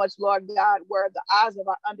so much, Lord God, where the eyes of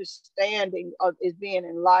our understanding is being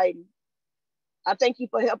enlightened. I thank you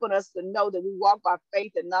for helping us to know that we walk by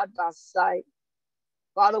faith and not by sight.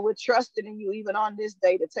 Father, we're trusting in you even on this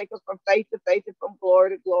day to take us from faith to faith and from glory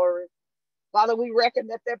to glory. Father, we reckon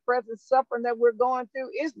that present suffering that we're going through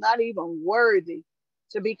is not even worthy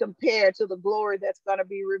to be compared to the glory that's going to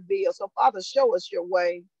be revealed. So, Father, show us your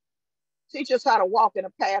way. Teach us how to walk in a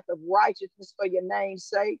path of righteousness for your name's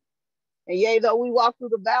sake. And yea, though we walk through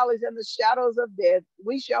the valleys and the shadows of death,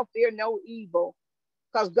 we shall fear no evil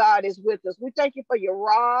because God is with us. We thank you for your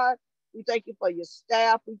rod. We thank you for your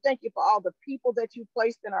staff. We thank you for all the people that you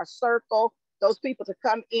placed in our circle. Those people to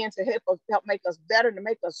come in to help make us better, to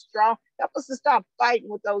make us strong. Help us to stop fighting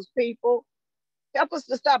with those people. Help us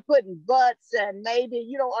to stop putting buts and maybe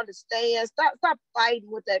you don't understand. Stop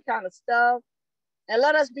fighting with that kind of stuff. And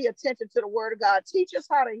let us be attentive to the word of God. Teach us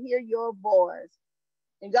how to hear your voice.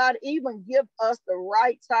 And God, even give us the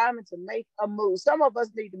right time and to make a move. Some of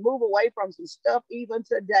us need to move away from some stuff even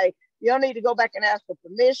today. You don't need to go back and ask for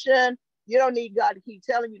permission. You don't need God to keep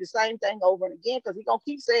telling you the same thing over and again because he's going to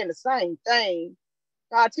keep saying the same thing.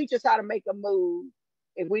 God, teach us how to make a move.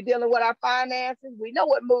 If we're dealing with our finances, we know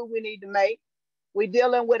what move we need to make. We're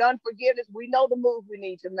dealing with unforgiveness, we know the move we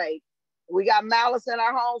need to make. We got malice in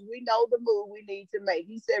our homes, we know the move we need to make.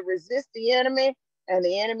 He said, resist the enemy and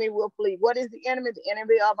the enemy will flee. What is the enemy? The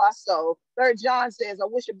enemy of our soul. 3 John says, I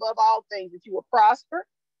wish above all things that you will prosper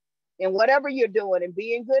in whatever you're doing and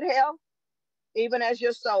be in good health, even as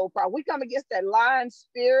your soul prosper. We come against that lying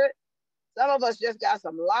spirit. Some of us just got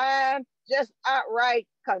some lying, just outright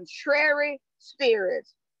contrary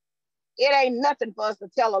spirits. It ain't nothing for us to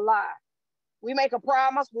tell a lie. We make a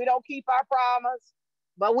promise, we don't keep our promise,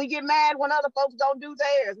 but we get mad when other folks don't do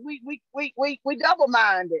theirs. We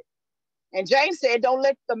double-minded. And James said, don't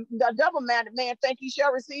let the double-minded man think he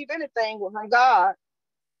shall receive anything from God.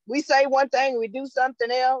 We say one thing, we do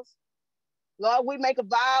something else. Lord, we make a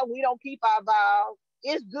vow, we don't keep our vows.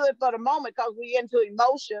 It's good for the moment because we into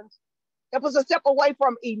emotions. Help us to step away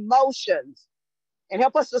from emotions and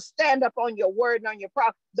help us to stand up on your word and on your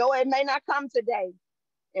promise. Though it may not come today,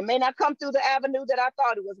 it may not come through the avenue that I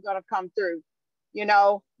thought it was going to come through,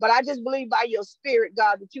 but I just believe by your spirit,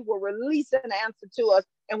 God, that you will release an answer to us.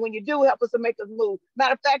 And when you do, help us to make us move.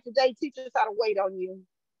 Matter of fact, today, teach us how to wait on you.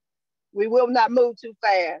 We will not move too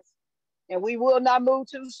fast and we will not move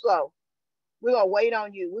too slow. We're going to wait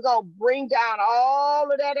on you. We're going to bring down all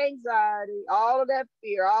of that anxiety, all of that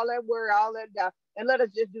fear, all that worry, all that doubt, and let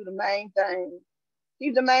us just do the main thing.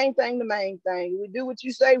 Keep the main thing the main thing. We do what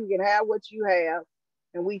you say, we can have what you have.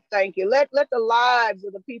 And we thank you. Let the lives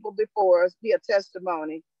of the people before us be a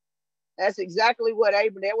testimony. That's exactly what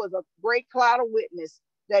Abraham, there was a great cloud of witness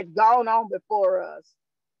that gone on before us.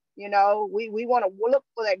 We want to look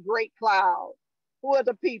for that great cloud. Who are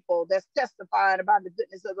the people that's testifying about the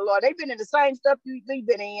goodness of the Lord? They've been in the same stuff we've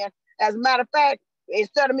been in. As a matter of fact,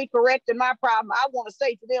 instead of me correcting my problem, I want to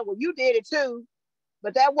say to them, well, you did it too.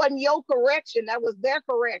 But that wasn't your correction. That was their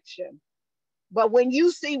correction. But when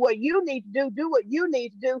you see what you need to do what you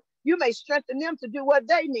need to do, you may strengthen them to do what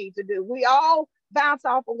they need to do. We all bounce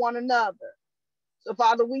off of one another. So,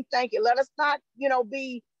 Father, we thank you. Let us not,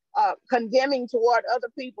 be condemning toward other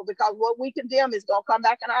people because what we condemn is going to come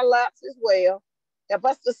back in our laps as well. Help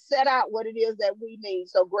us to set out what it is that we need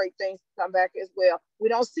so great things come back as well. We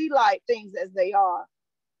don't see things as they are.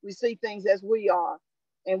 We see things as we are,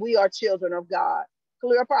 and we are children of God.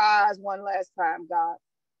 Clear up our eyes one last time, God.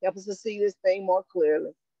 Help us to see this thing more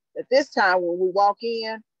clearly. That this time when we walk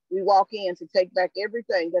in, We walk in to take back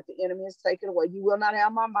everything that the enemy has taken away. You will not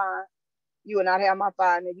have my mind. You will not have my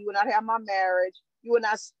finance. You will not have my marriage. You will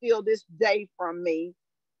not steal this day from me.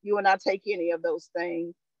 You will not take any of those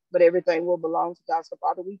things, but everything will belong to God. So,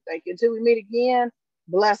 Father, we thank you. Until we meet again,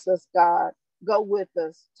 bless us, God. Go with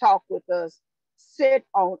us. Talk with us. Sit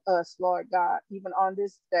on us, Lord God, even on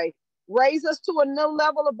this day. Raise us to a new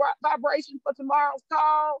level of vibration for tomorrow's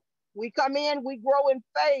call. We come in, we grow in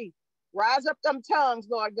faith. Rise up them tongues,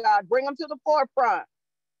 Lord God. Bring them to the forefront.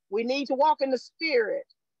 We need to walk in the spirit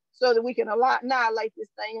so that we can annihilate this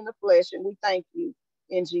thing in the flesh. And we thank you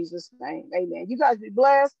in Jesus' name. Amen. You guys be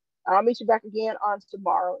blessed. I'll meet you back again on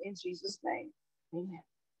tomorrow in Jesus' name. Amen.